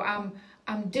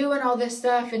 I'm doing all this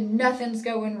stuff and nothing's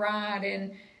going right.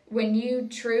 And when you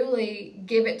truly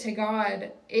give it to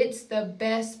God, it's the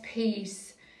best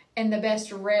peace and the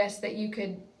best rest that you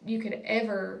could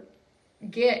ever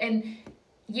get. And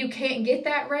you can't get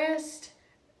that rest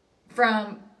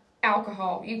from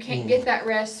alcohol. You can't get that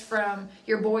rest from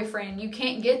your boyfriend. You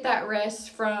can't get that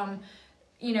rest from,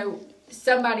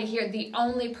 somebody here. The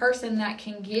only person that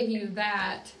can give you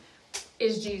that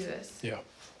is Jesus. Yeah.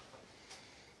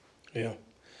 Yeah.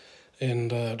 And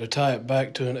to tie it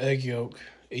back to an egg yolk,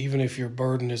 even if your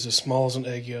burden is as small as an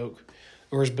egg yolk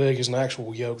or as big as an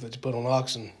actual yolk that's put on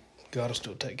oxen, God will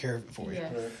still take care of it for you.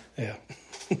 Yes. Yeah.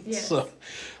 Yes. So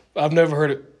I've never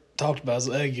heard it talked about as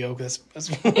an egg yolk. That's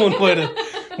one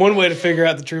way to figure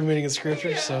out the true meaning of Scripture.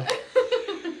 Yeah.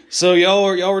 So y'all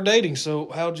were dating. So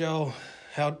how'd y'all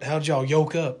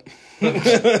yoke up?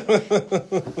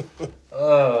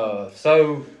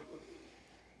 So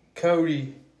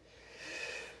Cody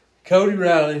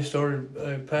Riley started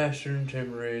pastoring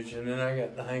Timber Ridge, and then I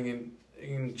got to hanging.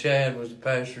 And Chad was the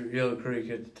pastor at Yellow Creek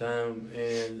at the time,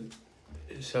 and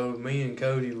so me and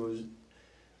Cody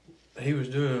he was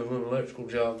doing a little electrical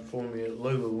job for me at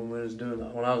Louisville when I was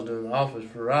doing the office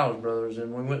for Riles Brothers,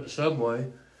 and we went to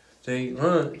Subway to eat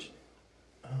lunch.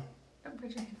 Don't put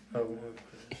your hand. Oh,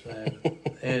 sad.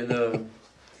 And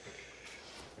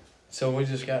so we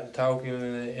just got to talking,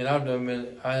 and I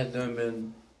had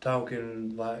been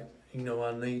talking like, I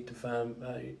need to find.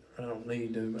 I don't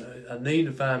need to. I need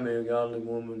to find me a godly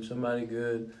woman, somebody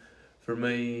good for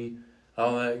me,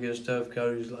 all that good stuff.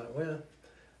 Cody's like, well,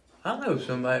 I know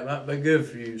somebody might be good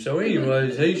for you. So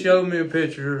anyways, he showed me a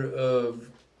picture of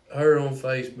her on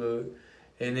Facebook,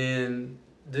 and then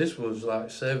this was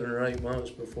like 7 or 8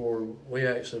 months before we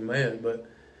actually met, but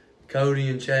Cody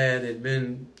and Chad had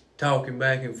been talking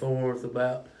back and forth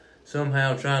about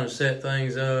somehow trying to set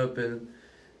things up, and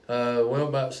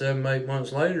about 7, 8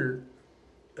 months later,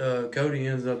 Cody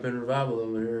ends up in revival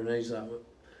over here, and he's like,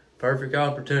 perfect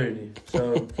opportunity.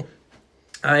 So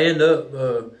I end up,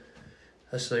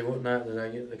 let's see, what night did I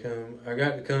get to come? I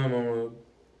got to come on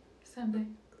Sunday.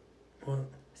 What?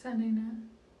 Sunday night.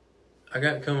 I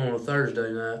got to come on a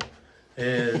Thursday night,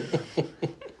 and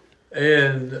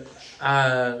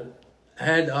I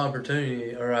had the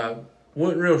opportunity, or I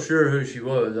wasn't real sure who she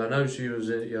was. I know she was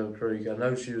at Yellow Creek. I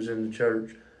know she was in the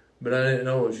church, but I didn't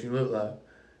know what she looked like.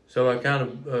 So I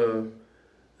kind of,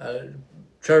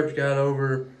 church got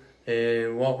over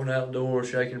and walking out the door,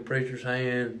 shaking the preacher's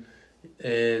hand,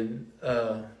 and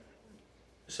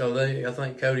so I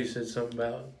think Cody said something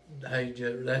about, hey,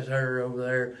 that's her over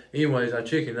there. Anyways, I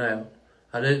chickened out.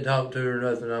 I didn't talk to her or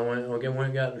nothing. I went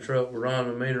and got in the truck with Ron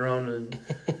and me, and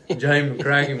Jamie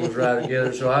McCracken was right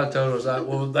together. So I told her, I was like,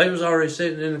 well, they was already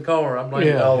sitting in the car. I blamed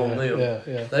it all on them.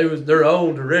 Yeah. They're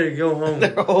old, they're ready to go home.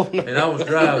 They're old. And I was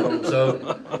driving.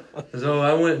 So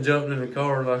I went and jumped in the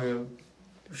car like a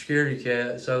scaredy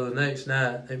cat. So the next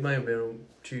night, it may have been on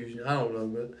Tuesday, I don't know,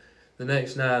 but the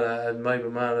next night I had made my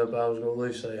mind up I was going to at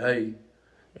least say, hey.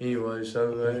 Anyway,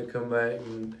 so they had to come back,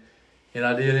 and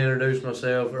I did introduce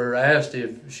myself, or asked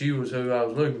if she was who I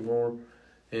was looking for,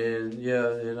 and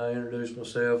I introduced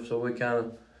myself. So we kind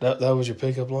of that was your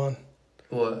pickup line.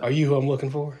 What? Are you who I'm looking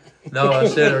for? No, I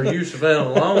said, are you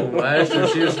Savanna Long? I asked her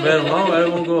if she was Savanna Long. I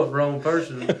didn't want to go up the wrong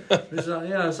person. She's like,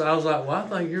 yeah. So I was like, well, I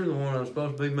think you're the one I'm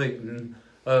supposed to be meeting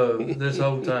this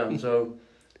whole time. So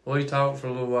we talked for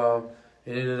a little while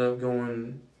and ended up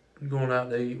going out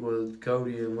to eat with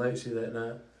Cody and Lexi that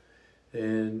night.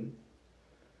 And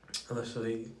let's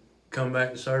see, come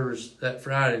back to service that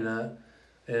Friday night,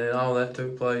 and all that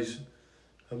took place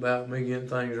about me getting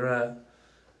things right.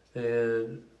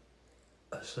 And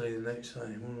let's see, the next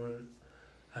thing,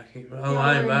 I can't remember. Oh,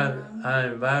 I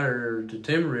invited her to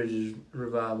Timber Ridge's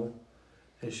revival,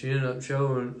 and she ended up she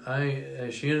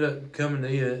ended up coming to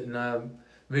it, and I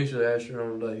eventually asked her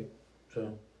on a date.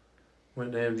 So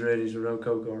went to Andretti's with no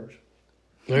co-cars.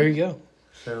 There you go.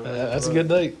 So that's a good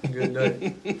date. Good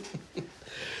date.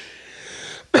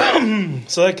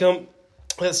 So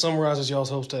that summarizes y'all's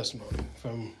whole testimony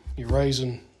from your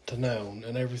raising to now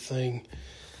and everything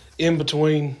in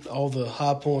between, all the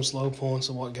high points, low points,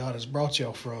 and what God has brought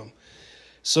y'all from.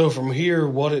 So from here,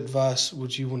 what advice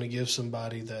would you want to give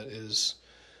somebody that is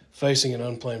facing an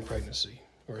unplanned pregnancy,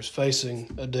 or is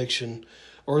facing addiction,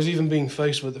 or is even being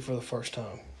faced with it for the first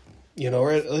time.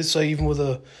 Or let's say even with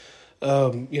a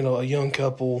young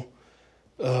couple,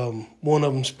 one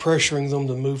of them's pressuring them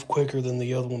to move quicker than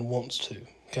the other one wants to,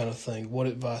 kind of thing. What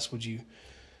advice would you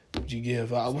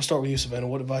give? We'll start with you, Savanna.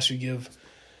 What advice would you give?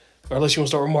 Or unless you want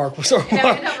to start with Mark, we'll start with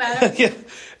Mark. No, it don't matter.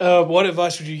 Yeah. What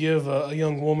advice would you give a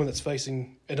young woman that's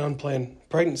facing an unplanned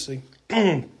pregnancy,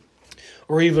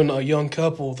 or even a young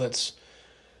couple that's,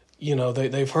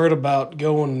 they've heard about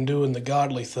going and doing the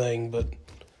godly thing, but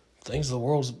things of the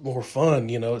world's more fun,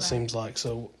 it seems like.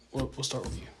 So we'll start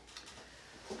with you.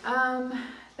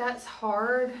 That's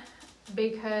hard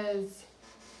because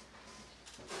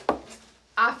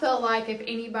I felt like if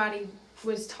anybody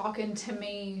was talking to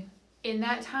me in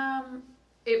that time,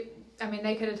 they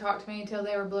could have talked to me until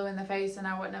they were blue in the face and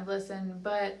I wouldn't have listened.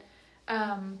 But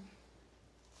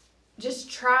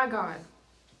just try God.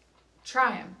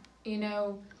 Try Him.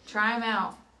 Try Him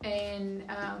out and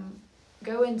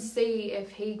go and see if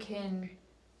He can,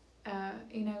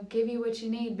 give you what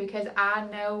you need, because I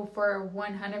know for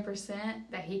 100%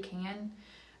 that He can.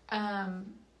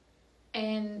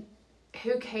 And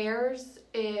who cares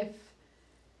if,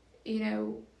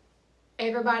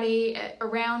 everybody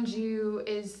around you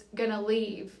is going to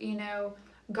leave,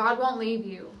 God won't leave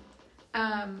you.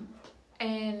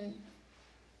 And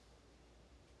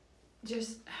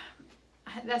just,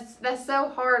 that's so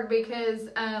hard because,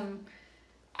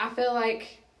 I feel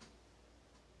like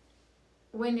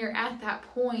when you're at that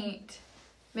point,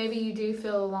 maybe you do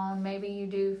feel alone. Maybe you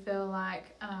do feel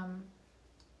like,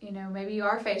 maybe you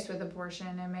are faced with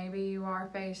abortion, and maybe you are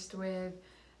faced with,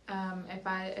 if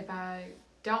I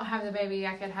don't have the baby,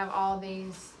 I could have all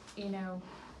these,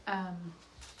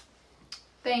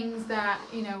 things that,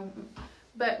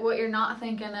 but what you're not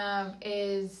thinking of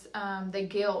is the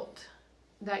guilt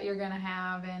that you're going to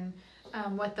have, and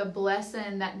what the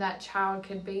blessing that child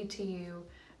could be to you.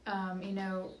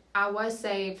 I was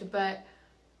saved, but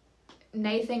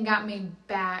Nathan got me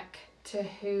back to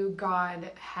who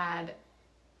God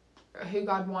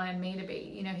wanted me to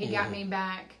be. He got me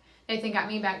back. Nathan got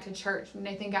me back to church.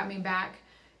 Nathan got me back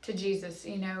to Jesus,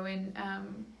 and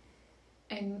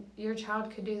your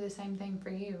child could do the same thing for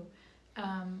you.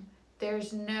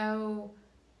 There's no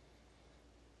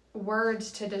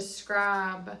words to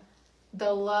describe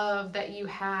the love that you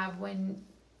have when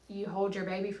you hold your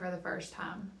baby for the first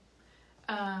time.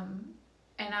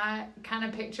 And I kind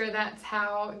of picture that's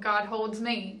how God holds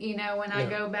me, when I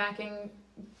go back and,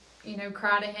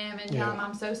 cry to Him and tell Him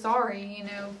I'm so sorry,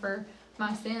 for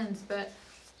my sins. But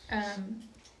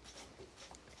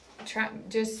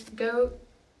just go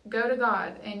to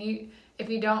God. And if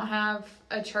you don't have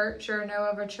a church or know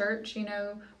of a church,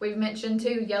 we've mentioned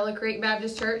too, Yellow Creek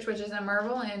Baptist Church, which is in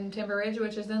Merville, and Timber Ridge,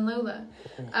 which is in Lula.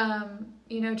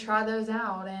 Try those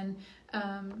out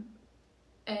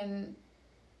and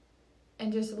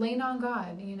just lean on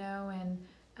God, and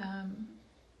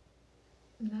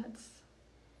that's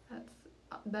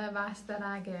the advice that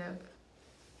I give.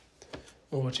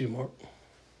 What about you, Mark?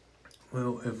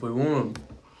 Well, if we want to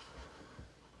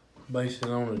base it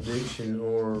on addiction,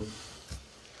 or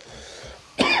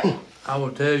I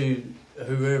will tell you,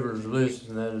 whoever's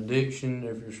listening, that addiction,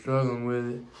 if you're struggling with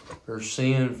it, or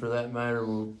sin for that matter,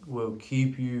 will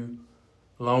keep you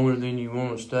longer than you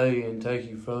want to stay and take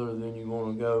you further than you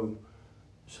want to go.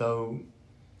 So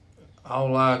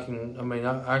all I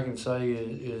can say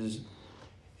is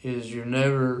you're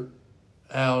never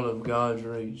out of God's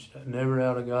reach. Never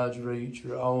out of God's reach.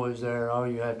 You're always there. All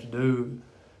you have to do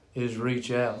is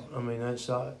reach out. That's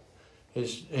like,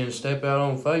 and step out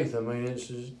on faith. It's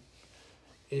just,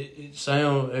 it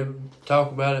sounds,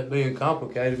 talk about it being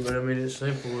complicated, but it's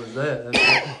simple as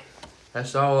that.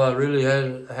 That's all I really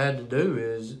had to do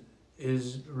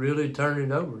is really turn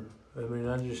it over.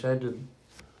 I just had to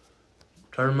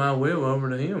turn my will over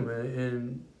to Him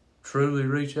and truly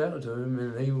reach out to Him,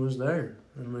 and He was there.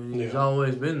 He's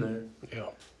always been there. Yeah.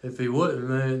 If He wouldn't,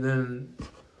 then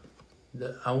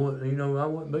I wouldn't. I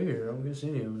wouldn't be here. I don't guess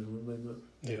any of us would be. But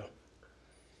yeah.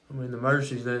 The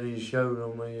mercies that He showed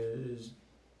on me is,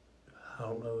 I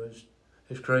don't know.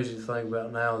 It's crazy to think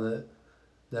about now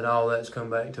that all that's come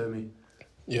back to me.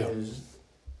 Yeah.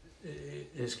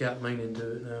 It's got meaning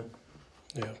to it now.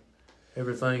 Yeah.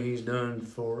 Everything He's done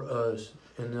for us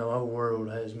in the whole world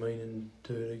has meaning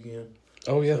to it again.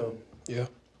 Oh, yeah. So, yeah.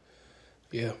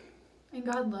 Yeah. And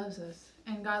God loves us.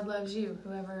 And God loves you,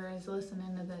 whoever is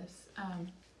listening to this.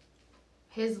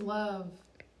 His love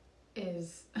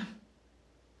is,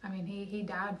 He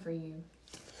died for you.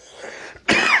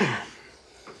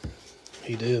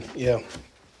 He did, yeah.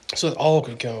 So that all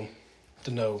could come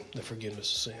to know the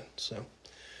forgiveness of sin.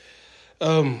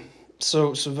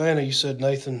 So Savanna, you said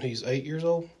Nathan, he's 8 years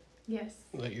old? Yes.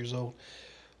 8 years old.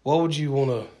 What would you want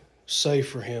to say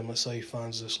for him? Let's say he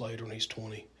finds this later when he's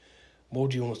 20. What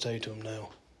would you want to say to him now?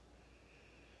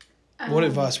 What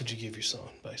advice would you give your son,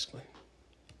 basically?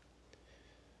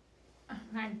 Oh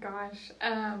my gosh.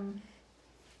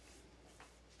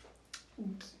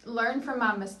 Learn from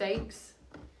my mistakes.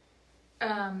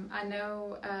 I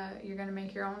know you're going to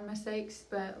make your own mistakes,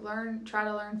 but try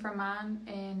to learn from mine,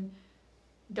 and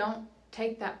don't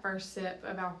take that first sip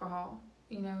of alcohol.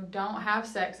 Don't have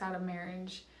sex out of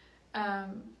marriage.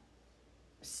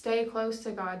 Stay close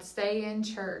to God. Stay in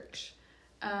church.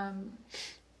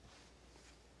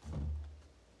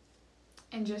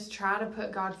 And just try to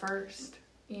put God first,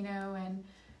 and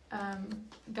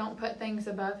don't put things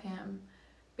above Him,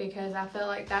 because I feel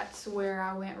like that's where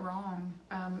I went wrong,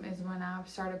 is when I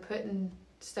started putting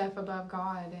stuff above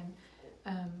God,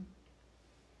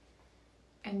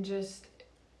 and just,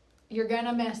 you're going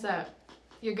to mess up.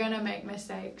 You're going to make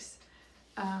mistakes.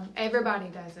 Everybody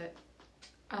does it.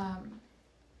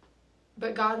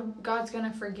 But God's going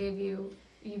to forgive you.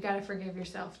 You got to forgive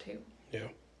yourself too. Yeah.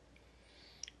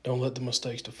 Don't let the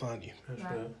mistakes define you. That's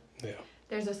right. Yeah.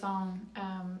 There's a song,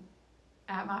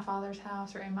 At My Father's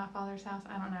House, or In My Father's House.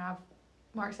 I don't know.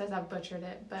 Mark says I've butchered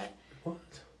it, but What?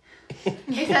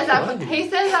 he says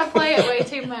I play it way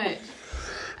too much.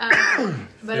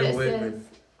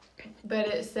 But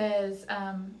it says,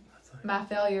 my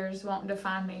failures won't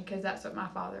define me, because that's what my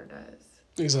Father does.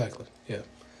 Exactly. Yeah.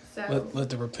 So let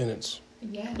the repentance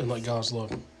and let God's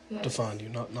love define you,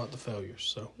 not the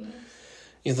failures. So,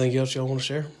 anything else y'all want to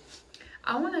share?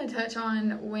 I want to touch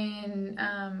on when,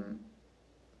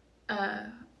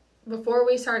 before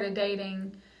we started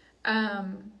dating, it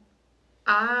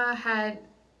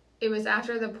was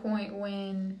after the point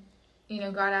when,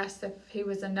 God asked if He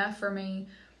was enough for me,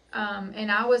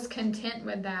 and I was content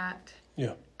with that.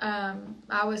 Yeah.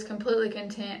 I was completely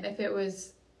content. If it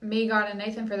was me, God, and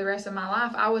Nathan for the rest of my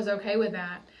life, I was okay with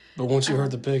that. But once you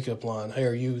heard the pickup line, "Hey,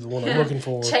 are you the one I'm looking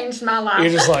for?" Changed my life.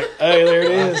 You're just like, "Hey, there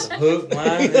it is." Hook,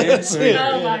 line, and sinker.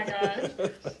 Oh my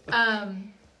gosh.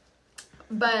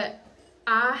 But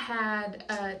I had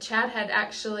Chad had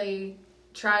actually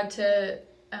tried to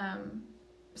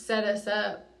set us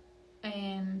up,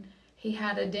 and he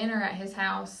had a dinner at his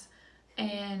house,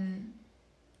 and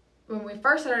when we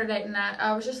first started dating,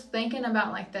 I was just thinking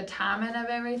about like the timing of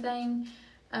everything,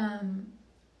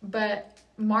 but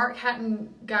Mark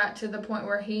hadn't got to the point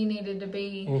where he needed to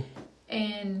be,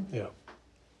 and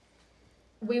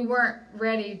we weren't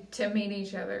ready to meet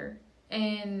each other.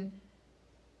 And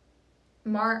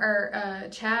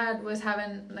Chad was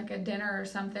having like a dinner or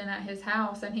something at his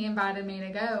house, and he invited me to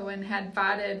go, and had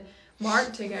invited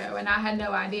Mark to go, and I had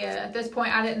no idea. At this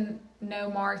point, I didn't know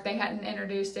Mark. They hadn't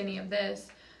introduced any of this.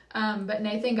 But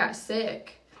Nathan got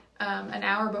sick an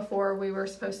hour before we were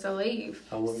supposed to leave.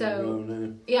 I wasn't going to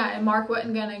go. Yeah, and Mark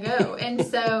wasn't going to go. And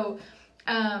so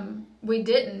we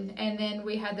didn't. And then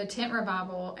we had the tent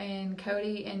revival, and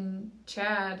Cody and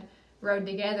Chad rode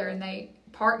together, and they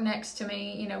parked next to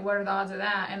me. What are the odds of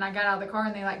that? And I got out of the car,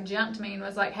 and they like jumped me and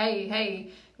was like,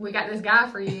 hey, we got this guy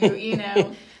for you,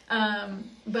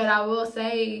 But I will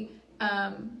say,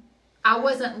 I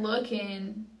wasn't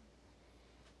looking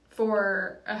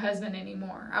for a husband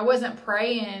anymore. I wasn't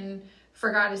praying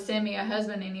for God to send me a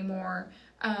husband anymore.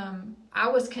 I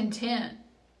was content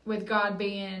with God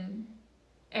being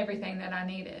everything that I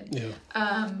needed. Yeah.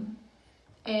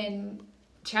 And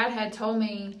Chad had told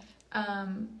me, I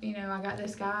got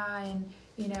this guy,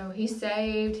 and he's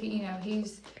saved.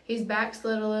 He's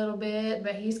backslid a little bit,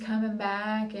 but he's coming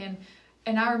back.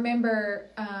 And I remember,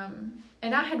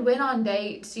 and I had went on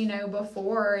dates,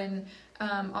 before, and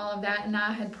all of that, and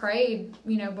I had prayed,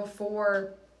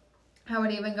 before I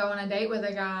would even go on a date with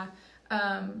a guy,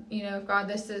 if God,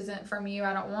 this isn't from you,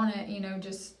 I don't want it,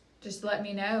 just let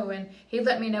me know. And he'd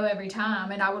let me know every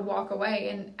time, and I would walk away.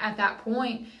 And at that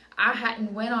point, I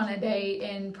hadn't went on a date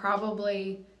in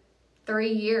probably 3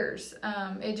 years.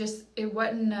 It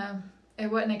wasn't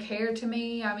a care to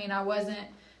me. I mean, I wasn't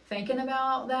thinking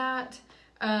about that.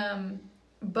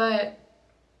 But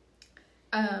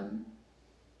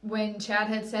when Chad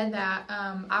had said that,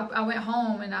 I went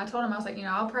home, and I told him, I was like,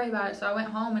 I'll pray about it. So I went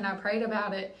home and I prayed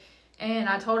about it, and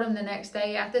I told him the next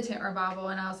day at the tent revival,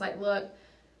 and I was like, look,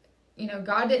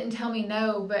 God didn't tell me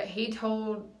no, but he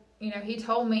told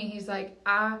me, he's like,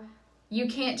 you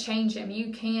can't change him.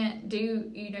 You can't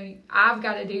do, I've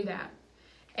got to do that.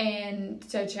 And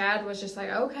so Chad was just like,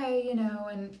 okay, you know,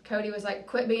 and Cody was like,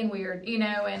 quit being weird, you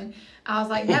know, and I was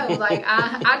like, no, like,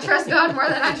 I trust God more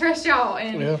than I trust y'all.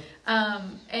 And,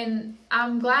 and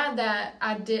I'm glad that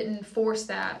I didn't force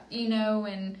that, you know,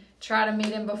 and try to meet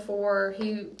him before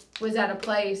he was at a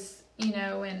place, you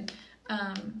know, and,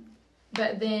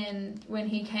 but then when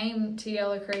he came to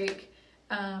Yellow Creek,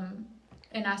 and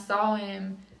I saw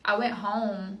him, I went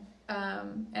home,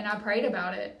 and I prayed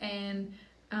about it, and,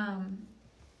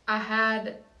 I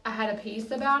had a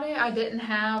peace about it. I didn't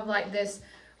have like this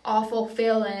awful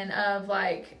feeling of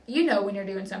like, you know, when you're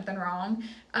doing something wrong.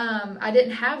 I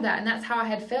didn't have that. And that's how I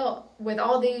had felt with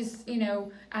all these, you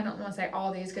know, I don't want to say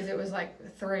all these because it was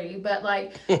like 3, but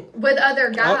like with other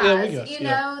guys, you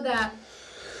know, that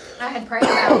I had prayed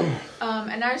about.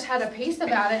 And I just had a peace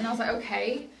about it. And I was like,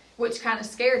 okay, which kind of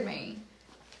scared me.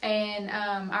 And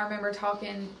I remember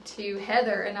talking to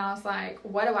Heather and I was like,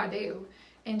 what do I do?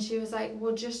 And she was like,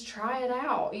 well, just try it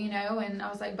out, you know? And I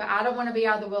was like, but I don't want to be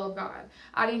out of the will of God.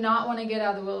 I do not want to get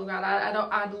out of the will of God.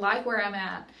 I like where I'm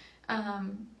at.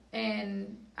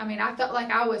 And I mean, I felt like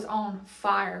I was on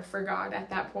fire for God at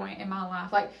that point in my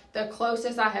life. Like the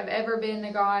closest I have ever been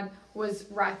to God was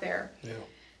right there. Yeah.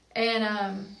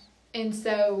 And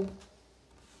so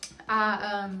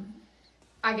I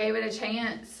gave it a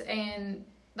chance, and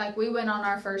like we went on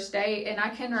our first date, and I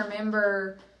can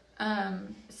remember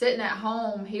sitting at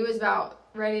home. He was about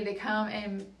ready to come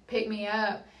and pick me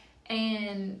up,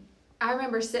 and I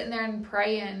remember sitting there and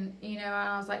praying, you know, and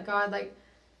I was like, God, like,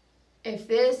 if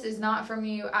this is not from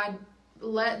you, I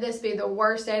let this be the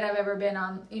worst date I've ever been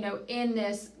on, you know, in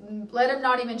this, let him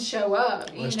not even show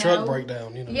up, you his know? truck break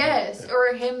down, you know. Yes, yeah.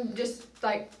 Or him just,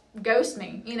 like, ghost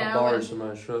me, you know? I borrowed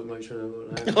somebody's truck, make sure that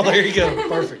wouldn't happen. Oh, there you go,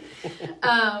 perfect.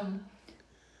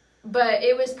 But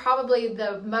it was probably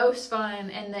the most fun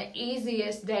and the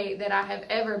easiest date that I have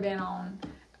ever been on.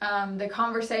 The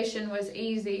conversation was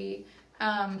easy.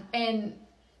 And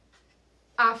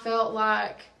I felt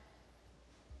like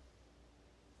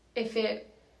I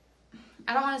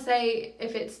don't want to say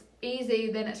if it's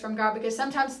easy, then it's from God, because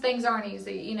sometimes things aren't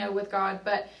easy, you know, with God,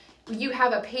 but you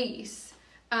have a peace,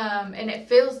 and it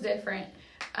feels different.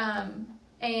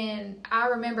 And I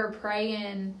remember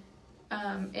praying,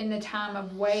 in the time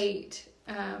of wait,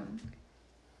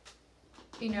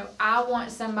 you know, I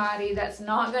want somebody that's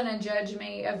not going to judge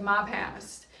me of my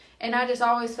past. And I just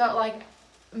always felt like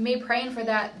me praying for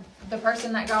that, the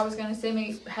person that God was going to send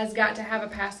me has got to have a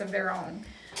past of their own.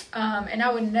 And I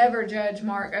would never judge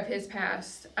Mark of his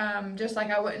past, just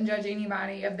like I wouldn't judge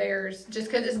anybody of theirs.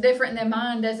 Just because it's different than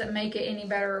mine doesn't make it any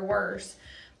better or worse.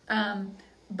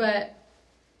 But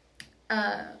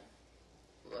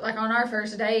like on our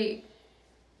first date,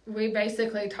 we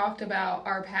basically talked about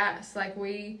our past. Like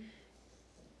we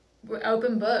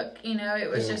open book, you know, it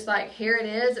was just like, here it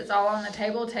is. It's all on the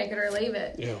table. Take it or leave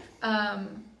it. Yeah.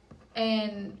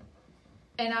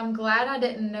 And I'm glad I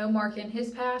didn't know Mark in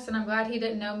his past, and I'm glad he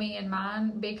didn't know me in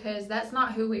mine, because that's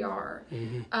not who we are.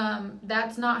 Mm-hmm.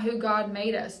 That's not who God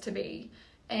made us to be.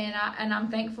 And I'm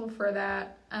thankful for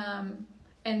that.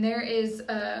 And there is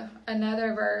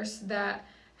another verse that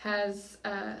has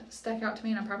stuck out to me,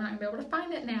 and I'm probably not going to be able to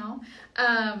find it now.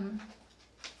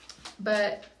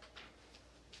 But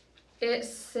it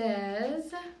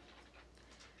says,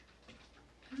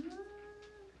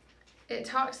 it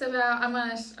talks about, I'm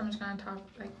just going to talk,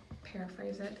 like,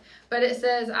 paraphrase it. But it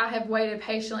says, I have waited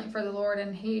patiently for the Lord,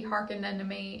 and he hearkened unto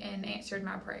me and answered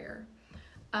my prayer.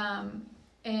 And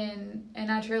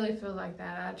I truly feel like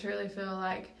that. I truly feel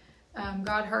like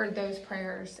God heard those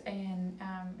prayers, and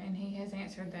he has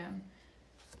answered them.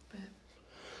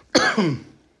 But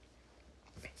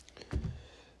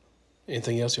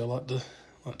anything else y'all like to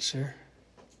share?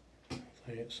 I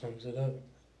think it sums it up.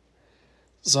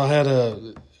 So I had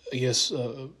an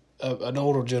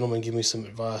older gentleman give me some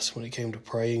advice when it came to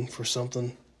praying for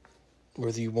something,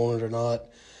 whether you want it or not.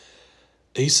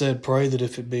 He said, pray that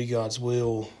if it be God's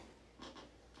will,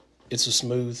 it's a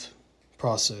smooth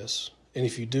process. And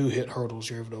if you do hit hurdles,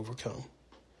 you're able to overcome.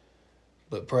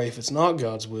 But pray if it's not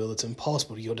God's will, it's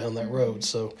impossible to go down that road.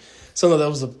 So some of that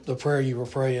was the prayer you were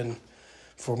praying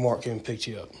for Mark came and picked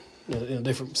you up in a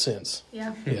different sense.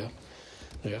 Yeah.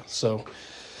 Yeah. So,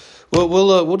 well,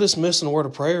 we'll dismiss in a word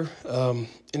of prayer. And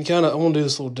kind of, I want to do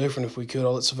this a little different if we could.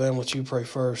 I'll let Savanna let you pray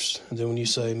first. And then when you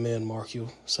say amen, Mark,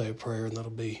 you'll say a prayer, and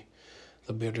that'll be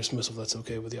a dismissal if that's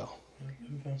okay with y'all.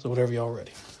 Okay. So whenever y'all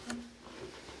ready.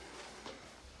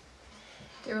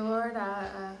 Dear Lord,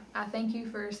 I thank you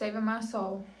for saving my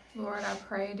soul. Lord, I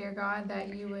pray, dear God,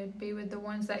 that you would be with the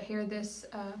ones that hear this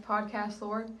podcast,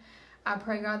 Lord. I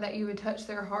pray, God, that you would touch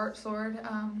their hearts, Lord.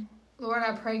 Lord,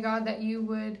 I pray, God, that you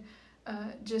would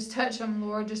just touch them,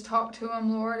 Lord. Just talk to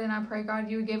them, Lord. And I pray, God,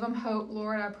 you would give them hope,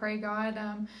 Lord. I pray, God,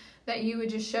 that you would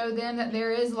just show them that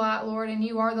there is light, Lord, and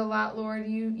you are the light, Lord.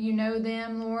 You know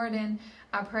them, Lord. And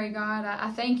I pray, God, I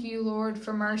thank you, Lord,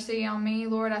 for mercy on me,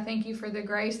 Lord. I thank you for the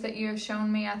grace that you have shown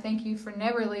me. I thank you for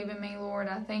never leaving me, Lord.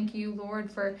 I thank you,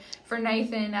 Lord, for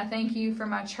Nathan. I thank you for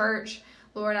my church,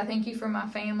 Lord. I thank you for my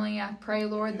family. I pray,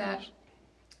 Lord, that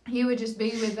you would just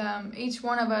be with each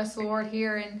one of us, Lord,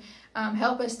 here, and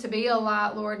help us to be a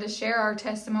light, Lord, to share our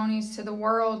testimonies to the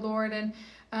world, Lord. And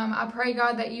I pray,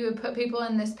 God, that you would put people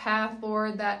in this path,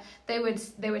 Lord, that they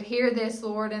would hear this,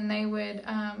 Lord, and they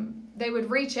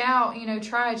would reach out,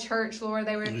 try a church, Lord.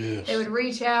 They would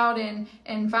reach out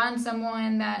and find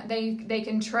someone that they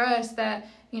can trust, that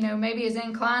maybe is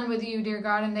inclined with you, dear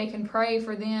God, and they can pray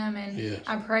for them. And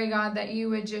I pray, God, that you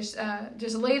would just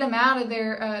lead them out of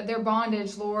their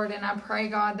bondage, Lord. And I pray,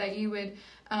 God, that you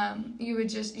would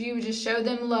just show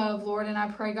them love, Lord. And I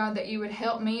pray, God, that you would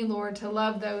help me, Lord, to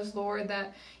love those, Lord,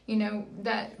 that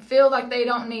that feel like they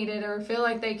don't need it or feel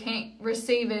like they can't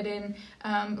receive it.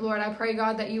 And Lord, I pray,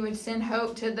 God, that you would send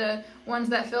hope to the ones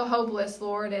that feel hopeless,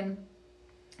 Lord. And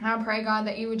I pray, God,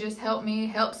 that you would just help me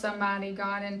help somebody,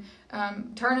 God,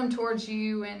 and turn them towards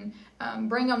you, and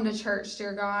bring them to church,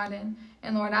 dear God.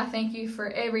 And Lord, I thank you for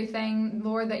everything,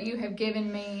 Lord, that you have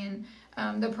given me,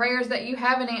 and the prayers that you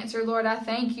haven't answered, Lord. I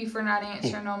thank you for not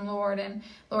answering them, Lord. And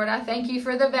Lord, I thank you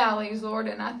for the valleys, Lord,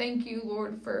 and I thank you,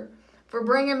 Lord, for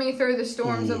bringing me through the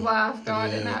storms of life,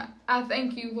 God. And I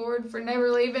thank you, Lord, for never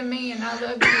leaving me, and I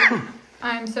love you.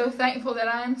 I am so thankful that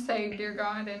I am saved, dear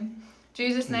God. In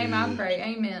Jesus' name I pray.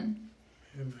 Amen.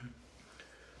 Amen.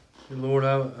 Lord,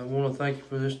 I want to thank you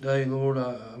for this day, Lord.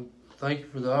 I thank you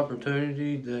for the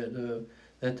opportunity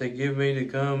that they give me to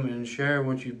come and share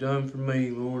what you've done for me,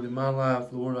 Lord, in my life,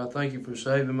 Lord. I thank you for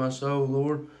saving my soul,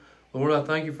 Lord. Lord, I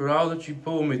thank you for all that you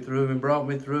pulled me through and brought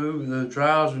me through the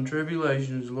trials and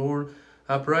tribulations, Lord.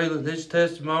 I pray that these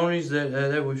testimonies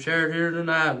that we've shared here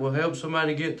tonight will help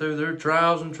somebody get through their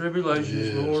trials and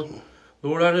tribulations, Lord.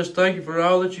 Lord, I just thank you for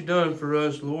all that you've done for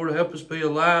us, Lord. Help us be a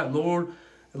light, Lord.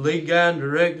 Lead, guide, and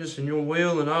direct us in your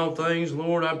will in all things,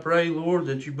 Lord. I pray, Lord,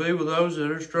 that you be with those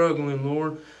that are struggling,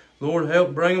 Lord. Lord,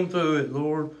 help bring them through it,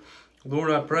 Lord.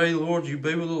 Lord, I pray, Lord, you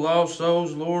be with the lost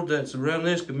souls, Lord, that's around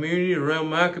this community, around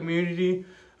my community,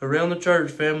 around the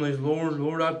church families, Lord.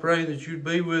 Lord, I pray that you'd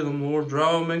be with them, Lord.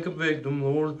 Draw them and convict them,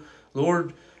 Lord.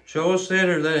 Lord, show a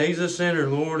sinner that he's a sinner,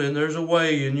 Lord, and there's a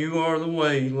way, and you are the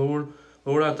way, Lord.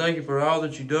 Lord, I thank you for all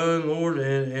that you've done, Lord,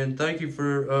 and thank you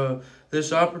for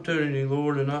this opportunity,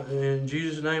 Lord. And in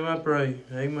Jesus' name I pray.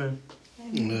 Amen.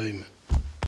 Amen.